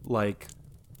like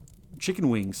chicken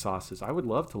wing sauces. I would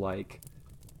love to like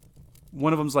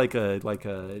one of them's like a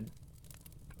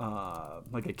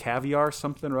caviar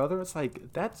something or other. It's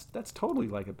like that's totally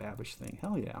like a Babish thing.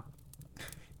 Hell yeah.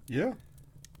 Yeah.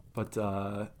 But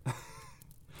oh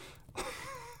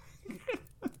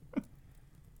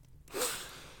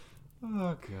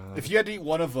god. If you had to eat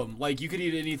one of them, like you could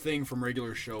eat anything from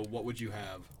regular show, what would you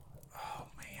have? Oh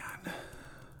man.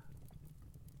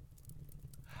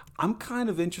 I'm kind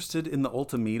of interested in the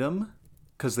ultimatum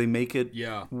because they make it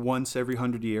once every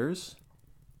 100 years.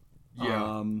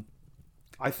 Yeah.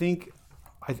 I think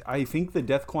the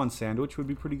Death Quan sandwich would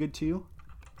be pretty good too.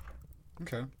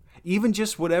 Okay. Even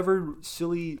just whatever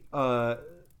silly the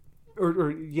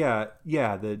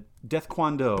Death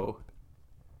Quan Do.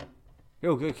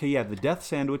 Okay, yeah, the Death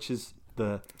Sandwich is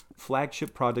the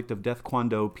flagship product of Death Quan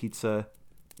Do Pizza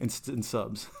and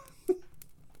subs.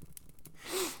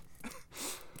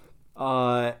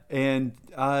 I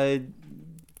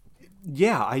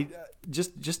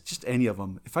just any of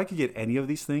them. If I could get any of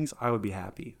these things, I would be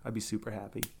happy. I'd be super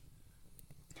happy.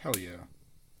 Hell yeah.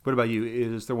 What about you?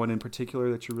 Is there one in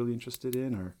particular that you're really interested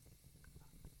in, or?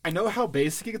 I know how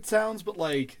basic it sounds, but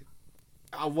like,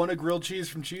 I want a grilled cheese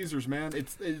from Cheezers, man.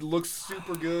 It looks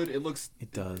super good.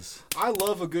 It does. I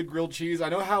love a good grilled cheese. I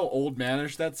know how old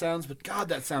manish that sounds, but God,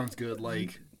 that sounds good.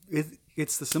 Like,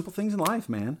 it's the simple things in life,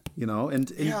 man. You know,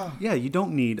 and you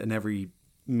don't need an every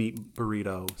meat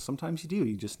burrito. Sometimes you do.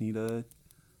 You just need a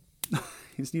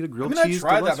grilled cheese. I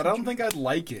tried that, but I don't think I'd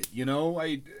like it. You know,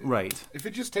 right. If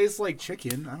it just tastes like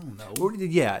chicken, I don't know. Or,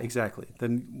 yeah, exactly.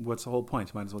 Then what's the whole point?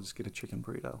 You might as well just get a chicken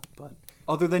burrito. But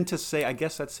other than to say, I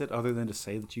guess that's it. Other than to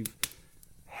say that you've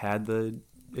had the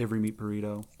every meat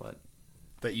burrito, but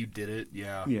that you did it,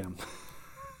 yeah. Yeah.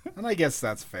 And I guess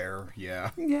that's fair.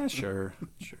 Yeah. Yeah, sure.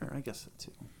 I guess so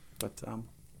too. But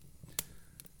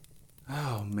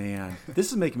oh man,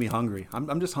 this is making me hungry.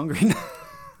 I'm just hungry now.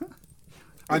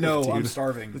 I know, dude. I'm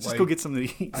starving. Let's just go get something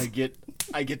to eat.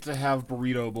 I get to have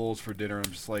burrito bowls for dinner.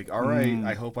 I'm just like, all right,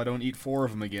 I hope I don't eat 4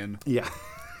 of them again. Yeah.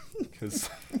 Because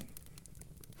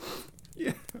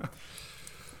yeah.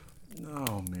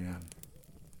 Oh man.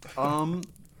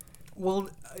 Well,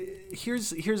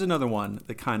 here's another one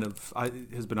that kind of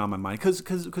has been on my mind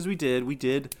because we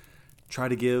did try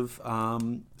to give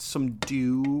some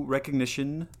due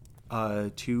recognition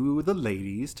to the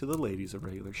ladies of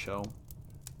Regular Show.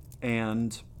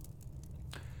 And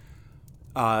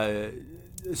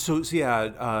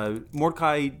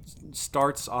Mordecai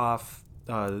starts off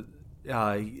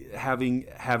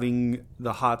having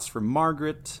the hots for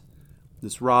Margaret,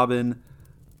 this Robin,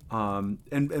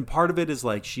 and part of it is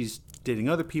like she's dating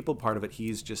other people. Part of it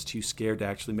he's just too scared to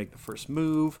actually make the first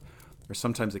move, or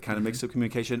sometimes it kind of makes up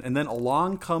communication. And then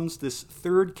along comes this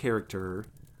third character.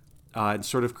 And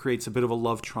sort of creates a bit of a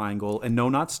love triangle. And no,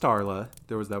 not Starla.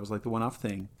 That was like the one-off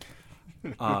thing.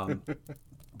 But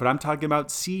I'm talking about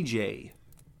CJ.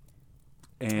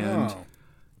 And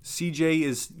CJ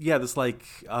is this like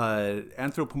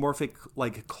anthropomorphic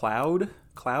like cloud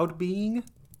being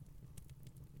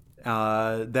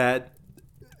that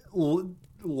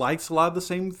likes a lot of the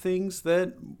same things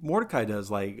that Mordecai does.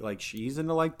 Like she's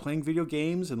into like playing video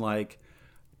games and like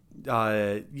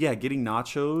getting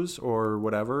nachos or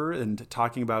whatever and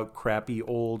talking about crappy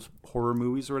old horror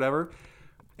movies or whatever.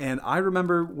 And I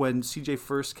remember when CJ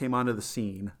first came onto the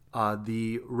scene,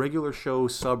 the Regular Show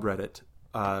subreddit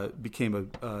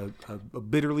became a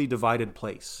bitterly divided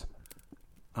place.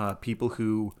 People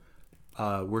who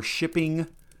were shipping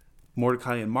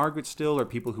Mordecai and Margaret still, or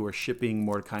people who are shipping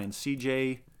Mordecai and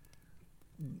CJ.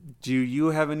 Do you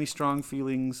have any strong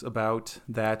feelings about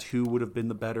that? Who would have been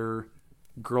the better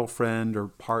girlfriend or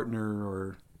partner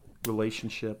or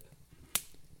relationship?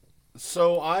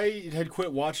 So I had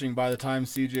quit watching by the time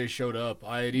CJ showed up.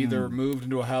 I had either moved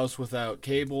into a house without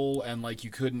cable and like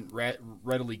you couldn't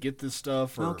readily get this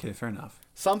stuff or Okay, fair enough.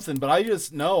 something, but I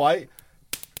just no, I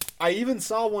even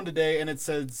saw one today and it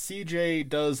said CJ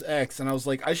does X and I was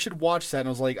like I should watch that and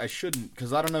I was like I shouldn't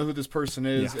cuz I don't know who this person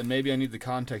is and maybe I need the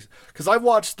context cuz I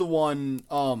watched the one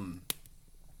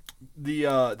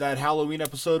that Halloween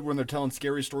episode when they're telling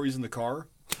scary stories in the car.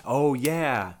 Oh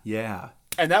yeah, yeah.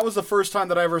 And that was the first time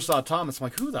that I ever saw Thomas. I'm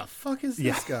like, who the fuck is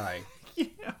this guy?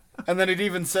 Yeah. And then it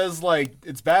even says, like,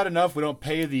 it's bad enough we don't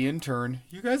pay the intern.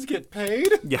 You guys get paid?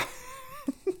 Yeah.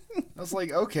 I was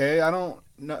like, okay, I don't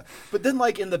know. But then,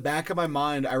 like, in the back of my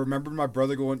mind, I remember my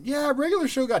brother going, yeah, regular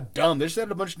show got dumb. They just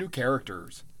added a bunch of new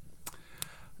characters.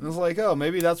 And I was like, oh,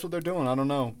 maybe that's what they're doing. I don't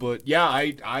know. But, yeah,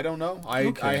 I don't know.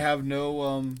 I have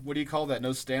no, what do you call that?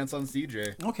 No stance on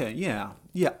CJ. Okay, yeah.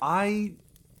 Yeah, I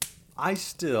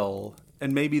still,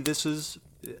 and maybe this is,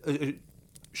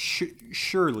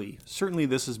 certainly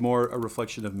this is more a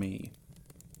reflection of me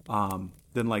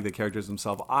than like the characters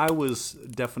themselves. I was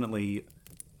definitely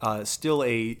still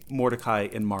a Mordecai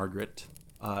and Margaret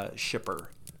shipper.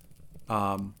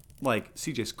 Like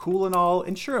CJ's cool and all,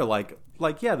 and sure, like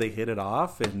yeah, they hit it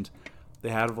off and they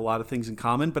have a lot of things in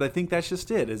common. But I think that's just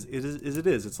it.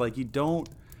 It's like you don't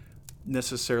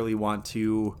necessarily want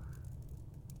to,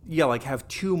 like have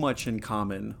too much in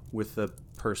common with the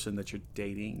person that you're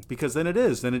dating, because then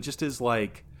it just is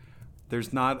like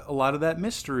there's not a lot of that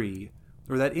mystery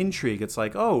or that intrigue. It's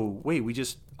like, oh wait, we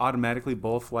just automatically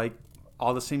both like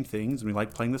all the same things and we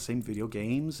like playing the same video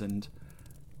games and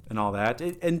all that.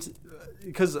 And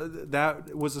because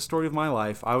that was the story of my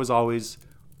life, I was always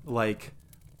like,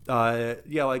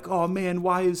 like, oh man,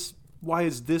 why is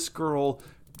this girl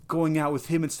going out with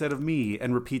him instead of me,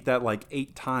 and repeat that like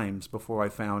 8 times before I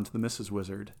found the Mrs.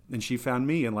 Wizard, and she found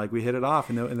me, and like we hit it off,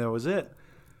 and that was it.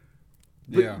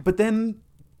 But then,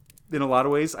 in a lot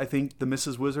of ways, I think the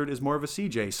Mrs. Wizard is more of a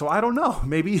CJ. So I don't know.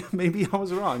 Maybe I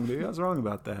was wrong. Maybe I was wrong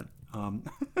about that.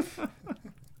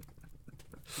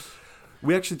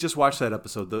 We actually just watched that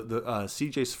episode, the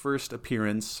CJ's first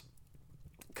appearance,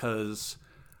 because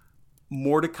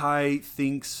Mordecai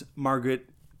thinks Margaret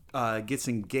gets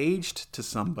engaged to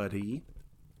somebody,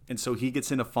 and so he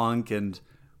gets in a funk, and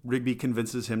Rigby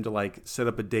convinces him to like set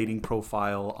up a dating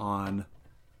profile on,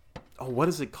 what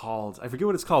is it called? I forget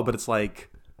what it's called, but it's like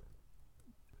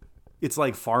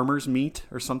Farmer's Meat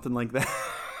or something like that.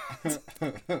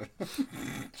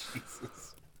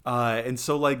 Jesus. And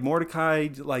so like Mordecai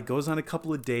like goes on a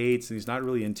couple of dates and he's not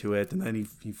really into it, and then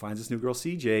he finds this new girl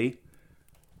CJ.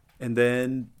 And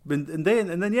then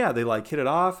yeah, they like hit it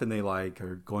off, and they like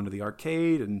are going to the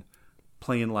arcade and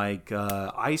playing like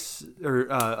ice or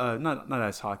not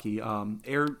ice hockey,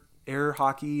 air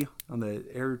hockey on the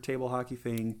air table hockey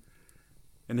thing,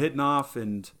 and hitting off,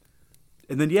 and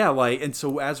then yeah, like, and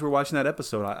so as we're watching that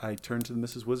episode, I turned to the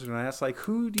Mrs. Wizard and I asked, like,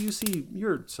 who do you see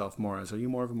yourself more as? Are you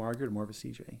more of a Margaret or more of a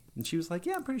CJ? And she was like,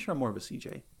 yeah, I'm pretty sure I'm more of a CJ.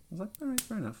 I was like, all right,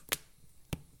 fair enough.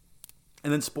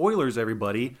 And then spoilers,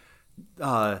 everybody.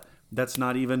 That's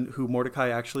not even who Mordecai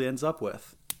actually ends up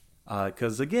with.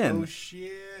 Because again... Oh,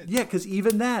 shit. Yeah, because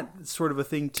even that sort of a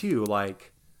thing, too.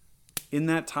 Like, in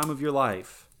that time of your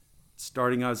life,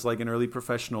 starting out as like an early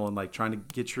professional and like trying to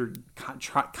get your...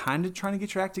 kind of trying to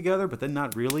get your act together, but then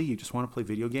not really. You just want to play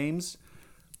video games.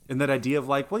 And that idea of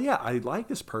like, well, yeah, I like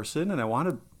this person and I want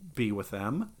to be with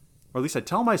them. Or at least I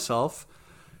tell myself...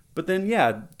 But then,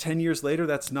 yeah, 10 years later,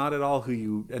 that's not at all who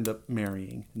you end up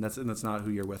marrying, and that's not who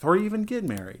you're with, or even get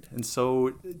married. And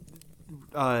so,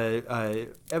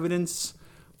 evidence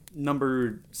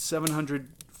number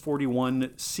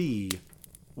 741C,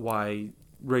 why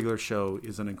regular show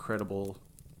is an incredible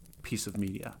piece of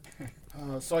media.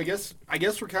 So I guess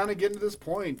we're kind of getting to this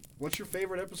point. What's your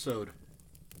favorite episode?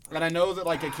 And I know that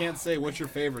like I can't say what's your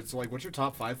favorite, so like what's your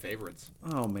top 5 favorites?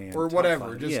 Oh man, or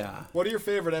whatever. 5, just yeah. What are your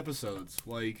favorite episodes?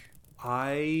 Like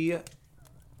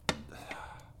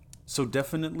so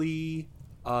definitely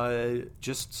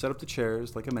just set up the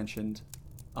chairs, like I mentioned.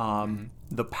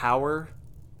 The Power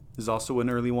is also an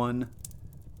early one,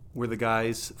 where the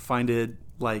guys find a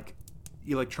like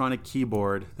electronic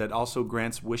keyboard that also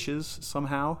grants wishes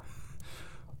somehow,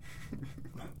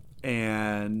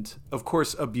 and of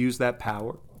course abuse that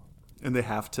power. And they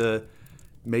have to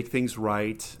make things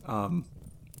right.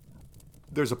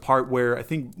 There's a part where I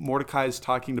think Mordecai is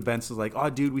talking to Benson, like, "Oh,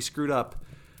 dude, we screwed up.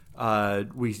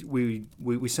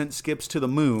 We sent Skips to the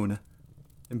moon."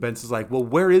 And Benson's like, "Well,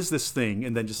 where is this thing?"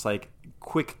 And then just like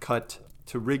quick cut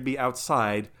to Rigby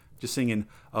outside, just singing,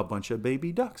 "A bunch of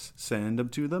baby ducks, send them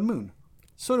to the moon.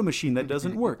 Soda machine that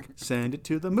doesn't work, send it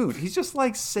to the moon." He's just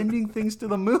like sending things to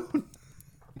the moon.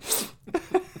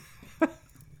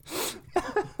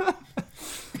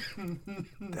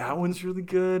 That one's really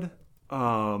good.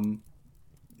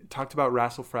 Talked about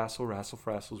Rassle Frassle. Rassle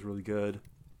Frassle's really good.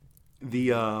 The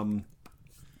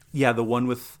the one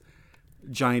with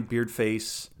giant beard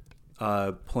face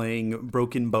playing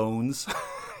Broken Bones.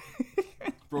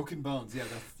 Broken Bones,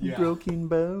 yeah. Broken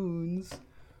Bones.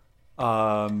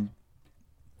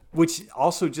 Which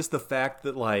also just the fact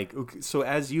that like, so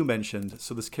as you mentioned,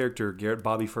 so this character Garrett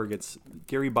Bobby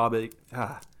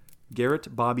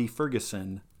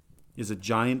Ferguson is a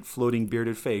giant floating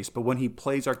bearded face, but when he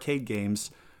plays arcade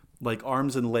games, like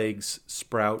arms and legs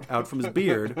sprout out from his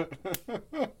beard.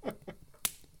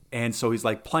 And so he's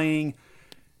like playing,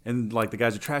 and like the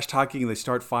guys are trash talking, and they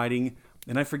start fighting.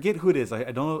 And I forget who it is. I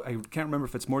don't know. I can't remember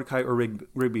if it's Mordecai or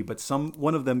Rigby, but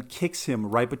one of them kicks him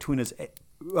right between his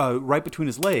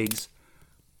legs,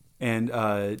 and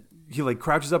he like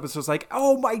crouches up and so it's like,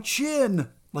 "Oh, my chin!"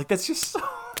 Like that's just so.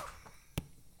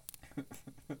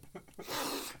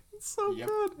 It's so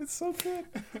good. It's so good.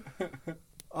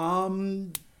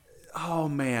 Oh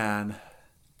man.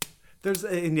 There's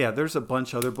a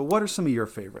bunch other, but what are some of your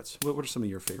favorites? What are some of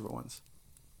your favorite ones?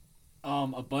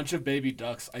 A Bunch of Baby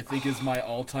Ducks, I think, is my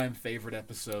all-time favorite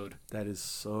episode. That is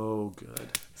so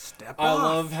good. I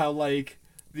love how, like,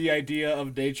 the idea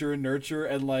of nature and nurture,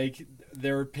 and, like,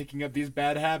 they're picking up these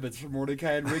bad habits from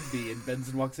Mordecai and Rigby, and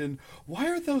Benson walks in, why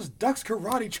are those ducks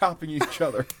karate chopping each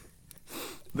other?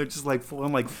 They're just, like, full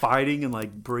on, like, fighting and,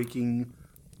 like, breaking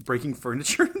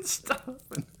furniture and stuff.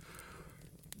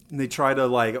 And they try to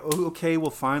like, oh, okay,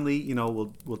 we'll finally,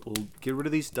 we'll get rid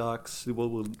of these ducks.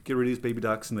 We'll get rid of these baby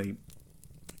ducks, and they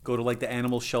go to like the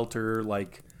animal shelter,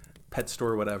 like pet store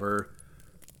or whatever.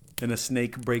 And a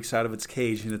snake breaks out of its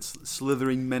cage, and it's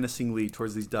slithering menacingly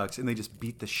towards these ducks, and they just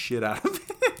beat the shit out of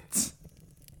it.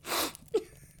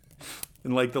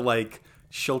 And like the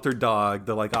shelter dog,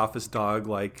 the like office dog,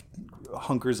 like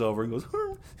hunkers over and goes,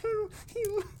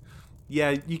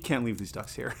 yeah, you can't leave these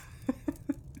ducks here.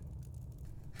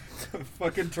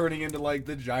 Fucking turning into like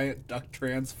the giant duck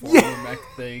transformer mech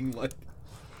thing, like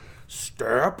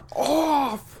step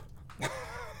off.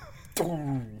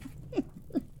 And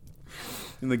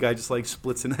the guy just like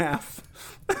splits in half.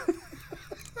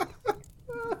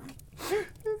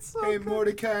 It's so good.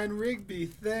 Mordecai and Rigby,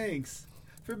 thanks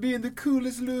for being the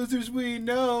coolest losers we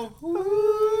know.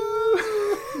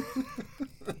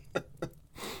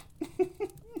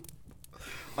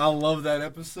 I love that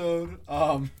episode.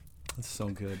 It's so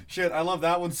good. Shit, I love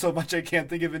that one so much I can't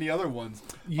think of any other ones.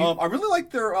 I really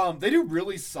like their they do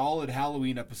really solid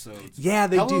Halloween episodes. Yeah,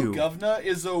 they do. Hello Govna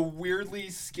is a weirdly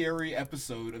scary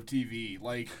episode of TV.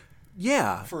 Like,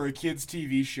 yeah, for a kids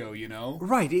TV show,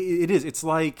 Right, it is. It's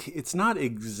like, it's not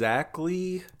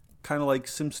exactly kind of like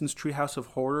Simpsons Treehouse of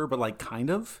Horror, but like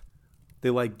kind of. They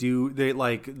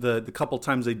the couple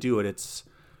times they do it, it's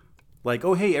like,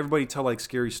 oh hey, everybody tell like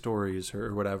scary stories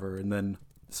or whatever, and then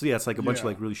so yeah, it's like a bunch of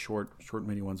like really short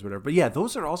mini ones or whatever. But yeah,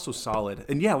 those are also solid.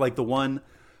 And yeah, like the one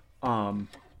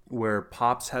where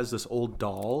Pops has this old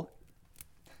doll.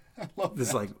 I love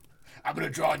this that. Like, I'm gonna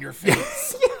draw on your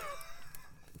face.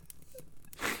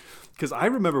 Because I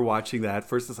remember watching that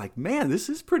first. It's like, man, this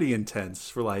is pretty intense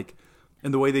for like,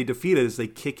 and the way they defeat it is they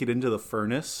kick it into the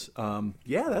furnace.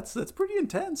 Yeah, that's pretty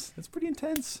intense. That's pretty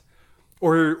intense.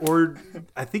 Or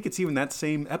I think it's even that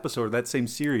same episode, that same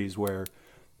series where.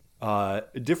 A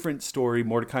different story,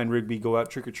 Mordecai and Rigby go out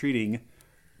trick-or-treating.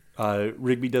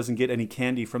 Rigby doesn't get any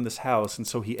candy from this house, and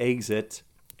so he eggs it.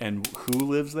 And who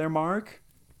lives there, Mark?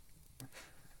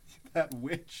 That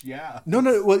witch, yeah. No,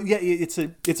 well, yeah, it's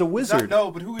a wizard. No,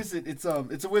 but who is it? It's a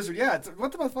wizard. Yeah,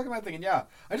 what the fuck am I thinking? Yeah,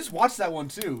 I just watched that one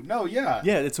too. No, yeah.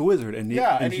 Yeah, it's a wizard, and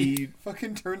he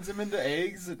fucking turns him into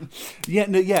eggs. And...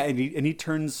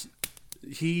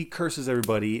 he curses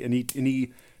everybody, and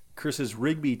he curses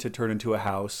Rigby to turn into a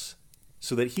house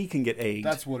so that he can get egged.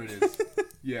 That's what it is.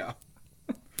 Yeah.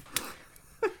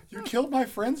 You killed my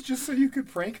friends just so you could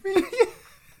prank me?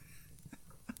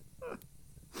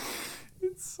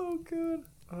 It's so good.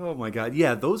 Oh my god.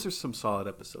 Yeah, those are some solid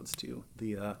episodes too.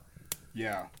 The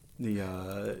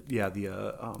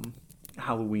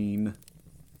Halloween,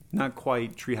 not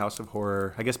quite Treehouse of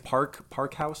Horror. I guess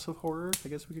Park House of Horror, I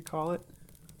guess we could call it.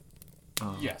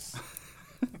 Yes.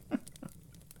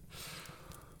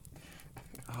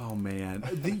 Oh man,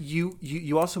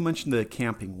 you also mentioned the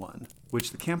camping one,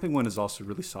 which the camping one is also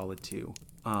really solid too.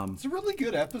 It's a really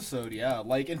good episode, yeah.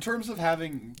 Like in terms of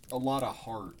having a lot of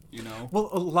heart, Well,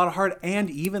 a lot of heart, and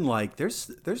even like there's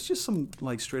just some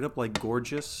like straight up like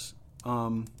gorgeous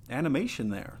animation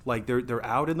there. Like they're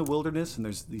out in the wilderness, and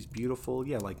there's these beautiful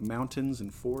like mountains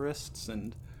and forests,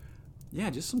 and yeah,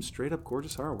 just some straight up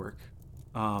gorgeous artwork.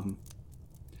 And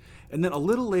then a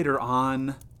little later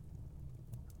on,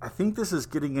 I think this is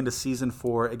getting into season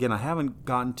 4. Again, I haven't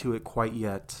gotten to it quite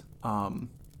yet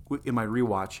in my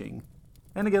rewatching.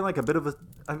 And again, like a bit of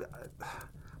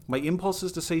my impulse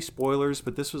is to say spoilers,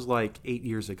 but this was like 8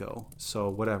 years ago, so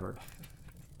whatever.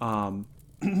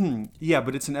 Yeah,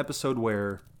 but it's an episode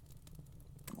where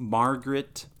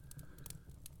Margaret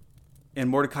and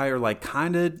Mordecai are like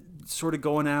kind of sort of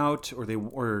going out,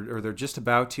 or they're just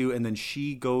about to, and then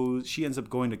she ends up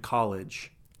going to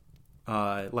college,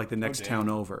 like the next town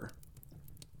over,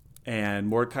 and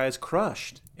Mordecai is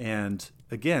crushed. And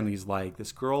again, he's like,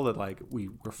 this girl that like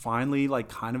we're finally like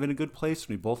kind of in a good place, and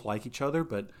we both like each other,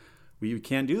 but we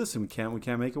can't do this, and we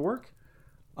can't make it work.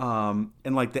 And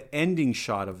like the ending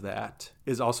shot of that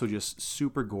is also just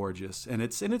super gorgeous, and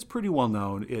it's pretty well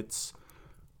known. It's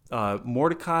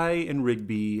Mordecai and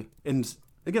Rigby, and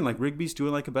again, like Rigby's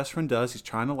doing like a best friend does. He's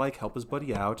trying to like help his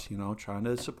buddy out, trying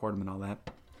to support him and all that.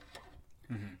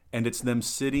 Mm-hmm. And it's them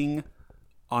sitting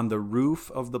on the roof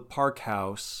of the park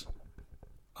house,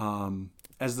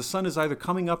 as the sun is either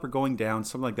coming up or going down,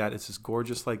 something like that. It's this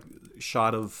gorgeous like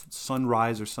shot of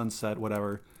sunrise or sunset,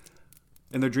 whatever.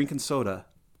 And they're drinking soda.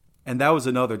 And that was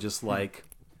another just like,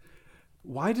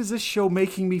 why does this show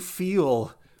making me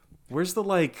feel? Where's the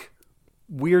like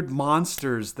weird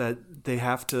monsters that they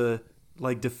have to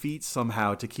like defeat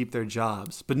somehow to keep their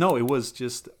jobs? But no,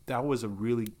 that was a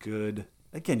really good,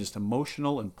 again, just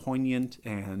emotional and poignant,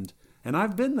 and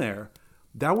I've been there.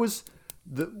 That was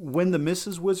when the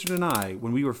Mrs. Wizard and I,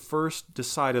 when we were first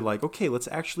decided like, okay, let's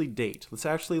actually date. Let's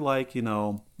actually like,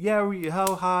 why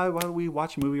don't we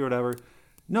watch a movie or whatever?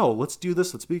 No, let's do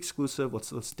this. Let's be exclusive.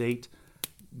 Let's date.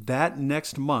 That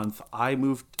next month, I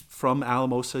moved from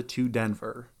Alamosa to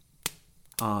Denver.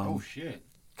 Oh shit!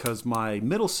 Because my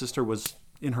middle sister was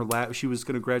in her she was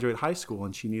going to graduate high school,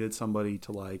 and she needed somebody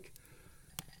to like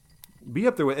be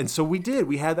up there with. And so we did.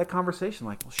 We had that conversation.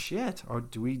 Like, well, shit. Or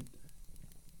do we?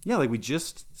 Yeah, like we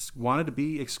just wanted to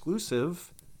be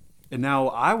exclusive, and now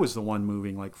I was the one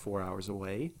moving like 4 hours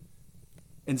away,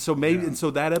 and so and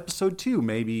so that episode too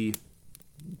maybe.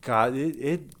 God,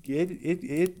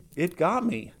 it got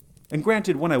me. And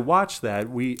granted, when I watched that,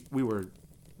 we were,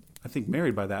 I think,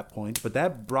 married by that point. But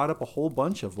that brought up a whole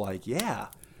bunch of like,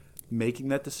 making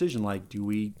that decision. Like, do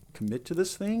we commit to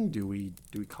this thing? Do we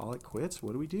call it quits?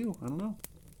 What do we do? I don't know.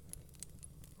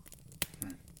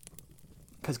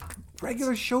 Because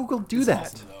regular show will do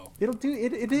that. Awesome, It'll do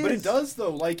it. It is. But it does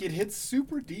though. Like it hits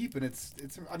super deep, and it's.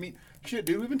 I mean, shit,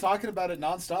 dude. We've been talking about it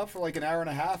nonstop for like an hour and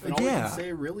a half, and all we can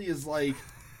say really is like,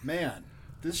 man,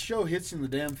 this show hits you in the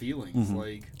damn feelings. Mm-hmm.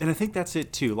 Like, and I think that's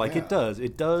it too. Like it does.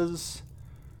 It does.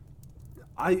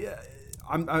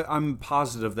 I'm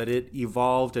positive that it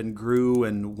evolved and grew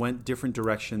and went different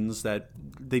directions that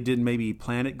they didn't maybe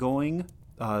plan it going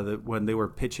when they were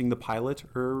pitching the pilot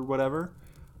or whatever.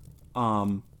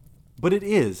 But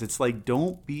it's like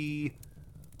don't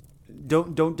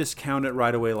discount it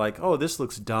right away like, oh, this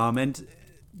looks dumb. And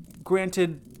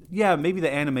granted, yeah, maybe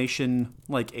the animation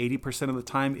like 80% of the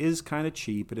time is kind of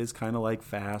cheap. It is kind of like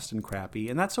fast and crappy,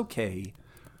 and that's okay.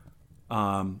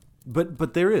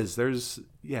 But there's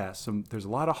a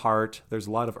lot of heart, there's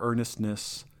a lot of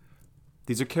earnestness.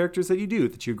 These are characters that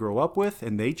you grow up with,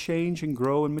 and they change and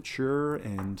grow and mature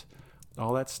and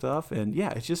all that stuff. And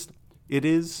yeah, it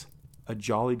is a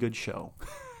jolly good show.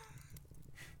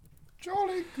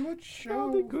 Jolly good show.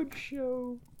 Jolly good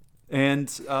show. And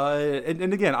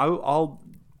again, I'll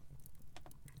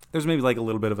there's maybe like a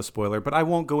little bit of a spoiler, but I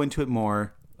won't go into it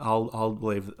more.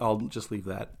 I'll just leave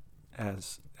that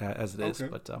as it is.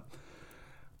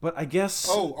 But I guess.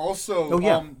 Oh, also,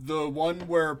 the one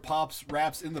where Pops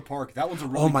raps in the park. That one's a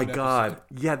really. Oh my good god!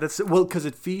 episode. Yeah, that's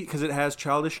because it has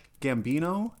Childish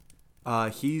Gambino.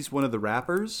 He's one of the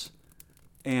rappers.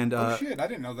 And oh shit! I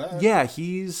didn't know that. Yeah,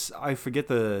 I forget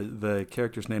the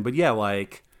character's name, but yeah,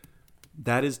 like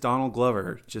that is Donald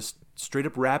Glover, just straight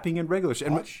up rapping in regular.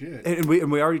 Shit. And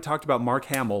we already talked about Mark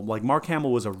Hamill. Like Mark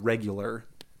Hamill was a regular.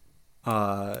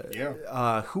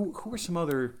 Who were some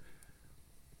other?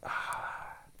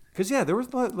 Because there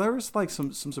was like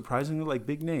some surprisingly like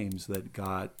big names that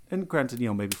got, and granted,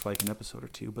 maybe for like an episode or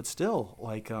two, but still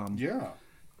like yeah.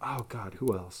 Oh God,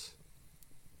 who else?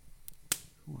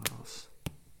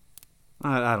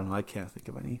 I don't know. I can't think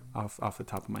of any off the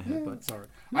top of my head. But sorry,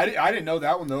 I didn't know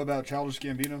that one though about Childish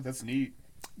Gambino. That's neat.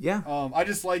 Yeah. I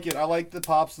just like it. I like the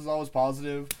Pops is always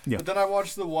positive. Yeah. But then I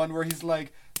watched the one where he's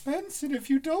like, Benson, if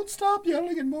you don't stop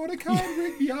yelling at Mordecai and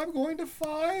Rigby, I'm going to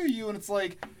fire you. And it's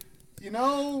like,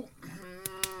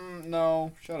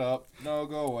 No, shut up. No,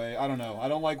 go away. I don't know. I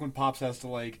don't like when Pops has to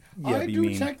Yeah, I be do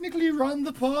mean. technically run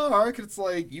the park. It's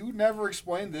like, you never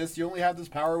explained this. You only have this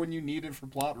power when you need it for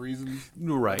plot reasons.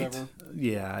 Right. Whatever.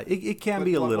 Yeah, it can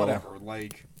be a little. Whatever.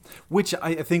 Like, Which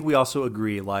I think we also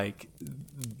agree, like,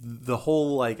 the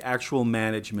whole, like, actual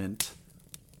management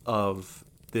of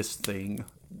this thing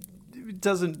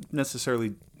doesn't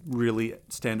necessarily really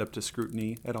stand up to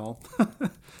scrutiny at all.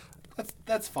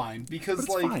 that's fine because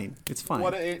But it's fine. It's fine.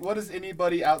 What does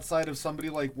anybody outside of somebody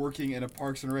like working in a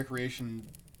parks and recreation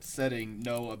setting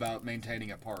know about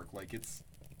maintaining a park? Like, it's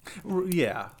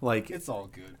Yeah, like all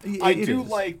good. It- I it do is.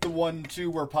 like the one too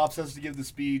where Pops has to give the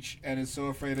speech and is so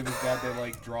afraid of his dad they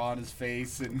like draw on his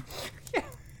face and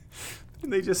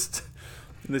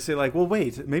they say like, well,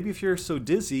 wait, maybe if you're so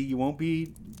dizzy, you won't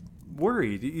be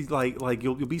worried. Like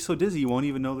you'll be so dizzy, you won't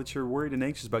even know that you're worried and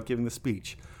anxious about giving the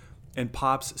speech. And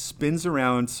Pops spins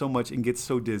around so much and gets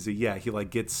so dizzy. Yeah, he like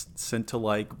gets sent to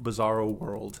like Bizarro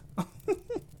World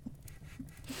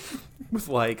with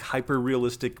like hyper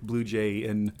realistic blue jay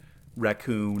and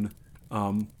raccoon,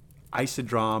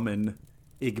 Isidrom and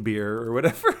Igbeer or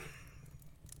whatever.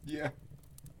 yeah.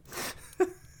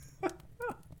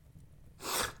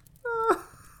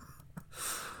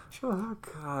 Oh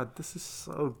God, this is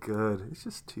so good. It's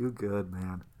just too good,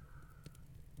 man.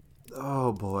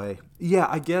 Oh boy, yeah.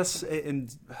 I guess,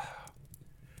 and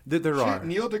there Shit, are.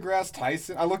 Neil deGrasse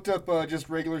Tyson. I looked up just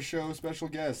regular show special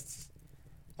guests.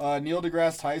 Neil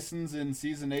deGrasse Tyson's in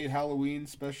season 8 Halloween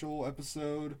special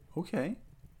episode. Okay.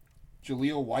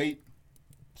 Jaleel White,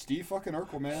 Steve fucking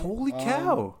Urkel, man. Holy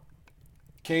cow!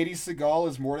 Katie Seagal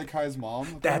is Mordecai's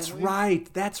mom. That's apparently.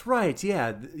 right. That's right.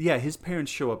 Yeah, yeah. His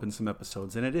parents show up in some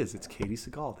episodes, and it's Katie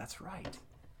Seagal. That's right.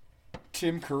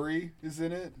 Tim Curry is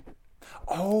in it.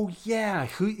 Oh yeah.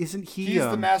 Who isn't he? He's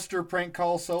the master prank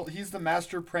call. So he's the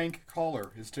master prank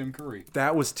caller. Is Tim Curry?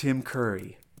 That was Tim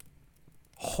Curry.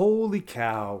 Holy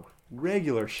cow!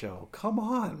 Regular show. Come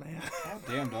on, man. God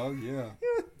damn, dog. Yeah.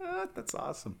 That's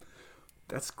awesome.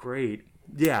 That's great.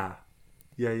 Yeah.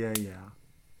 Yeah.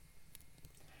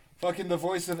 Fucking the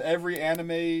voice of every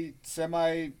anime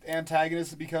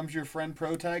semi-antagonist that becomes your friend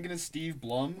protagonist, Steve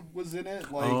Blum, was in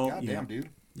it. Like, Oh, goddamn, yeah. dude.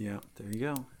 Yeah. There you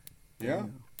go. Yeah.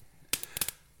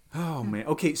 Oh man.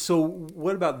 Okay, so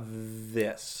what about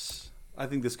this? I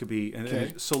think this could be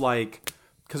Okay. so like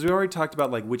because we already talked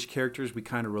about like which characters we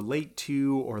kind of relate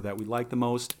to or that we like the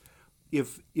most.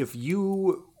 If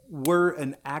you were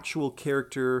an actual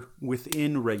character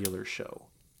within regular show,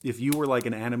 if you were like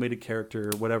an animated character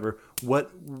or whatever,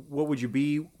 what would you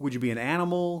be? Would you be an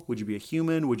animal? Would you be a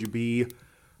human? Would you be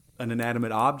an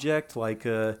inanimate object like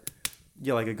a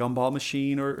gumball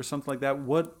machine or something like that?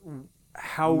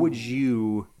 How would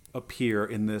you appear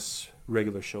in this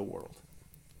regular show world?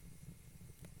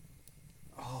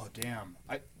 Oh, damn.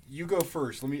 You go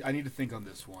first. I need to think on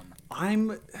this one.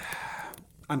 I'm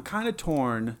kind of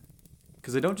torn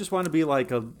because I don't just want to be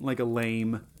like a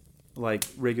lame like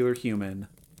regular human.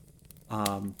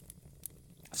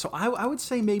 So I would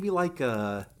say maybe like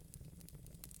a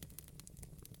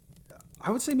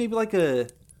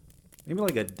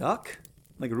duck,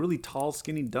 like a really tall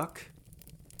skinny duck,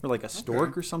 or like a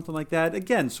stork or something like that.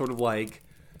 Again, sort of like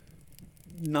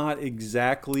not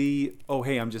exactly, oh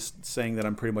hey, I'm just saying that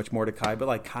I'm pretty much Mordecai, but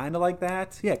like kind of like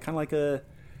that. Yeah, kind of like a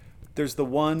there's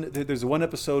one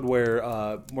episode where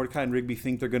Mordecai and Rigby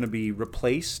think they're going to be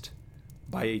replaced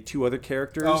by two other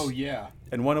characters. Oh, yeah.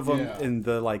 And one of them, Yeah. and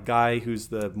the like guy who's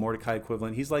the Mordecai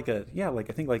equivalent, he's like I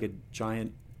think like a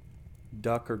giant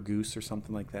duck or goose or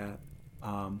something like that.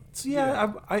 So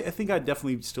yeah, I think I'd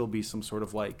definitely still be some sort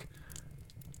of like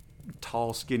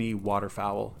tall, skinny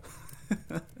waterfowl.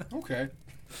 Okay.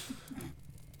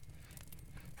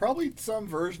 Probably some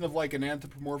version of like an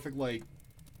anthropomorphic like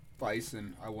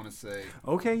bison, I want to say.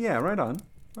 Okay, yeah, right on.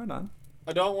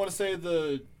 I don't want to say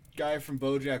the guy from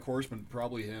BoJack Horseman,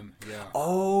 probably him. Yeah.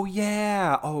 Oh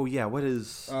yeah. What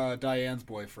is? Diane's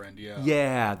boyfriend, yeah.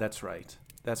 Yeah, that's right.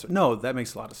 No, that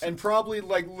makes a lot of sense. And probably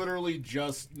like literally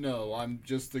just no, I'm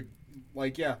just just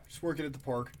working at the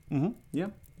park. Mm-hmm. Yeah.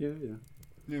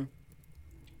 Yeah.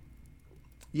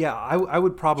 Yeah, I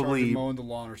would probably Charging mowing the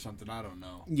lawn or something, I don't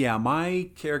know. Yeah, my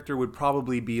character would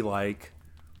probably be like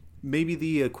maybe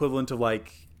the equivalent of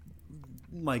like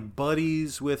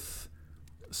buddies with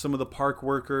some of the park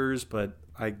workers, but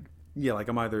I'm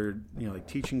either like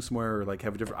teaching somewhere or like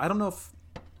have a different. I don't know if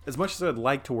as much as I'd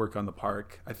like to work on the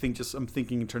park, I think just I'm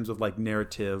thinking in terms of like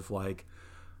narrative, like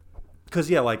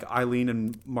because like Eileen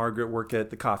and Margaret work at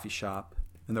the coffee shop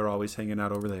and they're always hanging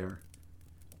out over there.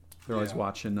 They're always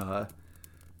watching.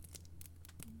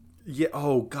 Yeah.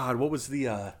 Oh God, what was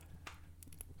the?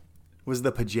 Was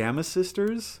the Pajama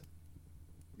Sisters?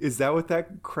 Is that what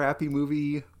that crappy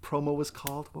movie promo was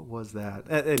called? What was that?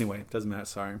 Anyway, doesn't matter.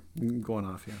 Sorry, I'm going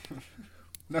off here.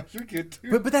 No, you're good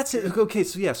too. But that's it. Okay,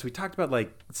 so yeah, so we talked about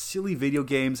like silly video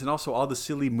games and also all the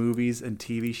silly movies and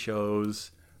TV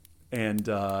shows, and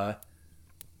oh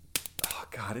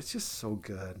god, it's just so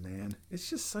good, man. It's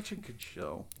just such a good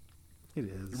show. It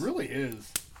is. It really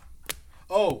is.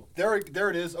 Oh, there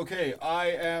it is. Okay,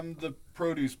 I am the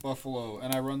produce buffalo,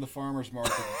 and I run the farmer's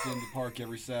market that's in the park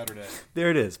every Saturday. There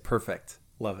it is. Perfect.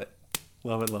 Love it.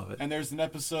 Love it, love it. And there's an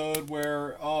episode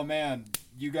where, oh man,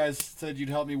 you guys said you'd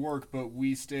help me work, but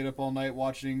we stayed up all night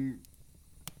watching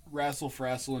Rassle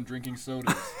Frassle and drinking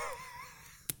sodas.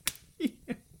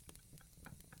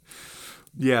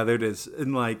 Yeah, there it is.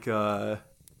 And like, yeah,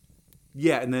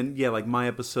 and then, yeah, like my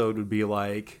episode would be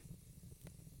like,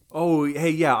 oh, hey,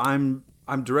 yeah, I'm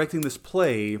directing this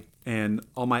play, and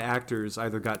all my actors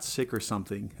either got sick or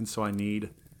something, and so I need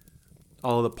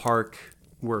all of the park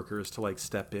workers to like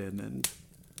step in and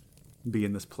be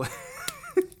in this play.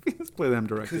 This play that I'm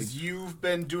directing. Because you've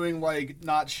been doing like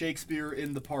not Shakespeare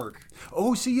in the park.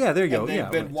 Oh, see, yeah, there you go. And they've Yeah,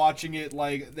 been right. watching it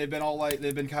like they've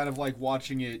been kind of like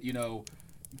watching it, you know,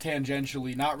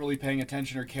 tangentially, not really paying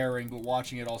attention or caring, but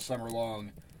watching it all summer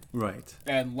long. Right.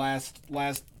 And last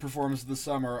performance of the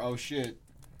summer, oh shit,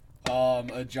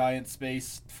 a giant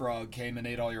space frog came and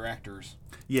ate all your actors.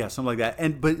 Yeah, something like that.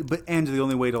 And but the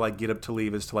only way to like get up to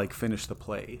leave is to like finish the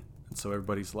play. And so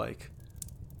everybody's like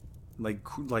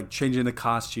changing the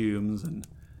costumes and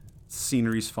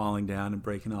scenery's falling down and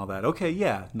breaking all that. Okay,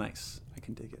 yeah, nice. I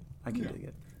can dig it. Dig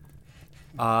it.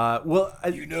 Well,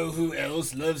 You know who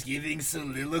else loves giving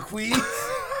soliloquies?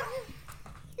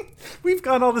 we've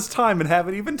gone all this time and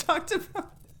haven't even talked about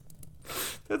it.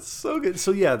 That's so good.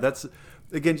 So yeah, that's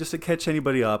again just to catch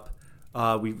anybody up.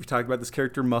 We talked about this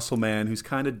character Muscle Man, who's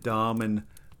kind of dumb and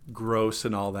gross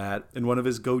and all that. And one of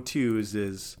his go-tos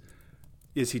is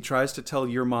he tries to tell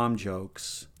your mom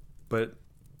jokes, but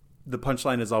the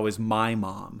punchline is always my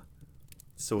mom.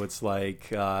 So it's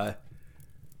like, you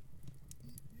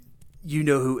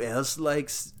know who else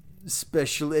likes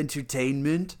special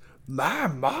entertainment? My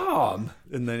mom.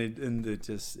 And then it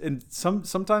just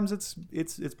sometimes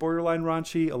it's borderline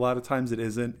raunchy. A lot of times it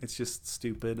isn't. It's just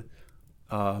stupid.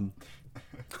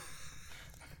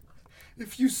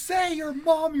 If you say your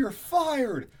mom, you're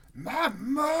fired. My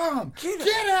mom,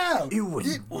 get out. It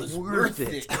was worth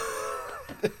it.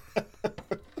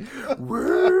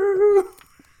 Woo!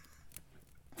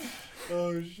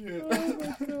 Oh shit! Oh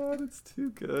my god, it's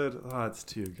too good. Oh, it's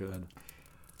too good.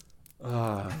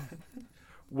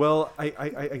 Well,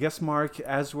 I guess Mark,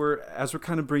 as we're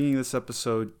kind of bringing this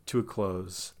episode to a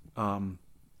close,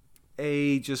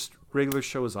 just regular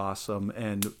show is awesome,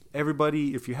 and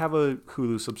everybody, if you have a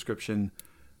Hulu subscription,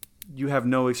 you have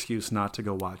no excuse not to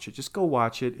go watch it. Just go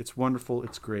watch it. It's wonderful.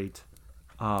 It's great.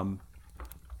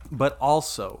 But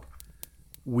also,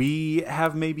 we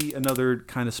have maybe another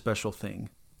kind of special thing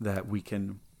that we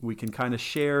can kind of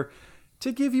share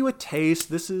to give you a taste.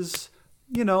 This is,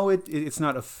 it's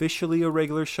not officially a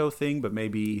regular show thing, but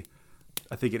maybe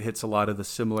I think it hits a lot of the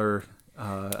similar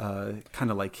kind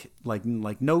of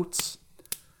like notes.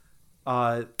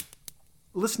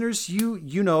 Listeners,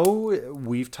 you know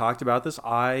we've talked about this.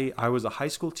 I was a high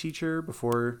school teacher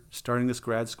before starting this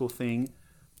grad school thing,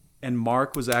 and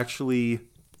Mark was actually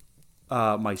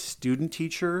my student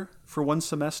teacher for one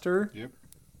semester. Yep.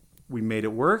 We made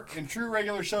it work. In true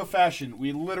regular show fashion,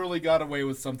 we literally got away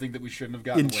with something that we shouldn't have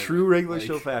gotten In away with. true regular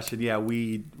show fashion, yeah,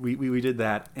 we did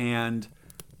that. And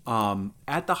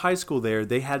at the high school there,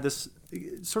 they had this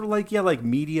sort of like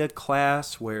media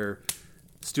class where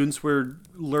students were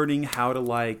learning how to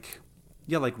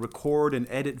record and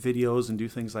edit videos and do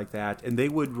things like that. And they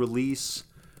would release,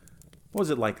 what was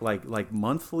it, like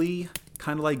monthly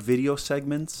kind of like video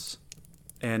segments,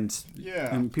 and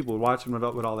people would watch them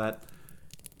with all that.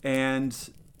 And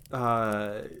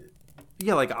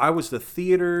like I was the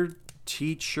theater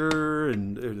teacher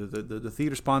and the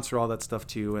theater sponsor, all that stuff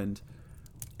too, and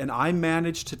I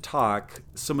managed to talk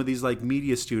some of these like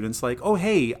media students like, oh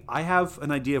hey, I have an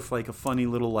idea for like a funny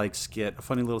little like skit, a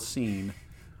funny little scene.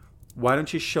 Why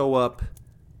don't you show up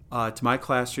to my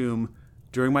classroom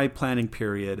during my planning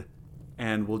period,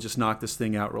 and we'll just knock this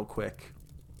thing out real quick.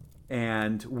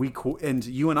 And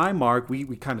you and I, Mark,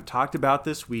 we kind of talked about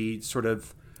this. We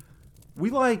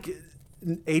like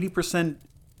 80%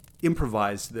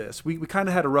 improvised this. We kind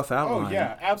of had a rough outline. Oh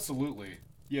yeah, absolutely.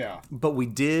 Yeah. But we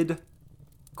did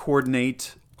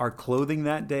coordinate our clothing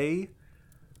that day.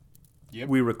 Yep.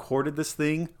 We recorded this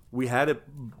thing. We had it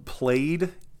played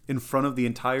in front of the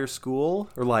entire school,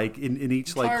 or like in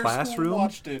each like Entire classroom. School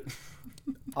watched it.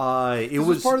 It This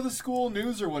was part of the school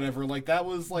news or whatever. Like that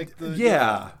was like the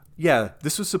yeah.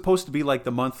 This was supposed to be like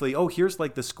the monthly. Oh, here's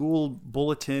like the school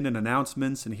bulletin and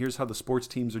announcements, and here's how the sports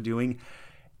teams are doing,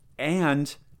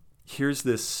 and here's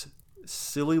this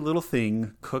silly little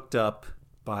thing cooked up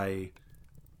by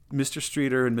Mr.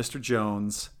 Streeter and Mr.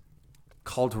 Jones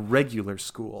called Regular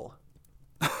School.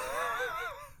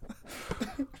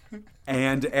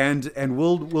 and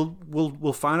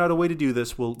we'll find out a way to do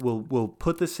this. We'll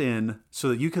put this in so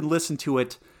that you can listen to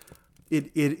it.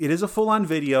 It is a full-on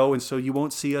video, and so you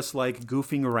won't see us like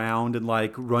goofing around and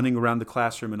like running around the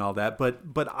classroom and all that.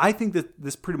 But I think that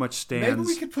this pretty much stands. Maybe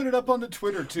we could put it up on the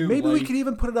Twitter too. Maybe we could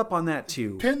even put it up on that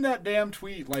too. Pin that damn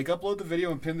tweet. Like upload the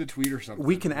video and pin the tweet or something.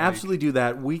 We can absolutely do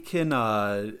that. We can,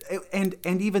 and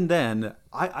even then,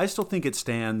 I still think it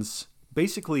stands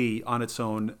basically on its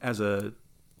own as a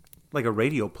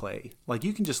radio play. Like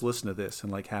you can just listen to this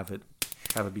and like have it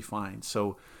be fine.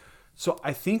 So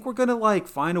I think we're gonna like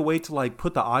find a way to like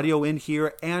put the audio in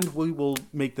here, and we will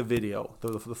make the video,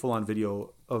 the full-on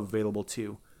video available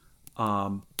too.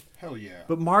 Hell yeah!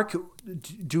 But Mark,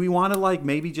 do we want to like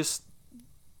maybe just,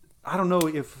 I don't know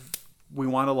if we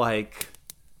want to like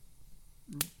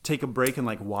take a break and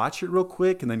like watch it real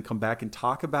quick and then come back and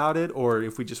talk about it, or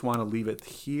if we just want to leave it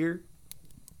here.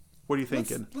 What are you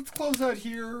thinking? Let's close out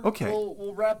here. Okay.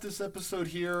 We'll wrap this episode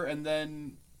here, and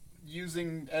then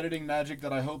using editing magic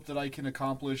that I hope that I can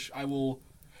accomplish,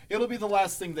 it'll be the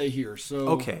last thing they hear. So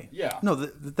okay. Yeah. No,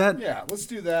 that yeah. Let's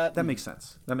do that. That makes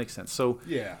sense. So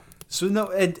yeah. So no,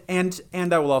 and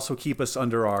that will also keep us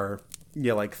under our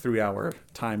 3-hour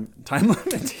time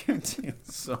limit here too.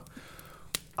 So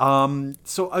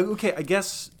okay, I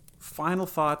guess final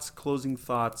thoughts, closing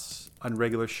thoughts on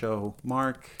Regular Show.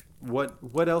 Mark,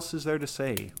 what else is there to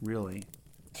say, really?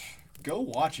 Go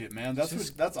watch it, man.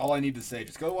 That's all I need to say.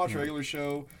 Just go watch Regular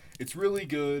Show. It's really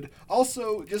good.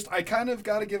 Also, I kind of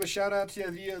got to give a shout out to the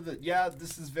idea that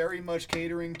this is very much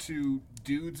catering to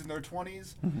dudes in their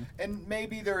 20s, and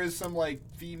maybe there is some like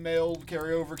female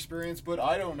carryover experience, but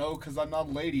I don't know because I'm not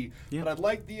a lady. Yeah. But I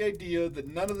like the idea that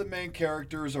none of the main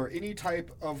characters are any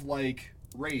type of like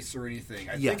race or anything.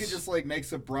 I think it just like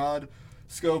makes a broad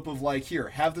scope of like, here,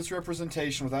 have this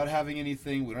representation without having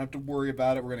anything. We don't have to worry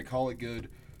about it. We're going to call it good.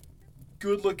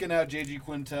 Good looking out J.G.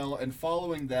 Quintel, and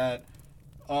following that,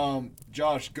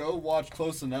 Josh, go watch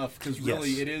Close Enough, because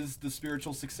really it is the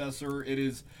spiritual successor. It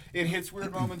hits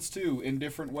weird moments too in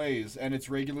different ways, and it's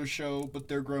Regular Show, but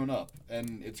they're grown up,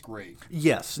 and it's great.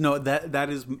 Yes, no, that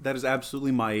is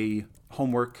absolutely my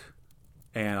homework,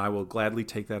 and I will gladly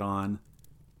take that on.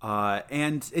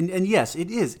 And yes, it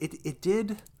is. It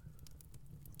did.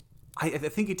 I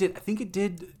think it did. I think it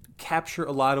did capture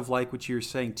a lot of like what you're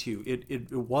saying too.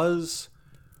 It was,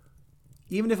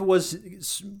 even if it was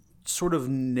sort of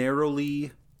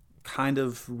narrowly kind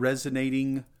of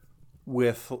resonating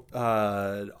with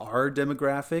our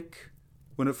demographic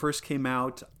when it first came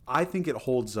out, I think it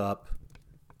holds up.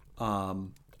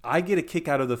 I get a kick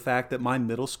out of the fact that my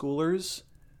middle schoolers,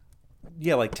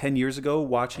 like 10 years ago,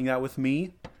 watching that with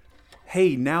me,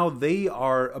 hey, now they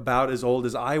are about as old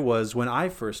as I was when I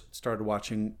first started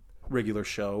watching Regular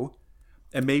Show.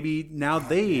 And maybe now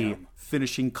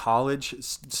finishing college,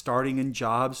 starting in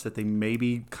jobs that they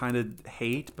maybe kind of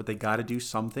hate, but they got to do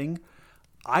something.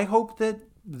 I hope that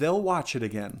they'll watch it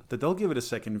again, that they'll give it a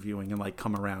second viewing and like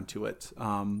come around to it,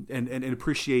 and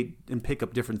appreciate and pick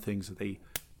up different things that they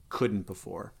couldn't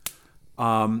before.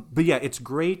 But yeah, it's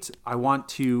great. I want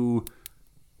to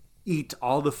eat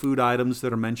all the food items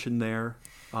that are mentioned there.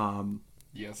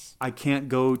 Yes. I can't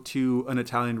go to an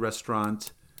Italian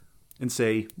restaurant and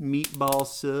say, meatball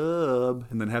sub,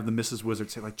 and then have the Mrs. Wizard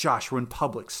say, like, Josh, we're in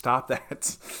public. Stop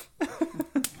that.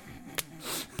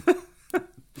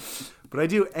 But I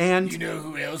do, and... You know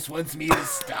who else wants me to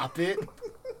stop it?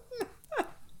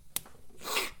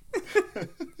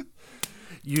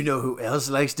 You know who else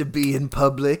likes to be in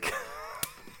public?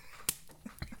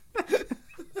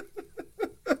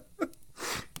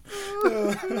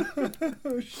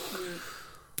 Oh, shit.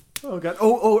 Oh god!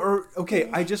 Okay.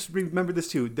 I just remembered this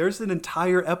too. There's an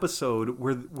entire episode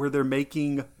where they're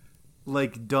making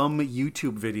like dumb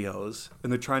YouTube videos,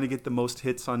 and they're trying to get the most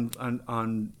hits on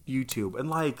YouTube.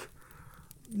 And like,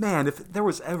 man, if there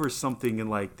was ever something in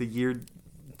like the year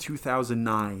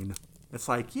 2009, it's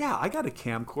like, yeah, I got a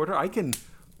camcorder. I can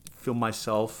film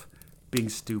myself being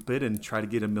stupid and try to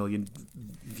get 1 million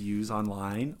views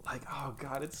online. Like, oh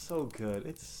god, it's so good.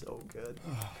 It's so good.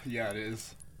 Yeah, it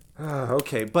is.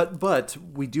 Okay, but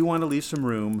we do want to leave some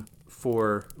room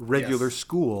for Regular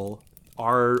School,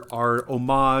 our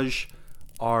homage,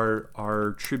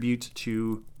 our tribute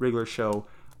to Regular Show.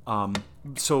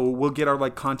 So we'll get our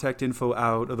like contact info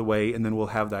out of the way, and then we'll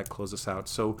have that close us out.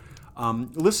 So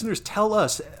listeners, tell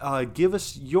us, give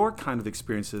us your kind of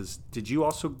experiences. Did you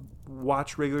also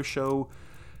watch regular show?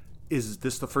 Is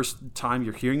this the first time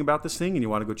you're hearing about this thing and you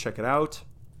want to go check it out?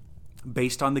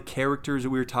 Based on the characters that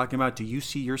we were talking about, do you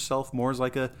see yourself more as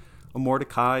like a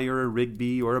Mordecai or a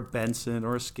Rigby or a Benson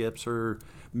or a Skips, or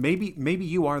maybe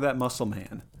you are that muscle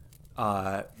man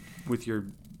with your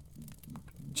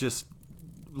just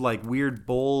like weird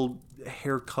bowl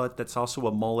haircut that's also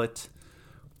a mullet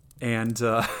and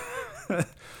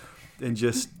and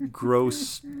just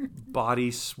gross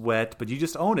body sweat, but you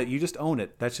just own it. You just own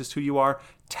it. That's just who you are.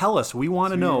 Tell us. We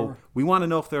want to know. We want to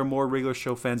know if there are more regular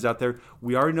show fans out there.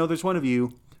 We already know there's one of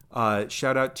you.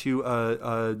 Shout out to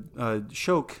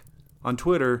Shok on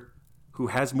Twitter, who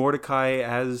has Mordecai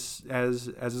as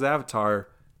his avatar.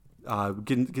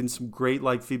 Getting some great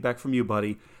like feedback from you,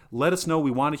 buddy. Let us know.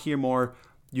 We want to hear more.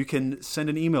 You can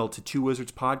send an email to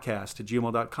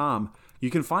twowizardspodcast@gmail.com. You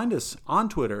can find us on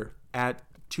Twitter at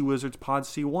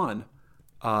twowizardspodc1.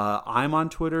 I'm on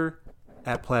Twitter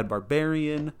at Plaid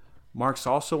Barbarian. Mark's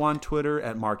also on Twitter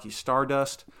at Marky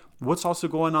Stardust. What's also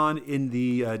going on in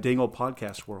the dang old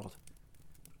podcast world?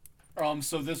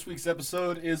 So this week's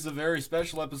episode is a very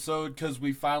special episode because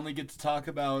we finally get to talk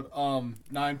about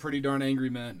 9 Pretty Darn Angry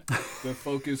Men, the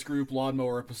focus group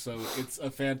lawnmower episode. It's a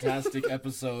fantastic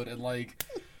episode, and like,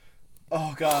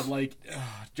 oh god, like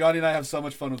Johnny and I have so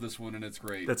much fun with this one, and it's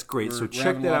great. That's great. So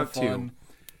check that out too.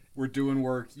 We're doing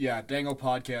work. Yeah, Dango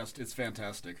Podcast. It's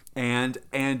fantastic. And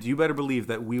you better believe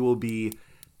that we will be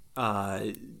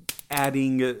adding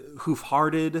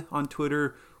Hoofhearted on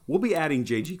Twitter. We'll be adding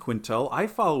JG Quintel. I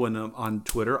follow him on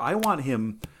Twitter. I want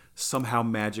him somehow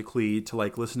magically to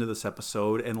like listen to this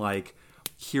episode and like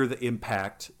hear the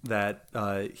impact that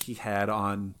he had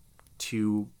on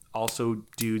two also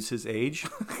dudes his age.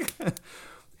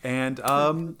 and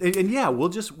yeah, we'll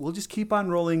just keep on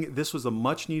rolling. This was a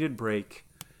much needed break.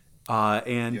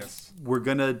 And yes, we're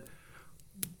gonna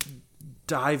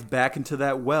dive back into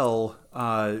that well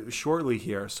shortly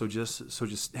here. So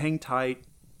just hang tight,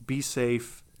 be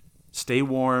safe, stay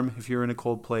warm if you're in a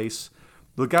cold place.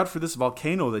 Look out for this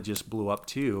volcano that just blew up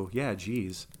too. Yeah,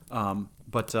 geez.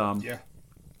 But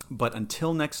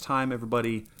until next time,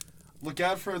 everybody. Look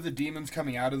out for the demons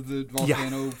coming out of the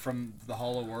volcano from the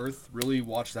Hollow Earth. Really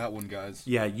watch that one, guys.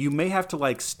 Yeah, you may have to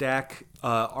like stack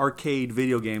arcade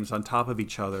video games on top of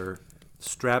each other,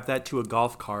 strap that to a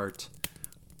golf cart,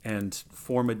 and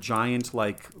form a giant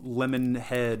like lemon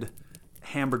head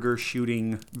hamburger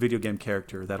shooting video game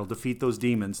character that'll defeat those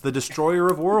demons. The Destroyer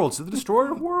of Worlds. The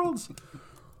Destroyer of Worlds.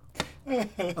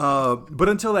 But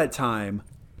until that time,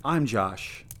 I'm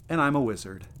Josh, and I'm a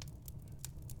wizard.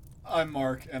 I'm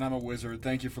Mark, and I'm a wizard.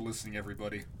 Thank you for listening,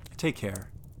 everybody. Take care.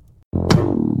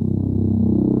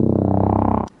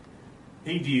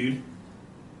 Hey, dude.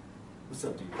 What's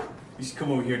up, dude? You should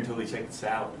come over here and totally check this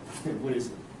out. What is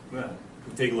it? Well,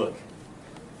 take a look.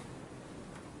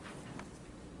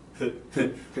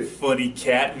 Funny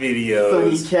cat videos.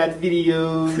 Funny cat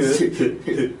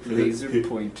videos. Laser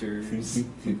pointers.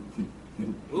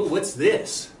 Ooh, what's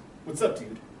this? What's up,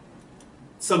 dude?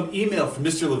 Some email from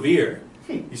Mr. Levere.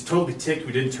 He's totally ticked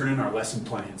we didn't turn in our lesson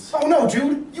plans. Oh no,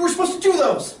 dude! You were supposed to do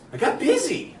those! I got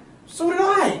busy. So did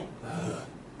I!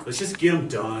 Let's just get them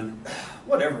done.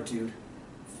 Whatever, dude.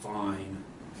 Fine.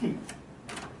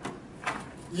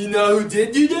 You know who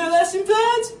did do their lesson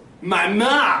plans? My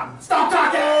mom! Stop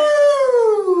talking!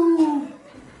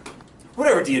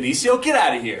 Whatever, Dionisio, get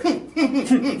out of here.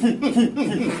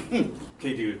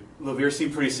 Okay, dude. Levere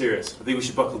seemed pretty serious. I think we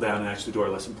should buckle down and actually do our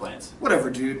lesson plans. Whatever,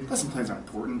 dude. Lesson plans aren't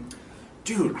important.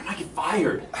 Dude, I might get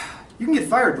fired. You can get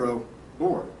fired, bro.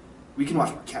 Or we can watch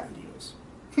more cat videos.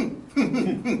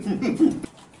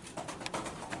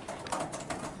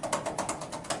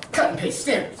 Cut and paste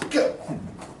standards. Go.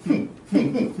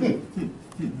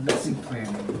 Lesson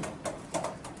planning.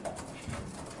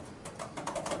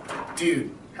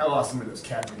 Dude, how awesome are those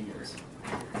cat videos?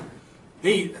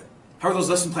 Hey, how are those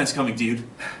lesson plans coming, dude?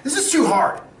 This is too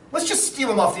hard. Let's just steal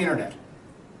them off the internet.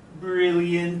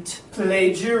 Brilliant.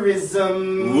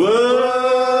 Plagiarism.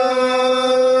 Whoa!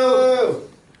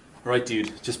 Alright,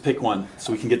 dude, just pick one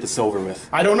so we can get this over with.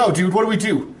 I don't know, dude. What do we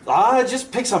do?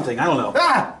 Just pick something. I don't know.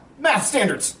 Math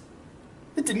standards.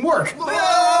 It didn't work. What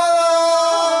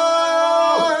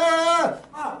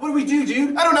do we do,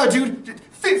 dude? I don't know, dude.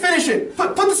 Finish it.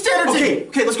 Put the standards in.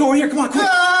 Okay, let's go over here. Come on,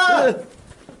 quick.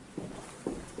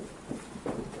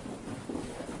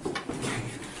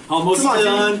 Almost Come on,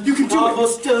 done. dude. You can do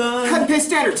Almost done. Cut and paste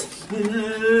standards. You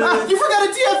forgot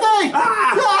a DFA.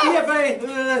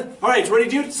 DFA. All right, ready,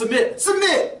 dude? Submit.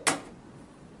 Submit.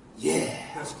 Yeah.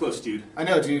 That's close, dude. I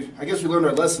know, dude. I guess we learned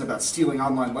our lesson about stealing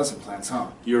online lesson plans, huh?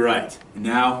 You're right. And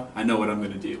now I know what I'm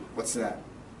gonna do. What's that?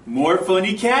 More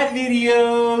funny cat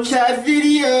videos! Cat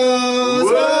videos!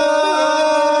 Whoa!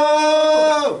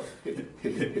 Whoa!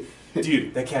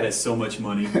 Dude, that cat has so much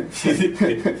money.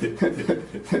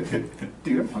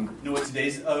 Dude, I'm hungry. You know what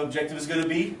today's objective is gonna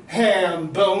be? Ham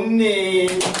boning!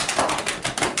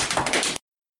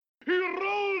 He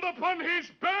rolled upon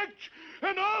his back,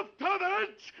 and after that,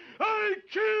 I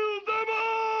killed them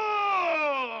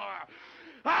all!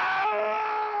 Ah!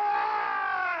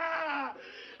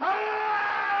 Ah!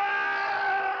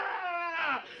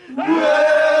 Ah!